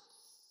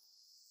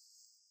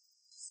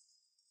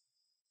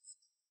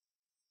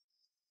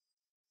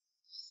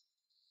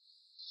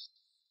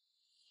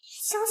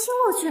江心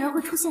洛居然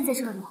会出现在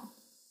这里。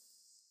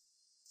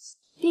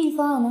地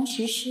方要能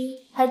实施，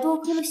还多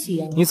亏了许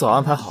阳。你早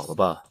安排好了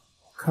吧？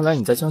看来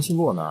你在江心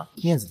洛那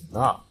面子挺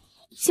大。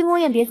星宫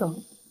院别走，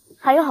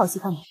还有好戏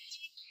看吗？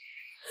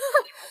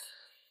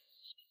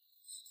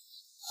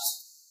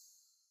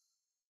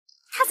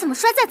他怎么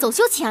摔在走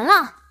秀前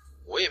了？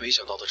我也没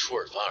想到他出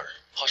尔反尔，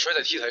怕摔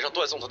在 T 台上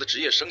断送他的职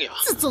业生涯。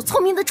自作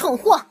聪明的蠢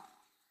货！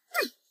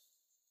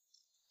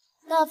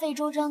大费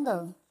周章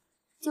的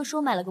就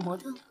收买了个模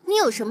特，你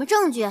有什么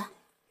证据？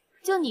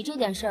就你这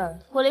点事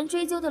儿，我连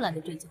追究都懒得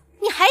追究。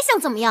你还想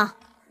怎么样？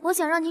我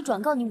想让你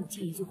转告你母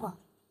亲一句话：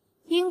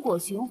因果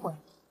循环，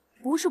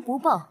不是不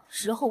报，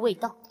时候未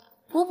到。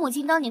我母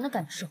亲当年的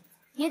感受，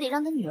也得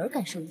让她女儿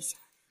感受一下，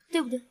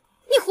对不对？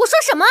你胡说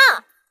什么？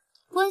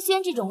温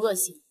轩这种恶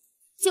行，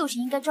就是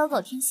应该昭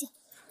告天下，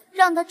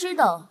让她知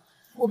道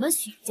我们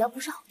许家不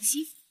是好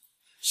欺负。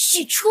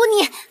许初，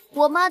你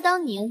我妈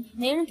当年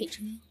没人给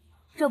撑腰，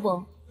这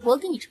不我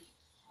给你撑腰，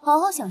好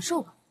好享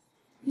受吧。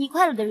你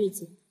快乐的日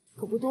子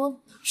可不多了。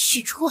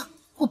许初，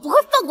我不会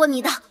放过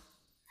你的。哼！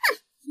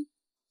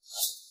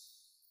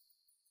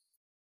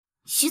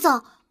徐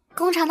总，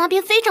工厂那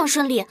边非常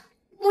顺利，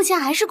目前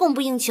还是供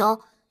不应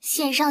求，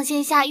线上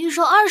线下预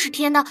售20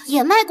天的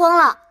也卖光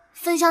了。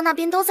分销那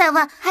边都在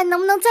问，还能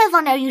不能再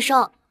放点预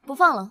售？不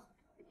放了，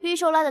预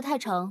售拉得太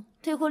长，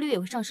退货率也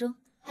会上升，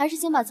还是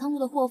先把仓库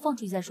的货放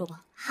出去再说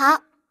吧。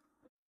好。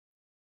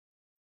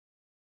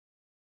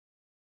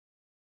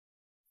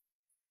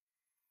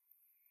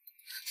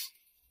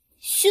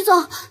徐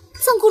总，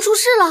仓库出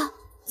事了！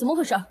怎么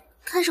回事？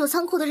看守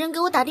仓库的人给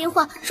我打电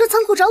话，说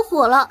仓库着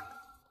火了。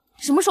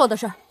什么时候的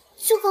事？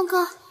就刚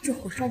刚。这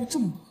火烧得这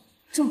么猛，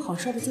正好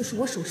烧的就是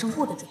我手上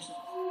握的这批，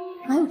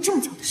哪有这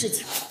么巧的事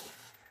情？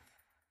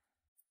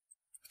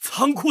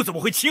仓库怎么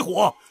会起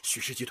火？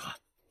许氏集团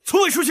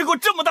从未出现过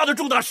这么大的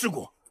重大事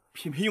故，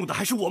偏偏用的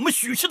还是我们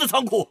许氏的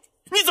仓库，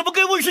你怎么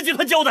跟温氏集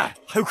团交代？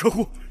还有客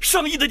户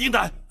上亿的订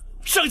单，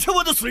上千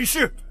万的损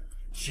失，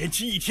延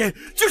期1天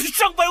就是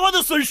上百万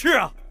的损失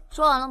啊！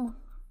说完了吗？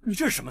你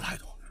这是什么态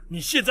度？你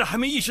现在还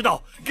没意识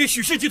到给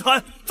许氏集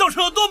团造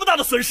成了多么大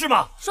的损失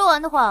吗？说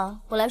完的话，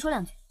我来说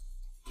2句。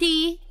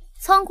第一，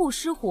仓库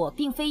失火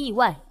并非意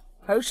外，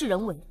而是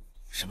人为。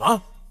什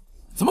么？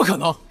怎么可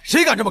能？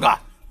谁敢这么干？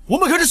我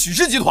们可是许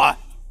氏集团。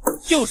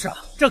就是啊，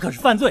这可是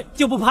犯罪，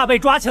就不怕被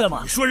抓起来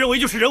吗？你说人为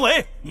就是人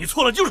为，你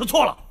错了就是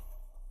错了，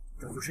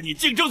这就是你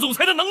竞争总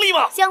裁的能力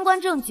吗？相关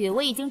证据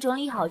我已经整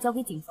理好，交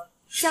给警方，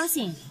相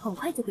信很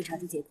快就会查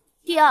出结果。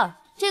第二，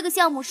这个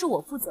项目是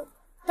我负责的，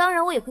当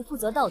然我也会负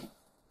责到底，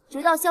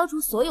直到消除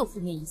所有负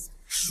面影响。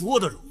说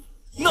的容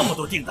易，那么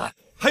多订单，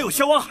还有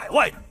销往海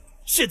外的，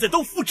现在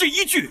都付之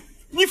一炬，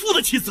你负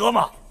得起责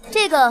吗？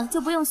这个就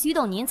不用徐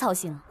董您操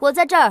心了，我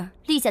在这儿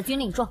立下军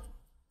令状，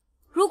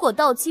如果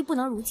到期不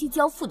能如期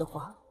交付的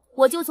话，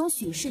我就从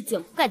许氏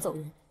卷铺盖走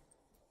人。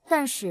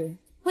但是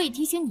我也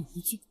提醒你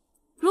一句，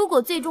如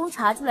果最终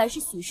查出来是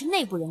许氏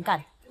内部人干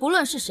的，不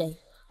论是谁，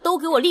都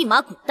给我立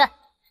马滚蛋，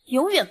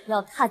永远不要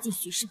踏进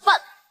许氏半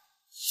步。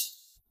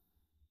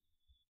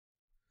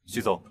徐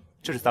总，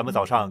这是咱们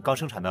早上刚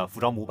生产的服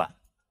装模板，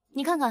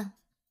你看看，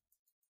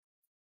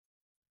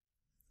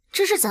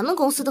这是咱们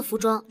公司的服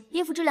装，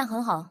衣服质量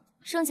很好，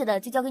剩下的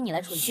就交给你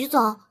来处理。徐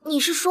总，你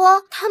是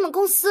说他们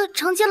公司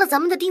承接了咱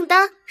们的订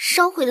单，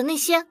烧毁的那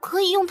些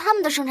可以用他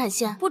们的生产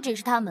线？不只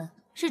是他们，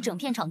是整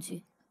片厂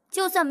区。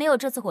就算没有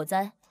这次火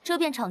灾，这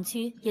片厂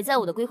区也在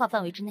我的规划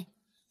范围之内，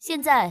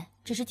现在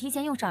只是提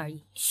前用上而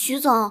已。徐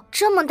总，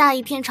这么大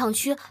一片厂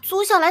区，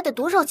租下来得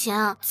多少钱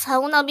啊？财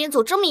务那边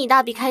走这么一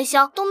大笔开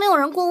销，都没有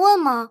人过问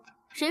吗？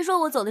谁说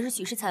我走的是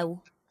许氏财务？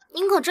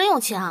您可真有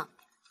钱啊，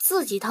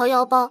自己掏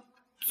腰包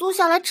租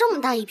下来这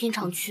么大一片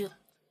厂区。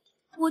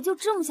我就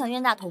这么想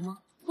冤大头吗？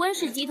温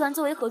氏集团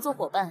作为合作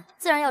伙伴，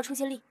自然要出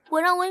些力。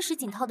我让温石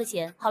锦掏的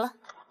钱，好了，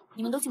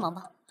你们都去忙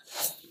吧。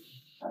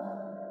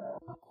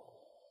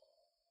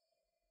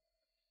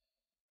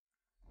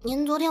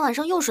您昨天晚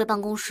上又睡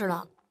办公室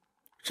了？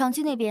厂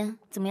区那边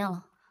怎么样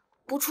了？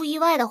不出意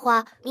外的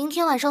话，明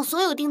天晚上所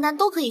有订单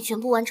都可以全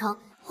部完成，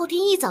后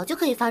天一早就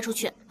可以发出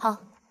去。好，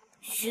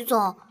徐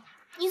总，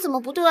你怎么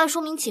不对外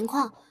说明情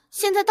况？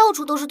现在到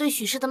处都是对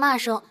许氏的骂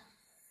声，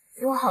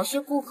有好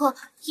些顾客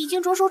已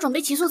经着手准备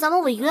起诉咱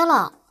们违约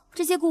了。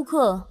这些顾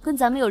客跟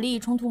咱们有利益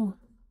冲突吗？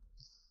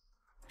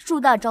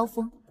树大招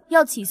风，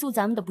要起诉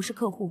咱们的不是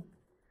客户，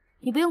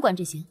你不用管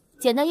这些，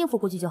简单应付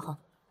过去就好。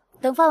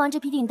等发完这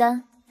批订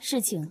单，事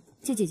情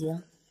就解决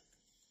了。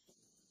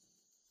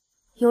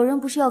有人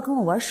不是要跟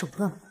我玩手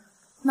段吗？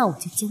那我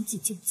就将计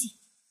就计。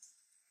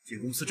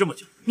进公司这么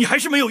久，你还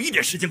是没有一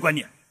点时间观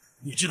念。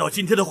你知道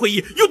今天的会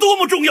议有多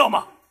么重要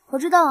吗？我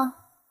知道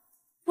啊，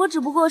我只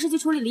不过是去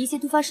处理了一些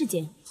突发事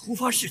件。突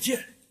发事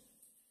件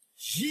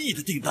？1亿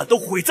的订单都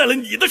毁在了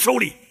你的手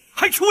里，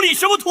还处理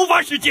什么突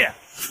发事件？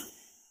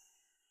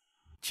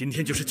今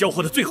天就是交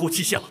货的最后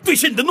期限了，兑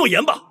现你的诺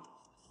言吧，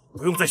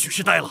不用在许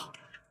氏待了，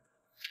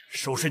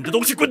收拾你的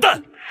东西滚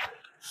蛋。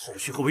后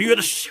续和违约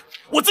的事情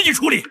我自己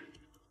处理。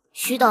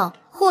徐董，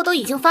货都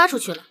已经发出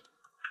去了。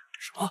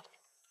什么？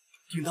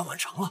订单完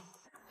成了？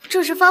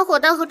这是发货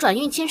单和转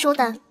运签收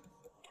单，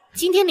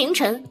今天凌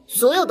晨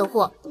所有的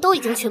货都已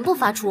经全部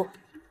发出。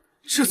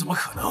这怎么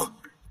可能？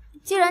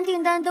既然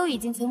订单都已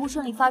经全部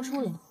顺利发出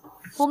了，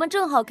我们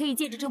正好可以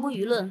借着这波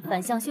舆论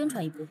反向宣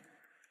传一波。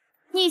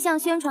逆向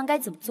宣传该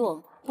怎么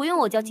做，不用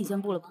我教起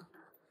宣布了吧？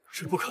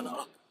这不可能，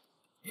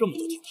这么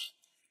多订单，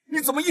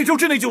你怎么1周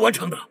之内就完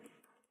成的？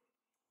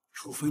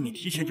除非你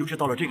提前就知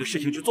道了这个事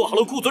情，就做好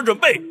了库存准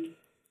备。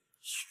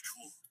许初，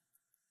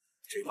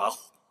这把火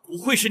不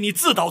会是你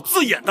自导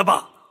自演的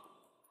吧？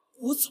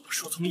我怎么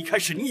说从一开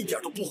始你一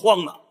点都不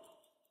慌呢？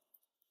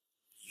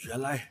原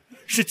来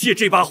是借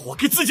这把火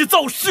给自己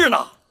造势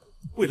呢！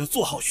为了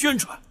做好宣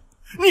传，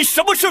你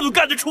什么事都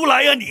干得出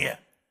来呀你！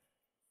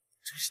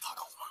真是大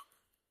狗吗？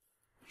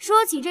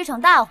说起这场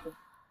大火，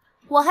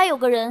我还有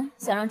个人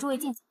想让诸位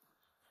见见，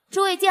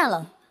诸位见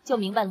了就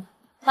明白了。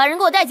把人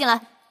给我带进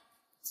来。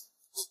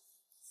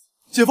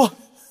姐夫，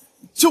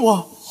救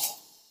我！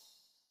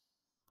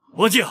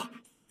王静，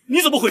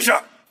你怎么回事？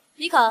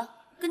李可，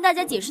跟大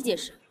家解释解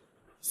释，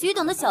徐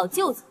董的小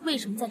舅子为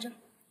什么在这儿？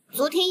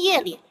昨天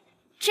夜里，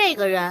这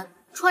个人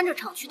穿着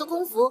厂区的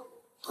工服，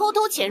偷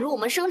偷潜入我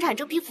们生产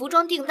这批服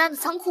装订单的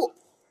仓库，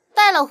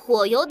带了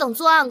火油等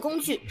作案工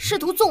具，试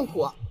图纵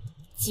火，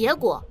结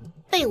果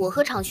被我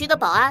和厂区的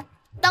保安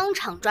当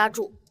场抓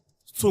住。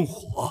纵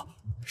火？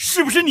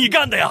是不是你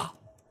干的呀？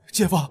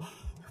姐夫，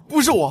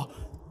不是我，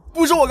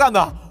不是我干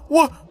的，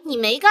你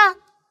没干？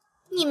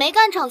你没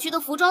干，厂区的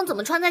服装怎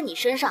么穿在你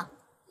身上？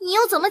你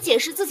又怎么解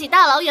释自己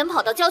大老远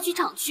跑到郊区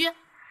厂区？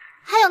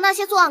还有那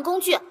些作案工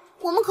具，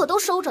我们可都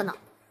收着呢。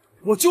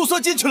我就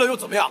算进去了又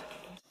怎么样？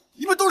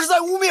你们都是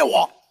在污蔑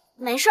我。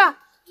没事儿，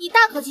你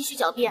大可继续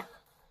狡辩，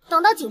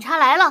等到警察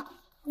来了，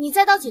你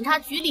再到警察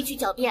局里去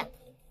狡辩。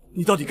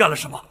你到底干了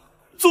什么？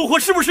纵火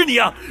是不是你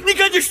啊？你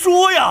赶紧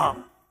说呀！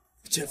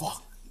姐夫，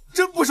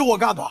真不是我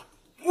干的，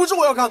不是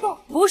我要干的。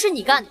不是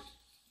你干的，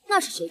那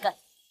是谁干的？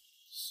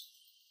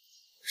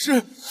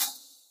是。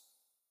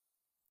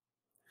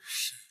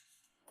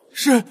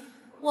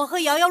我和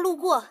瑶瑶路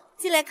过，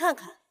进来看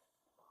看，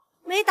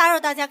没打扰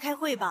大家开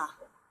会吧？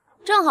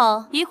正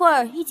好一会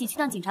儿一起去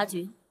趟警察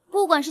局，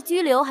不管是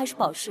拘留还是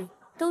保释，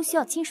都需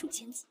要亲书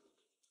签字。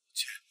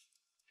姐，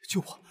救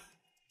我！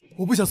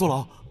我不想坐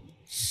牢。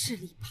吃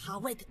里扒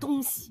外的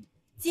东西，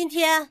今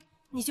天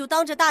你就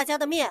当着大家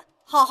的面，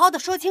好好的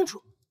说清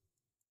楚，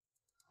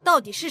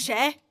到底是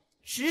谁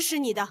指使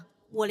你的？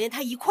我连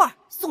他一块儿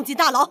送进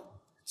大牢。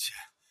姐，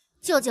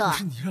舅舅啊，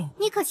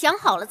你可想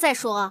好了再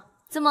说啊！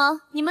怎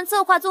么，你们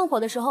策划纵火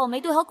的时候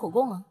没对好口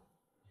供啊？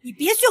你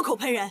别血口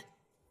喷人，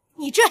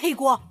你这黑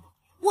锅，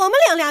我们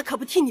娘俩可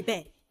不替你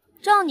背。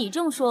照你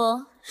这么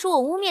说，是我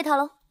污蔑他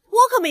了？我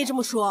可没这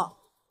么说。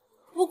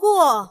不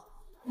过，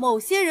某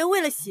些人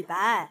为了洗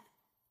白，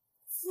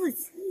自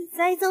己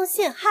栽赃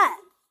陷害，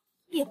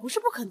也不是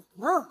不可能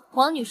啊。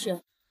黄女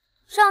士，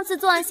上次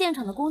作案现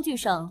场的工具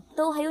上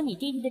都还有你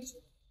弟弟的指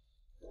纹，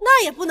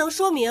那也不能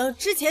说明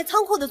之前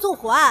仓库的纵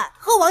火案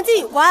和王静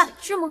有关，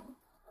是吗？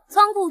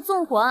仓库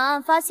纵火案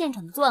案发现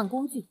场的作案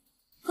工具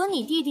和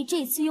你弟弟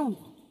这次用的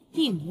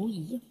一模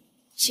一样。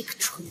这个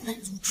蠢烂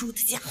如猪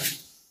的家伙！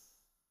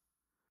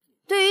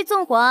对于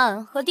纵火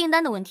案和订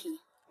单的问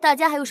题，大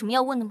家还有什么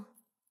要问的吗？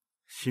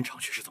新厂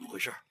区是怎么回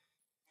事？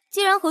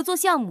既然合作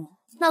项目，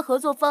那合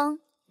作方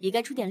也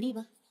该出点力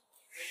吧。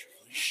是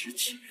温石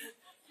锦。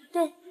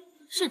对，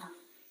是他。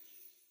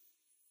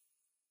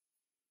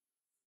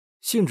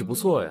兴致不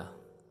错呀，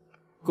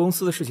公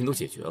司的事情都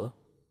解决了。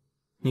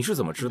你是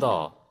怎么知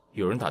道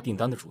有人打订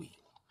单的主意？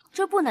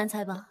这不难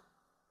猜吧？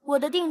我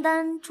的订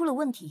单出了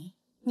问题，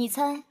你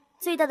猜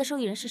最大的受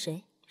益人是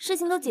谁？事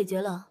情都解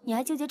决了，你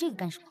还纠结这个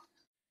干什么？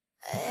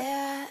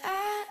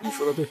你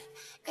说的对。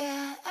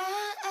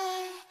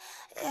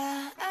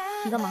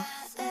你干嘛？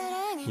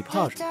你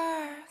怕什么？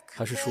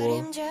还是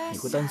说你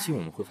会担心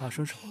我们会发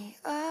生什么？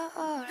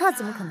那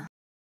怎么可能？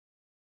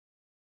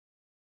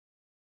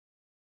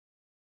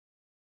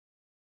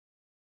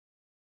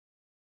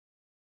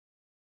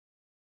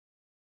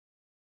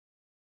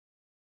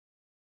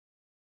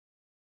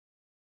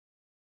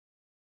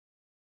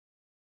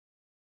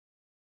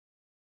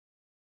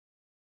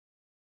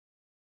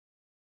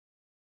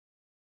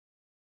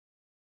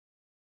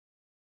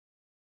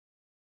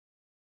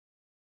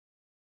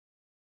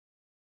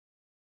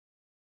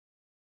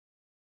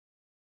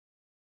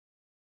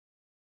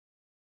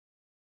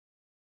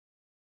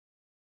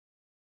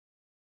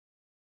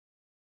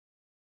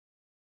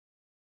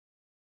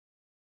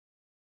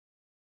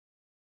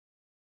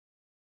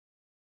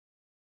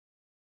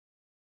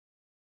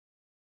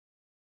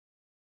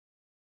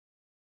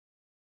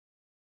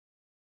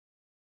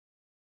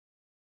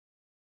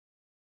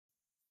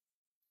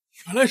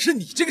原来是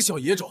你这个小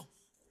野种，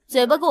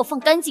嘴巴给我放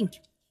干净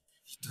点。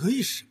你得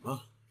意什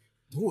么？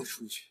等我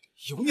出去，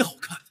有你好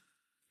看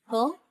的。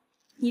哦，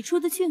你出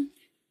得去？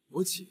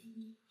我姐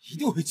一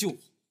定会救我。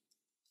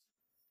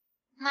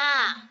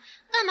妈，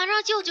干嘛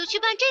让舅舅去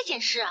办这件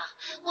事啊？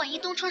万一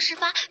东窗事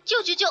发，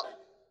舅舅就……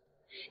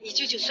你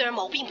舅舅虽然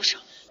毛病不少，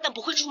但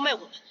不会出卖我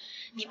们。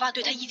你爸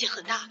对他意见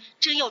很大，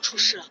真要出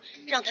事了，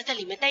让他在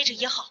里面待着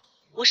也好，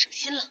我省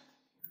心了。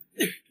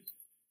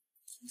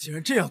竟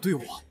然这样对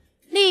我！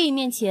利益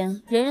面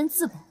前，人人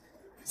自保。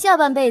下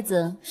半辈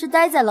子是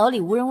待在牢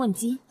里无人问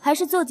津，还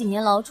是坐几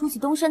年牢出去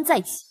东山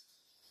再起？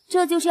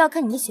这就是要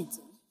看你的选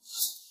择。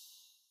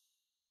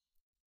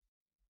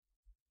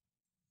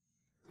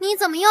你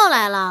怎么又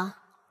来了？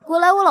我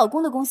来我老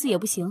公的公司也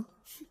不行。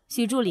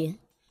许助理，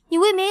你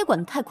未免也管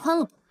得太宽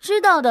了吧？知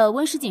道的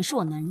温世锦是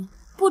我男人，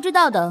不知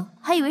道的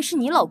还以为是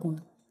你老公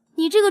呢。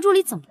你这个助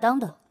理怎么当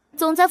的？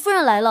总裁夫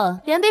人来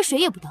了，连杯水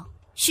也不倒。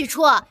许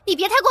初，你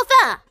别太过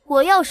分！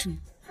我要是你，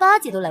巴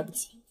结都来不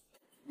及。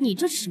你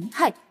这是什么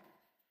态度？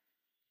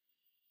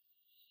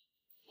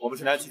我们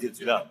是来取检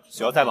局的，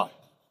许瑶在吗？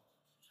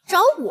找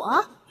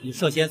我？你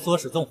涉嫌唆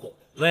使纵火，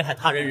危害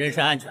他人人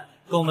身安全，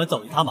跟我们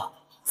走一趟吧。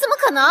怎么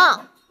可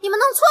能？你们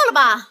弄错了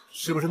吧？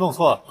是不是弄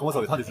错？跟我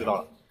走一趟就知道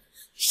了。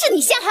是你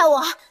陷害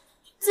我！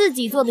自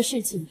己做的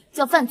事情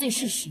叫犯罪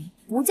事实，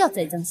不叫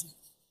栽赃陷害。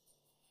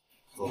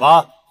走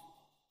吧。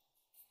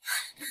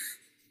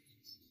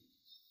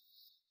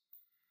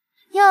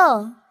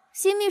哟，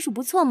新秘书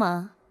不错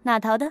嘛，哪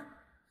逃的？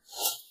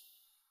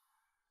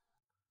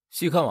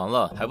戏看完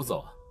了还不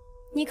走啊？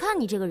你看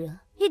你这个人，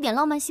一点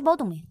浪漫细胞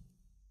都没有。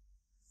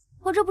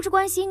我这不是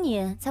关心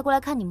你才过来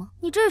看你吗？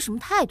你这是什么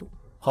态度？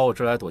跑我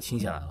这来躲清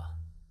闲来了？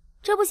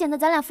这不显得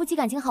咱俩夫妻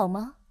感情好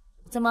吗？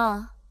怎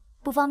么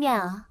不方便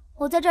啊？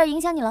我在这儿影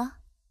响你了？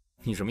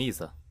你什么意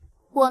思？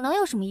我能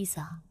有什么意思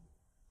啊？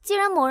既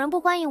然某人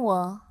不欢迎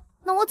我，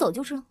那我走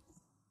就是了。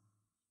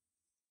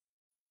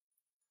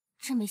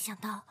真没想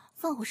到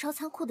放火烧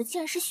仓库的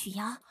竟然是许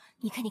瑶，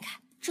你看，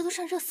这都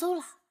上热搜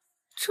了。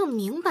这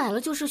明摆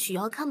了就是许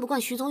瑶看不惯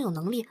徐总有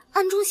能力，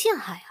暗中陷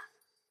害啊！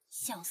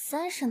小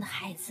三生的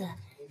孩子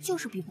就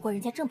是比不过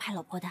人家正牌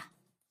老婆的。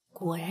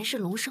果然是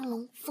龙生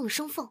龙，凤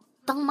生凤，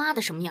当妈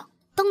的什么样，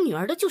当女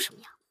儿的就什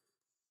么样。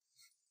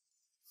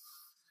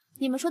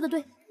你们说的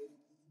对。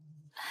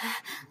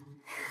快！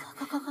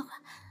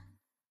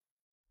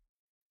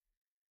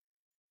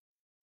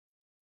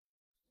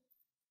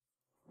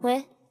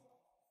喂，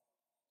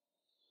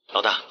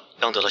老大，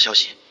刚得到消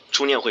息，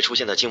初念会出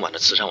现在今晚的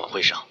慈善晚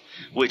会上，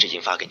位置已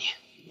经发给你，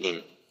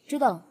您知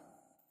道了。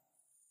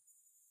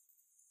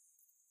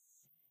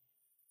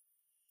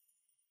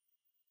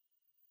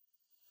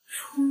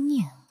初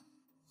念，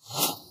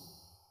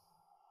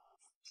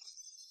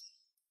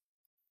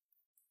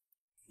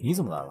你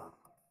怎么来了？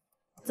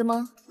怎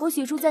么，我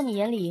许初在你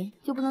眼里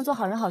就不能做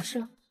好人好事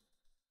了？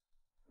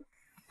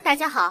大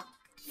家好，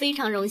非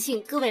常荣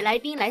幸各位来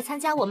宾来参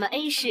加我们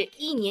A 市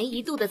1年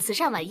1度的慈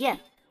善晚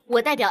宴。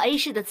我代表 A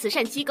市的慈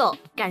善机构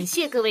感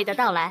谢各位的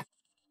到来。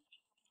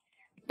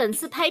本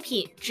次拍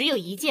品只有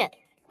一件，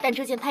但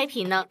这件拍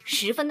品呢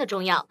十分的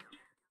重要，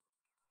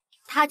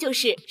它就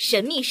是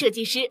神秘设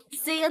计师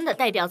CN 的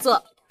代表作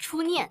《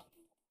初念》。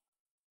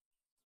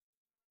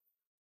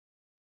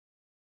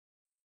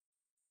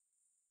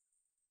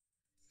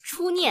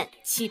初念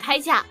起拍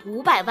价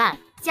500万，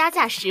加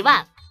价10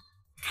万，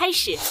开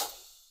始。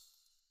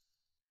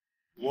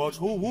我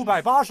出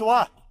580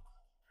万，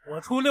我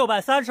出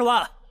630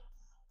万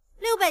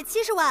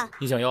，670万。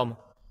你想要吗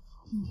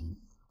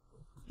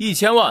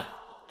？1000万。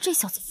这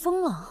小子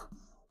疯了！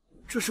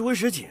这是温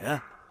实锦。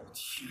天，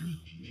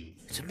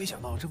真没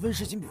想到这温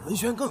实锦比文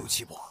轩更有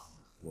气魄。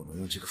我能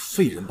用这个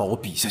废人把我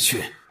比下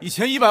去。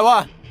1100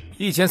万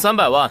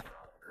，1300万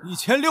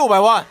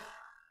，1600万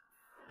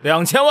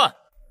，2000万。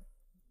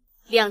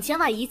2000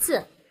万一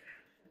次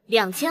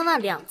，2000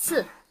万2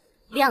次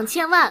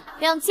，2000万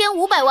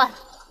，2500万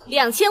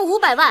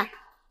，2500万，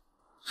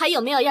还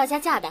有没有要加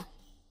价的？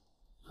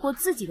我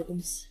自己的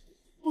东西，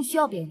不需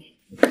要别人。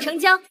成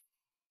交。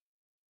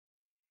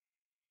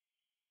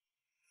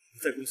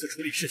在公司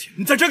处理事情，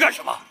你在这干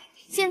什么？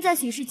现在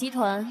许氏集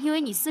团因为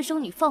你私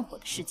生女放火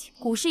的事情，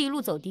股市一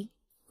路走低，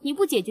你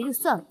不解决就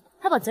算了，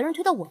还把责任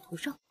推到我头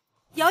上。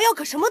瑶瑶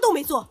可什么都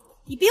没做，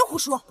你别胡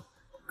说。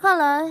看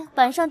来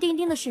板上钉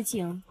钉的事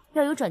情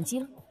要有转机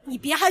了。你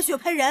别含血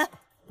喷人。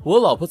我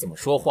老婆怎么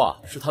说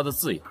话是她的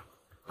自由，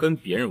跟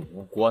别人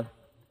无关。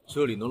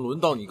这里能轮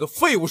到你个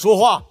废物说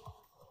话？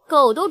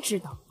狗都知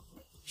道，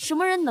什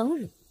么人能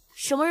忍，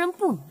什么人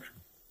不能忍。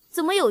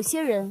怎么有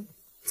些人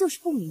就是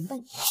不明白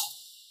呢？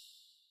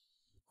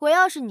我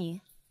要是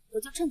你，我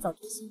就趁早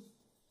决心，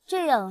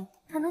这样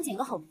他能捡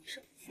个好名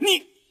声。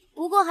你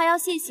不过还要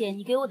谢谢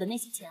你给我的那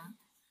些钱啊，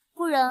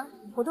不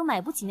然我都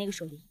买不起那个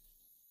手链。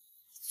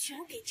居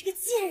然给这个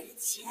贱人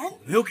钱！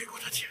没有给过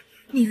他钱，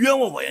你冤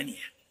枉我呀你！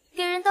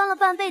给人当了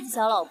半辈子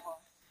小老婆，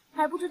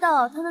还不知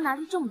道他能拿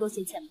出这么多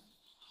闲钱吗？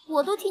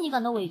我都替你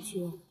感到委屈。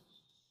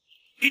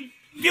你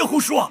别胡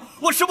说，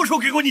我什么时候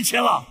给过你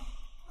钱了？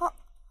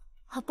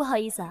不好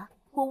意思啊，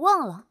我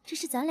忘了，这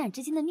是咱俩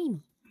之间的秘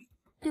密，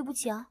对不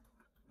起啊。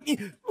你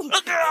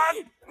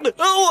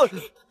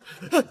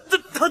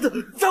他的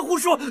在胡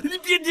说，你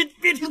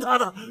别听他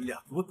的，你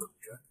俩给我等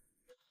着。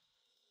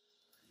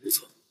没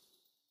错。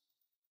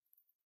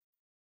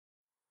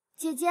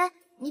姐姐，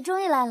你终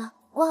于来了，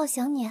我好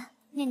想你啊！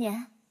念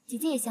念，姐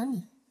姐也想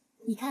你。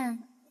你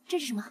看这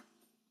是什么？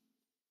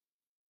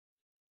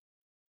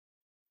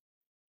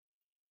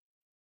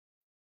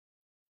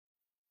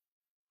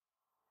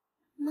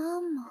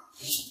妈妈。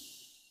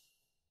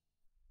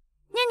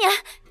念念，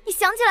你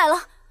想起来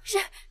了，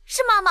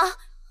是妈妈，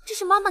这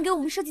是妈妈给我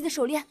们设计的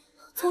手链，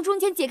从中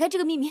间解开这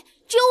个秘密，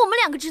只有我们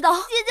两个知道。姐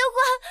姐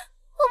快，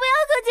我们要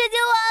和姐姐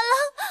玩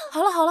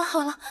了。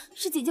好了，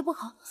是姐姐不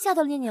好，吓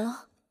到念念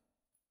了。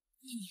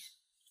念念，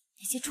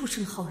那些畜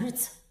生的好日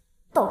子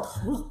到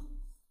头了。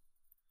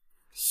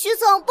徐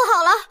总，不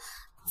好了，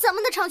咱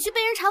们的厂区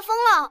被人查封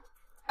了，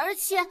而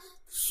且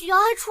许瑶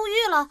还出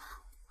狱了，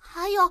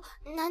还有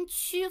南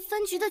区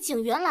分局的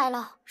警员来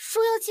了，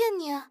说要见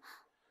你。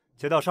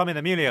接到上面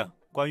的命令，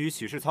关于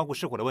许氏仓库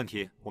失火的问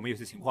题，我们有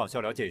些情况需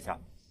要了解一下，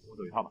我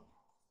走一趟吧。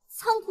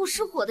仓库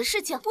失火的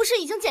事情不是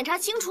已经检查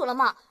清楚了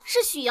吗？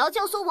是许瑶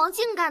教唆王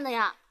静干的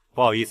呀。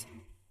不好意思，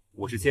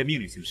我是接命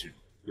令行事，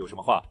有什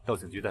么话到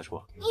警局再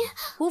说。你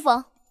无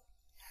妨，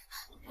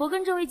我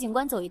跟这位警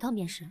官走一趟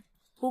便是。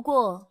不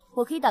过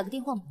我可以打个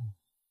电话吗？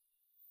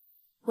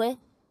喂，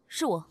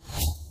是我。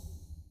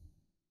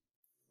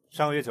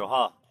上个月9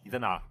号你在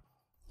哪儿？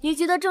你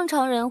觉得正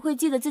常人会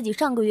记得自己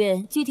上个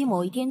月具体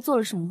某一天做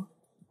了什么吗？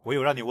我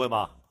有让你问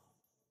吗？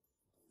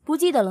不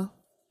记得了。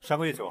上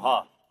个月9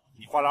号，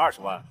你花了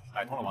20万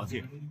买通了王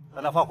静，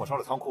让他放火烧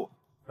了仓库，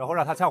然后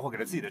让他嫁祸给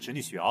了自己的侄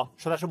女许瑶，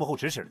说他是幕后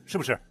指使，是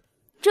不是？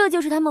这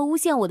就是他们诬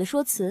陷我的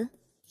说辞。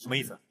什么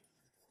意思？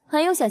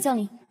很有想象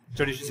力。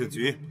这里是警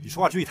局，你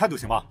说话注意态度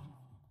行吗？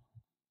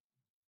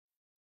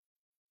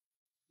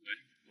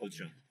侯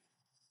局长。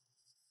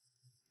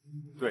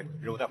对，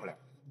任务带回来。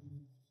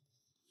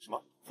什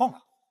么？放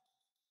了？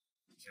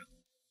行，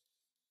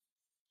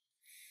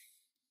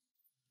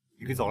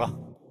你可以走了。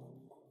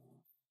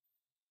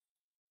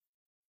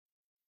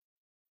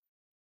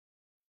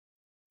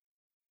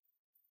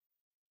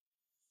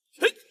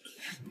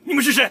你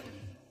们是谁？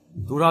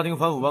督察厅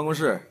反腐办公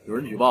室有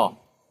人举报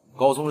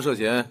高松涉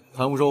嫌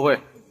贪污受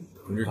贿，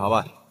通知查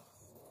办，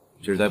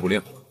这是逮捕令。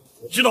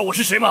知道我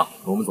是谁吗？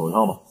跟我们走一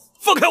趟吧。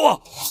放开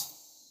我！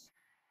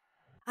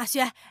阿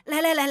轩，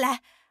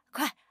来，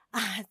快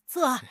啊，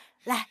坐。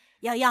来，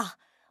瑶瑶，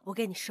我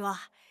跟你说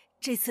啊，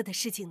这次的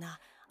事情呢，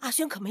阿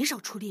轩可没少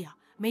出力啊，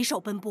没少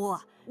奔波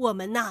啊，我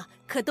们呐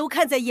可都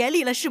看在眼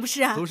里了，是不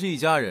是啊？都是一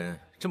家人，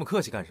这么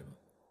客气干什么？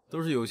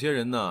都是有些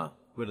人呢，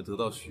为了得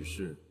到许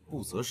氏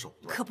不择手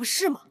段。可不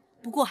是嘛。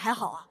不过还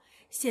好啊，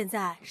现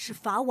在是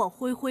法网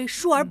恢恢，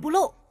疏而不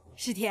漏。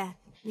世天，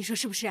你说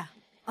是不是啊？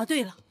啊，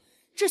对了，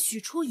这许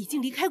初已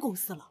经离开公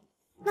司了，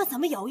那咱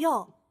们瑶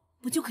瑶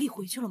不就可以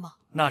回去了吗？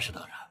那是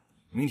当然，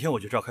明天我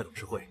就召开董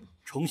事会，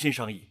重新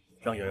商议，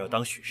让瑶瑶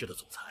当许氏的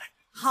总裁。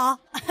好。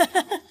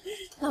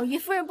老爷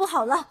夫人不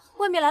好了，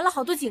外面来了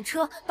好多警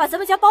车，把咱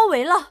们家包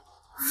围了。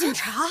警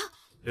察？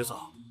刘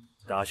嫂，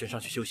带阿轩上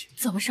去休息。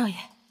走吧，少爷。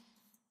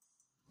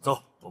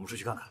走，我们出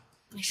去看看。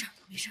没事。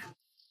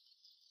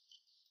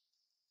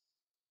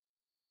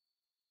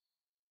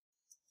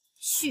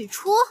许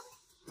初，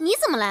你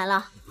怎么来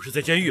了？不是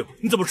在监狱吗？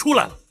你怎么出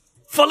来了？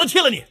反了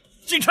天了你！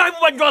警察还不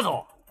把你抓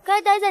走？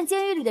该待在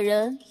监狱里的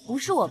人不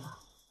是我吧？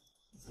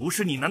不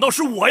是你，难道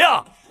是我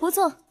呀？不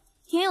错，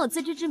挺有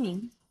自知之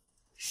明。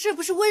是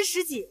不是温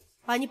师姐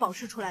把你保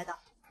释出来的？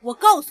我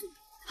告诉你，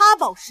她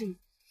保释你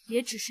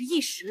也只是一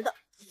时的，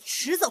你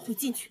迟早会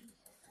进去。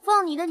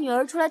放你的女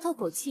儿出来透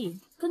口气，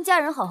跟家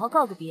人好好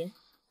告个别，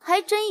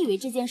还真以为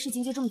这件事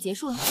情就这么结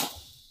束了？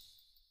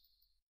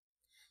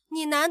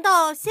你难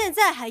道现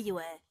在还以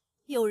为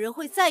有人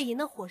会在意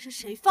那火是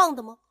谁放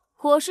的吗？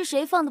火是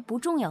谁放的不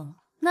重要了，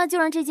那就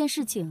让这件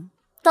事情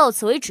到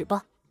此为止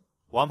吧。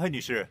王佩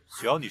女士、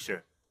许瑶女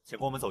士，请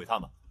跟我们走一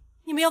趟吧。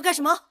你们要干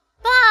什么？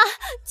爸，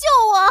救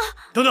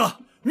我！等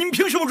等，你们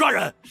凭什么抓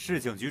人？市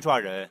警局抓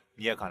人，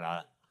你也敢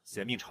来？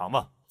嫌命长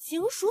吗？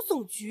警署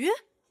总局？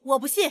我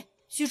不信。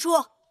许初，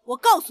我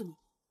告诉你，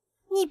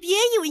你别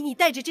以为你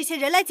带着这些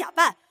人来假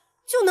扮，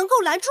就能够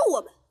拦住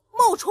我们，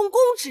冒充公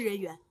职人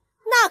员，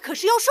那可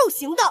是要受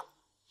刑的。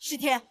石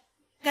天，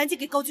赶紧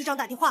给高局长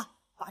打电话，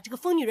把这个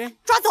疯女人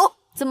抓走。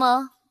怎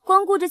么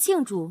光顾着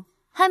庆祝，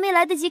还没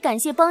来得及感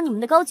谢帮你们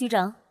的高局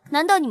长？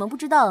难道你们不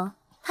知道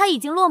他已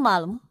经落马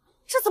了吗？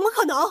这怎么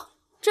可能？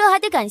这还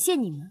得感谢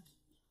你们，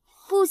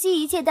不惜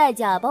一切代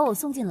价把我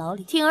送进牢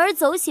里，铤而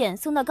走险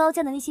送到高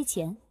家的那些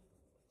钱，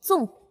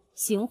纵火、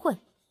行贿，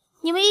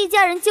你们一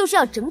家人就是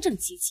要整整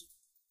齐齐。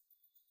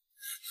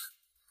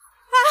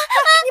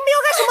你们要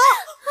干什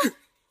么？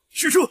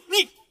许叔，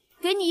你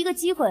给你一个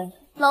机会，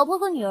老婆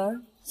和女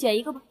儿选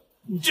一个吧。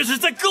你这是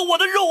在割我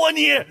的肉啊！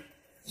你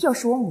要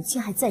是我母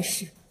亲还在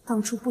世，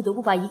当初不得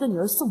不把一个女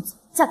儿送走，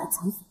嫁给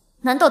残废，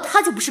难道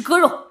她就不是割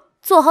肉？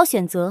做好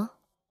选择，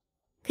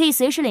可以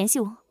随时联系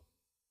我。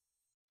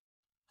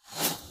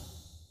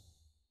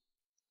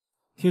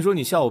听说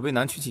你下午被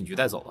南区警局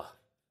带走了，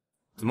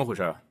怎么回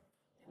事？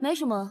没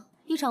什么，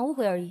一场误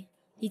会而已，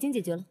已经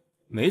解决了。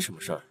没什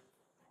么事儿。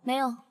没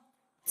有。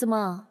怎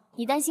么，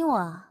你担心我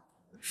啊？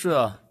是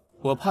啊，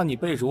我怕你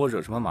背着我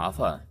惹什么麻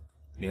烦，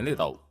连累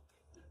到我。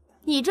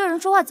你这人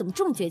说话怎么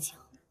这么绝情？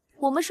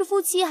我们是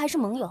夫妻还是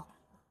盟友？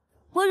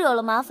我惹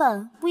了麻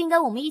烦，不应该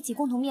我们一起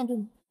共同面对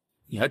吗？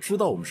你还知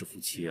道我们是夫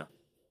妻啊？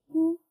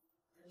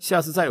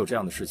下次再有这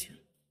样的事情，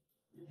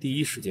第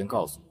一时间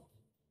告诉我。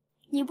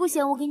你不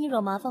嫌我给你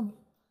惹麻烦吗？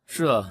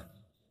是啊，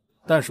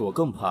但是我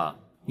更怕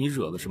你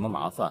惹了什么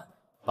麻烦，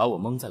把我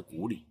蒙在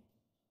鼓里。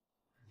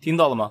听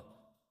到了吗？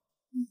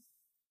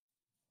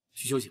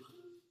去休息吧。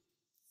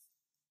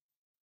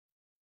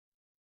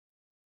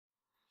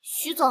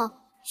徐总，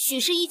许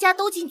氏一家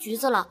都进局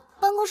子了，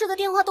办公室的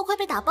电话都快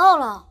被打爆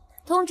了。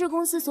通知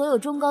公司所有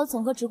中高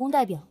层和职工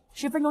代表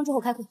，10分钟之后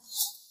开会。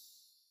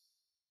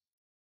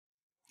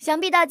想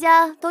必大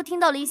家都听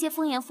到了一些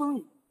风言风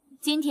语，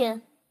今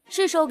天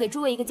是时候给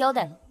诸位一个交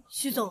代了。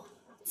徐总，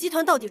集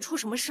团到底出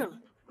什么事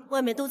了？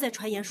外面都在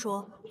传言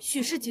说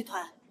许氏集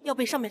团要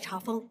被上面查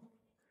封。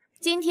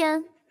今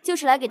天就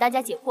是来给大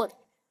家解惑的。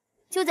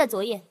就在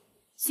昨夜，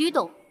徐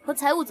董和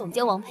财务总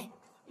监王佩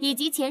以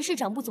及前市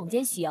场部总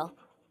监许瑶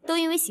都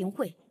因为行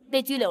贿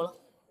被拘留了。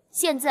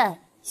现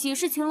在许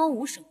氏群龙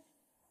无首，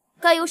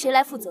该由谁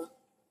来负责？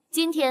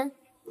今天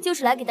就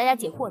是来给大家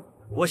解惑的。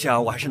我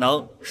想我还是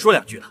能说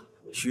两句的。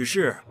许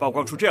氏曝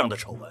光出这样的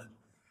丑闻，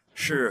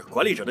是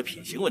管理者的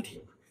品行问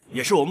题，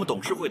也是我们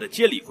董事会的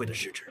监理会的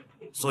失职。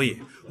所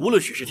以无论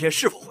许世天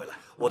是否回来，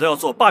我都要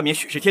做罢免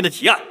许世天的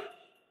提案。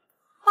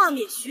罢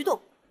免徐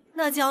董？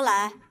那将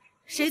来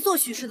谁做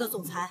许氏的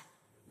总裁？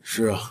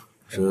是啊，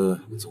这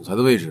总裁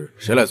的位置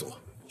谁来做？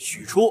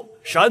许初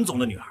是安总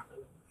的女儿，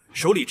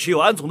手里持有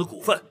安总的股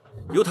份，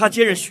由她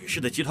接任许氏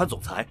的集团总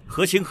裁，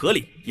合情合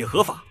理也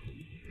合法。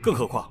更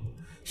何况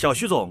小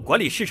徐总管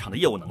理市场的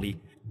业务能力，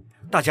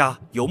大家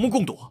有目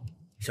共睹。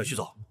小徐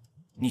总，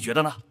你觉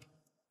得呢？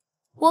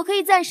我可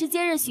以暂时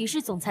接任许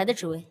氏总裁的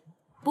职位，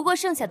不过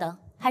剩下的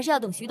还是要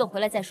等徐董回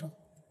来再说。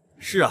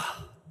是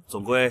啊，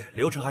总归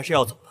流程还是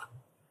要走的。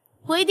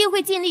我一定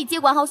会尽力接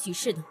管好许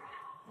氏的，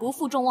不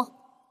负众望。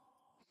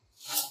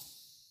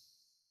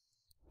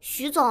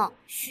徐总，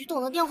徐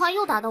董的电话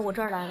又打到我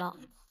这儿来了。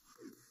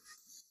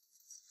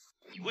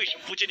你为什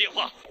么不接电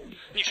话？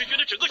你是觉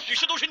得整个许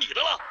氏都是你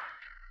的了？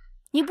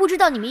你不知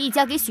道你们一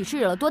家给许氏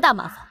惹了多大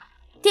麻烦，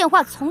电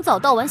话从早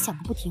到晚响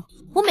个不停，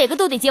我每个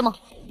都得接吗？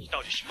你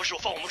到底什么时候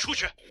放我们出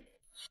去？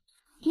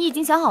你已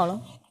经想好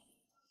了？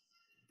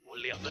我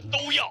两个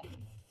都要。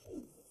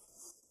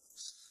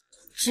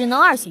只能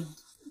2选1，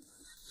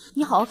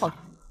你好好考虑。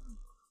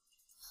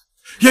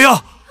瑶瑶，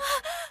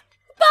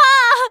爸，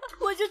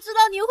我就知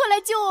道您会来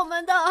救我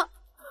们的。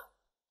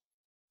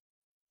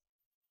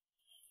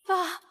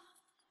爸，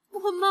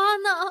我妈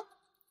呢？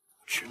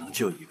只能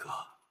救一个。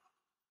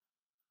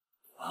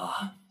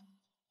妈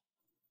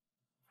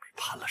被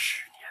判了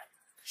10年。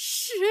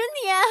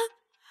10年？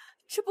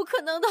这不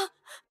可能的！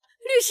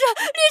律师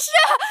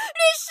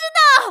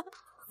呢？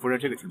夫人，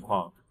这个情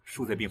况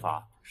数罪并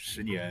罚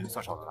，10年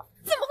算少的了。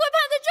怎么会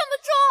判得这么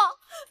重？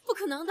不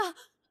可能的，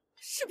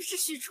是不是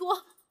许初？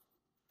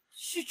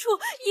许初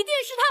一定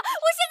是他，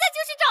我现在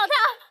就去找他。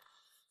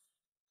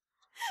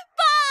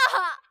爸，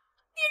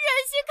你忍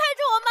心看着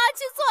我妈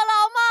去坐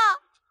牢吗？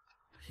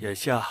眼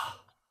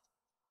下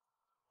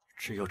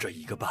只有这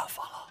一个办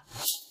法了。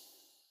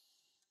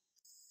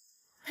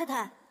太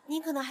太，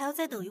您可能还要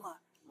再等一会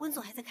儿，温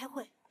总还在开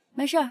会。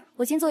没事儿，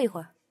我先坐一会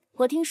儿。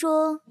我听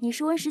说你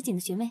是温实锦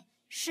的学妹。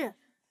是，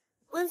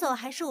温总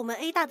还是我们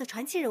A 大的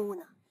传奇人物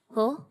呢。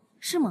哦，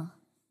是吗？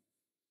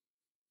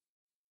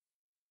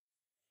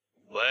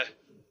喂，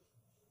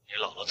你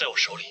姥姥在我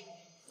手里。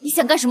你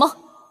想干什么？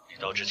你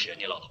到之前，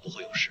你姥姥不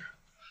会有事，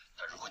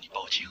但如果你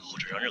报警或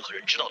者让任何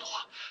人知道的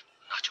话，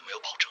那就没有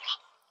保证了。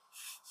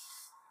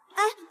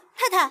哎，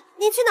太太，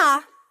您去哪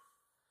儿？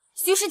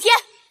徐世天，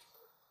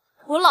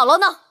我姥姥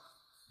呢？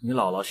你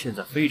姥姥现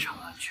在非常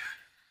安全，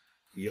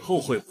以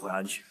后会不会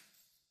安全，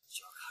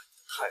就要看你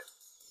的态度。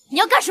你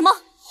要干什么？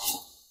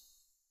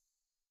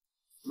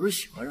不是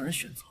喜欢让人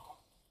选择，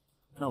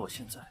那我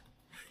现在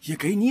也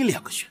给你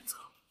2个选择，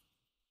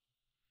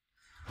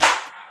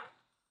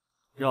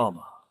要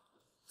么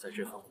在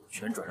这份股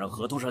权转让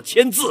合同上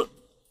签字，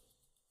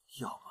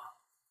要么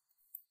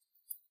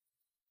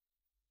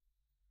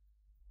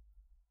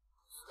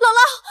姥姥，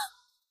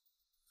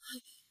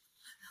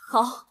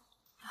好，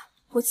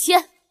我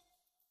签。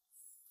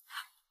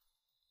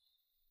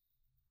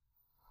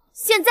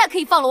现在可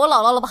以放了我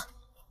姥姥了吧？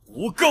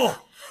不够！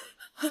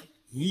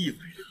你以为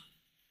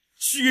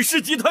许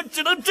氏集团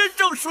只能真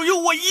正属于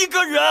我一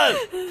个人？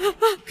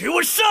给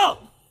我上！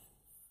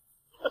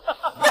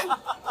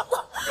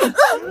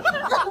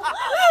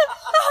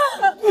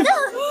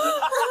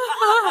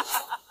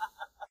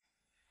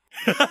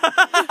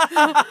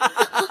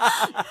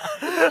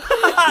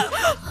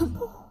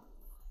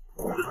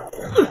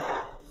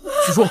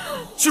许叔，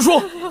许叔，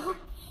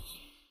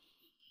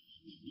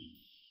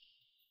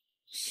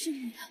是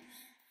你。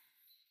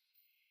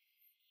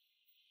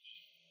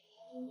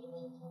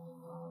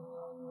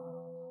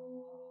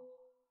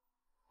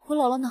我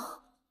姥姥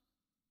呢？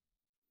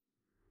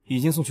已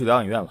经送去疗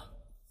养院了。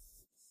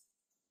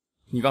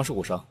你刚受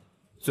过伤，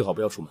最好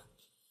不要出门。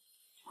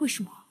为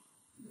什么？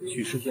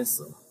许世天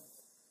死了，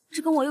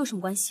这跟我有什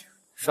么关系？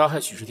杀害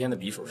许世天的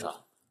匕首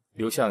杀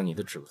留下了你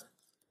的指纹，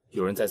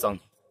有人栽赃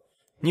你，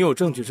你有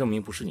证据证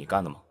明不是你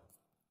干的吗？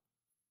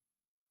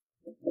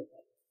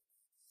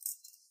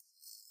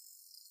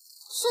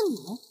是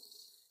你？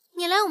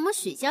你来我们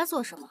许家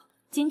做什么？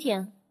今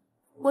天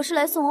我是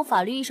来送我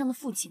法律意义上的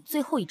父亲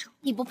最后一程。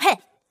你不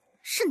配，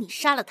是你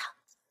杀了他，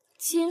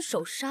亲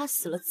手杀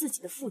死了自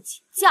己的父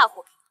亲，嫁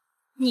祸给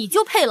你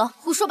就配了？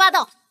胡说八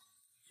道！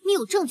你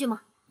有证据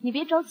吗？你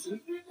别着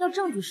急，要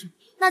证据是，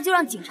那就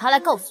让警察来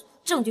告诉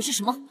我证据是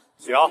什么。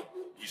许瑶，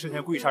你涉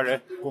嫌故意杀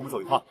人，跟我们走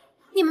一趟。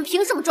你们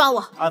凭什么抓我？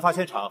案发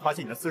现场发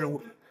现你的私人物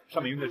品，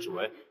上面用的指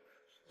纹，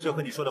这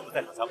和你说的不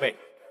在场相悖。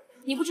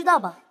你不知道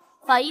吧？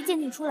法医鉴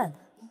定出来了，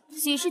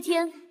许世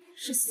天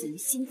是死于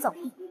心脏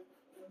病。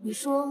你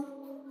说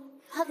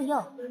他的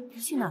药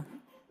去哪儿了？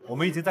我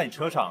们已经在你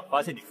车上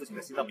发现你父亲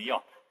的心脏迷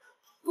药。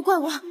不怪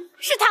我，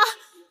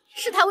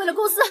是他为了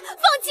公司放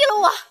弃了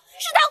我，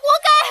是他活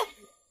该！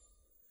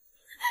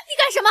你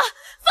干什么？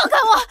放开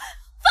我！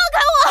放开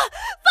我！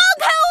放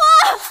开我！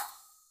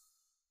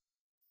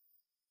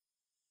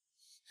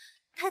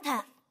太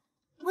太，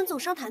温总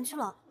上坛去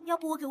了，要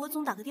不我给温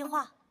总打个电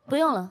话？不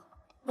用了，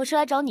我是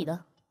来找你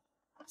的。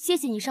谢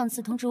谢你上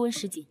次通知温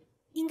师姐。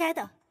应该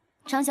的。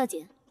常小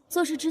姐，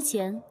做事之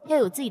前要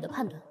有自己的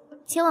判断，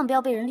千万不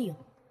要被人利用。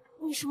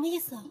你什么意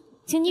思啊？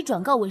请你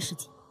转告温师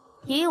姐，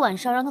爷爷晚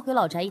上让他回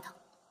老宅一趟。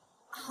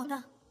好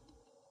的。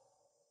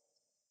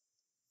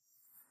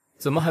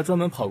怎么还专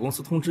门跑公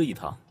司通知一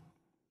趟？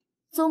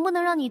总不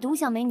能让你独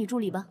享美女助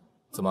理吧？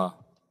怎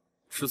么，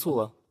吃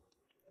醋了？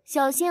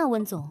小心啊，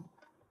温总，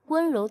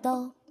温柔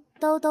刀，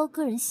刀刀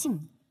割人性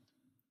命。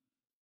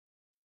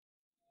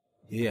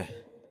爷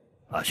爷，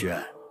阿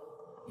轩，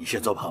你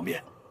先坐旁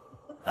边。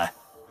来，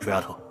楚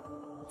丫头，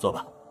坐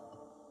吧。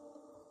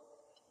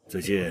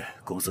最近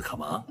公司可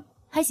忙？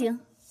还行，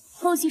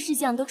后续事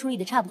项都处理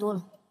的差不多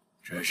了。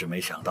真是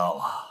没想到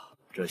啊，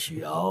这许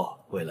瑶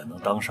为了能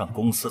当上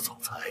公司总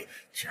裁，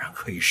竟然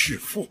可以弑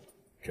父，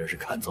真是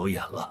看走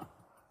眼了。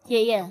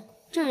爷爷，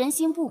这人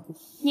心不古，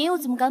您又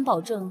怎么敢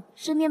保证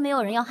身边没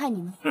有人要害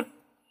你呢？哼！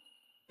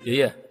爷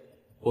爷，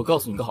我告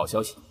诉你个好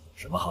消息。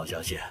什么好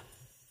消息？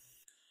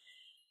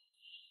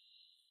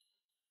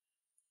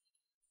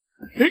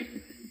哎，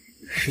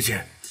师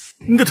姐，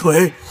你的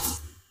腿。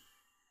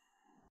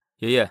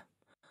爷爷，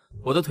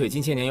我的腿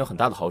近些年有很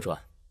大的好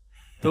转，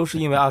都是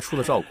因为阿初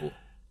的照顾，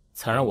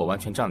才让我完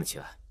全站了起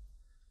来。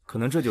可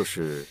能这就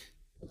是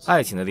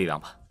爱情的力量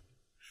吧。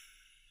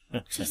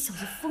这小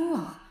子疯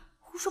了，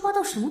胡说八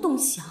道什么东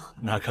西啊！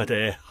那可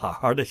得好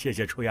好的谢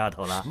谢楚丫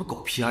头了。什么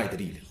狗屁爱的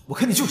力量？我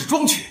看你就是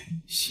装瘸。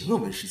行了，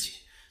温师姐，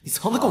你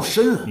藏得够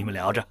深啊！你们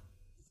聊着。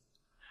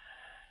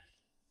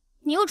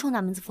你又闯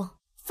哪门子风？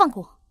放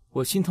过我！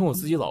我心疼我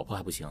自己老婆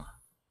还不行啊？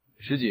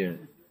师姐，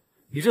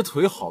你这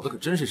腿好的可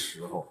真是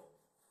时候。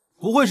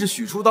不会是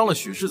许初当了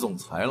许氏总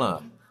裁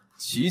了，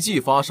奇迹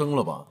发生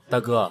了吧？大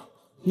哥，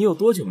你有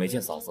多久没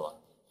见嫂子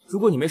了？如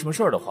果你没什么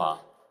事儿的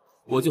话，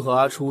我就和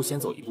阿初先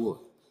走一步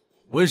了。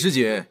温师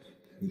姐，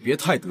你别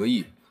太得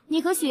意。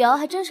你和许瑶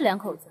还真是两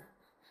口子，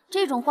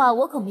这种话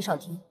我可没少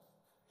听。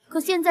可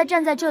现在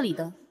站在这里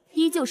的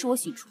依旧是我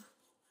许初，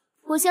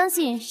我相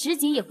信石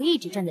姐也会一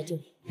直站在这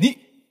里。你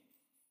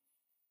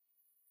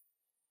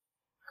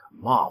敢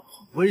骂我，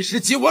温师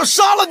姐，我要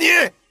杀了你！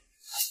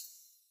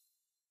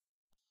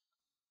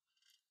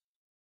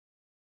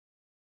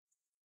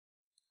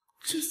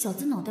这小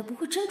子脑袋不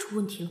会真出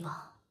问题了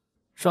吧？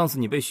上次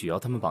你被许瑶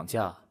他们绑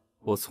架，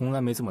我从来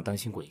没这么担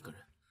心过一个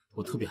人。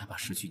我特别害怕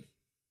失去你，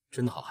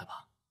真的好害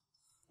怕。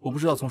我不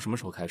知道从什么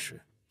时候开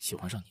始喜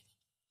欢上你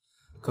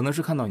的，可能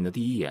是看到你的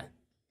第一眼，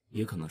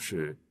也可能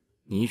是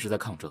你一直在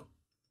抗争，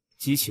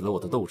激起了我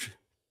的斗志。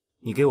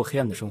你给我黑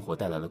暗的生活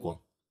带来了光。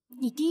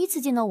你第一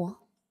次见到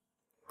我，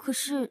可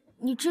是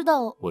你知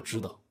道？我知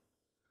道，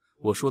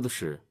我说的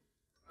是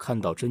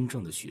看到真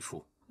正的许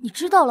初。你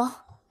知道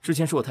了？之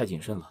前是我太谨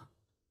慎了，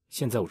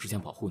现在我只想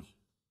保护你。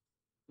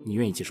你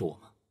愿意接受我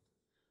吗？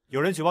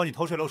有人举报你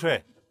偷税漏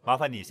税，麻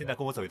烦你现在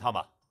跟我走一趟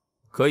吧。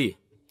可以，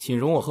请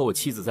容我和我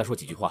妻子再说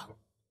几句话。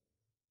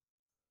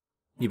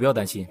你不要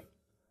担心，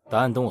答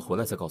案等我回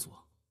来再告诉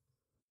我。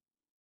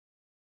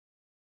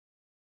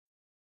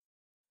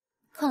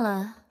看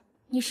来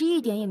你是一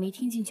点也没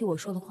听进去我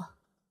说的话，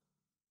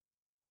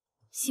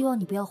希望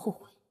你不要后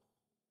悔。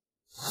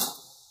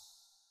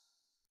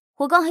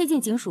我刚黑进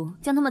警署，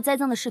将他们栽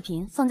赃的视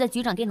频放在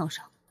局长电脑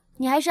上，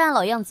你还是按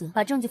老样子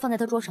把证据放在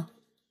他桌上。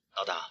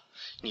老大，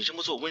你这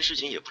么做，温世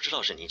锦也不知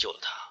道是你救了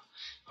他，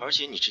而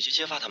且你直接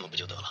揭发他们不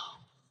就得了？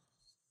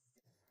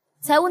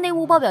财务内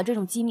务报表这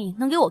种机密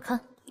能给我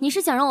看？你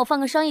是想让我放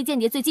个商业间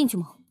谍罪进去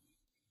吗？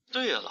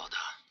对呀，老大，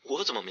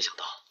我怎么没想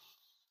到？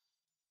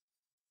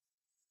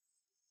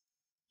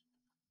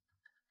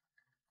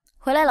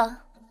回来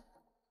了。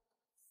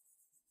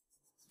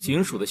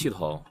警署的系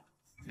统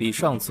比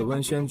上次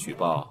温轩举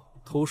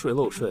报偷税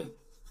漏税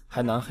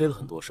还难黑了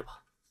很多，是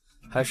吧？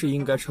还是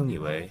应该称你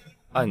为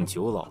暗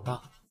九老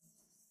大。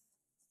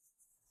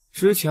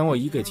之前我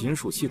以给警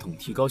署系统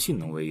提高性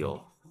能为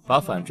由，把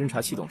反侦查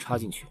系统插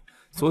进去。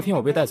昨天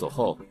我被带走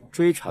后，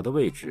追查的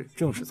位置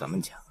正是咱们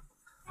家。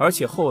而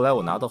且后来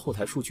我拿到后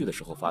台数据的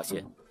时候，发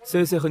现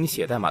CC 和你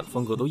写代码的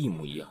风格都一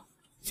模一样，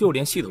就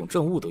连系统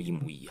政务都一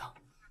模一样。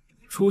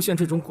出现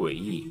这种诡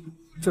异，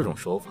这种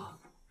手法，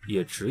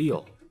也只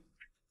有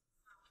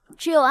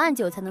暗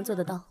九才能做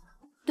得到，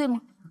对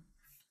吗？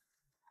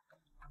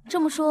这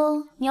么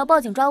说，你要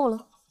报警抓我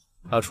了？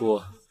阿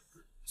初，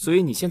所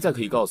以你现在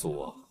可以告诉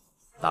我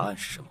答案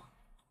是什么？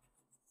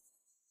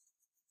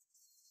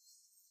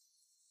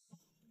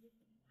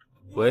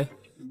喂，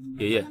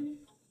爷爷。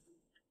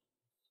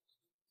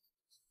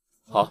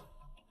好，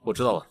我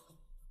知道了。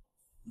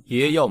爷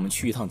爷要我们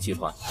去一趟集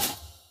团。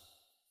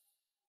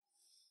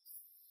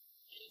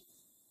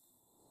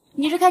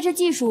你这开车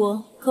技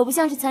术可不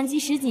像是残疾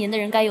10几年的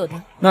人该有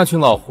的。那群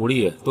老狐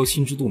狸都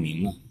心知肚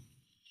明呢。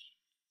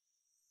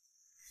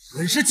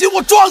温世锦，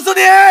我撞死你！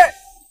温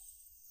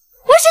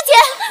世锦！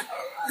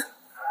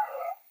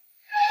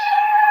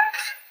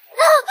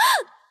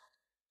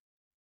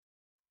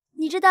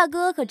你这大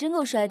哥可真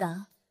够衰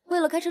的，为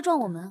了开车撞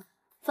我们，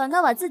反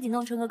倒把自己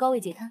弄成个高位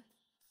截瘫。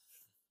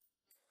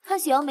看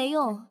许瑶没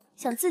用，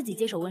想自己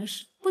接手温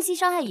氏，不惜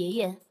伤害爷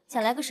爷，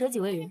想来个舍己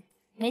为人，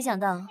没想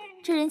到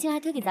这人情还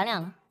推给咱俩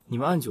了。你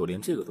们暗九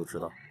连这个都知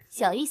道？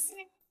小意思。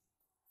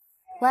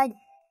我爱你。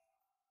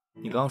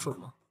你刚刚说什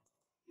么？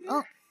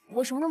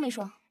我什么都没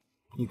说。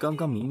你刚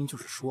刚明明就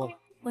是说了。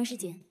温世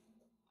锦，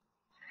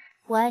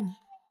我爱你。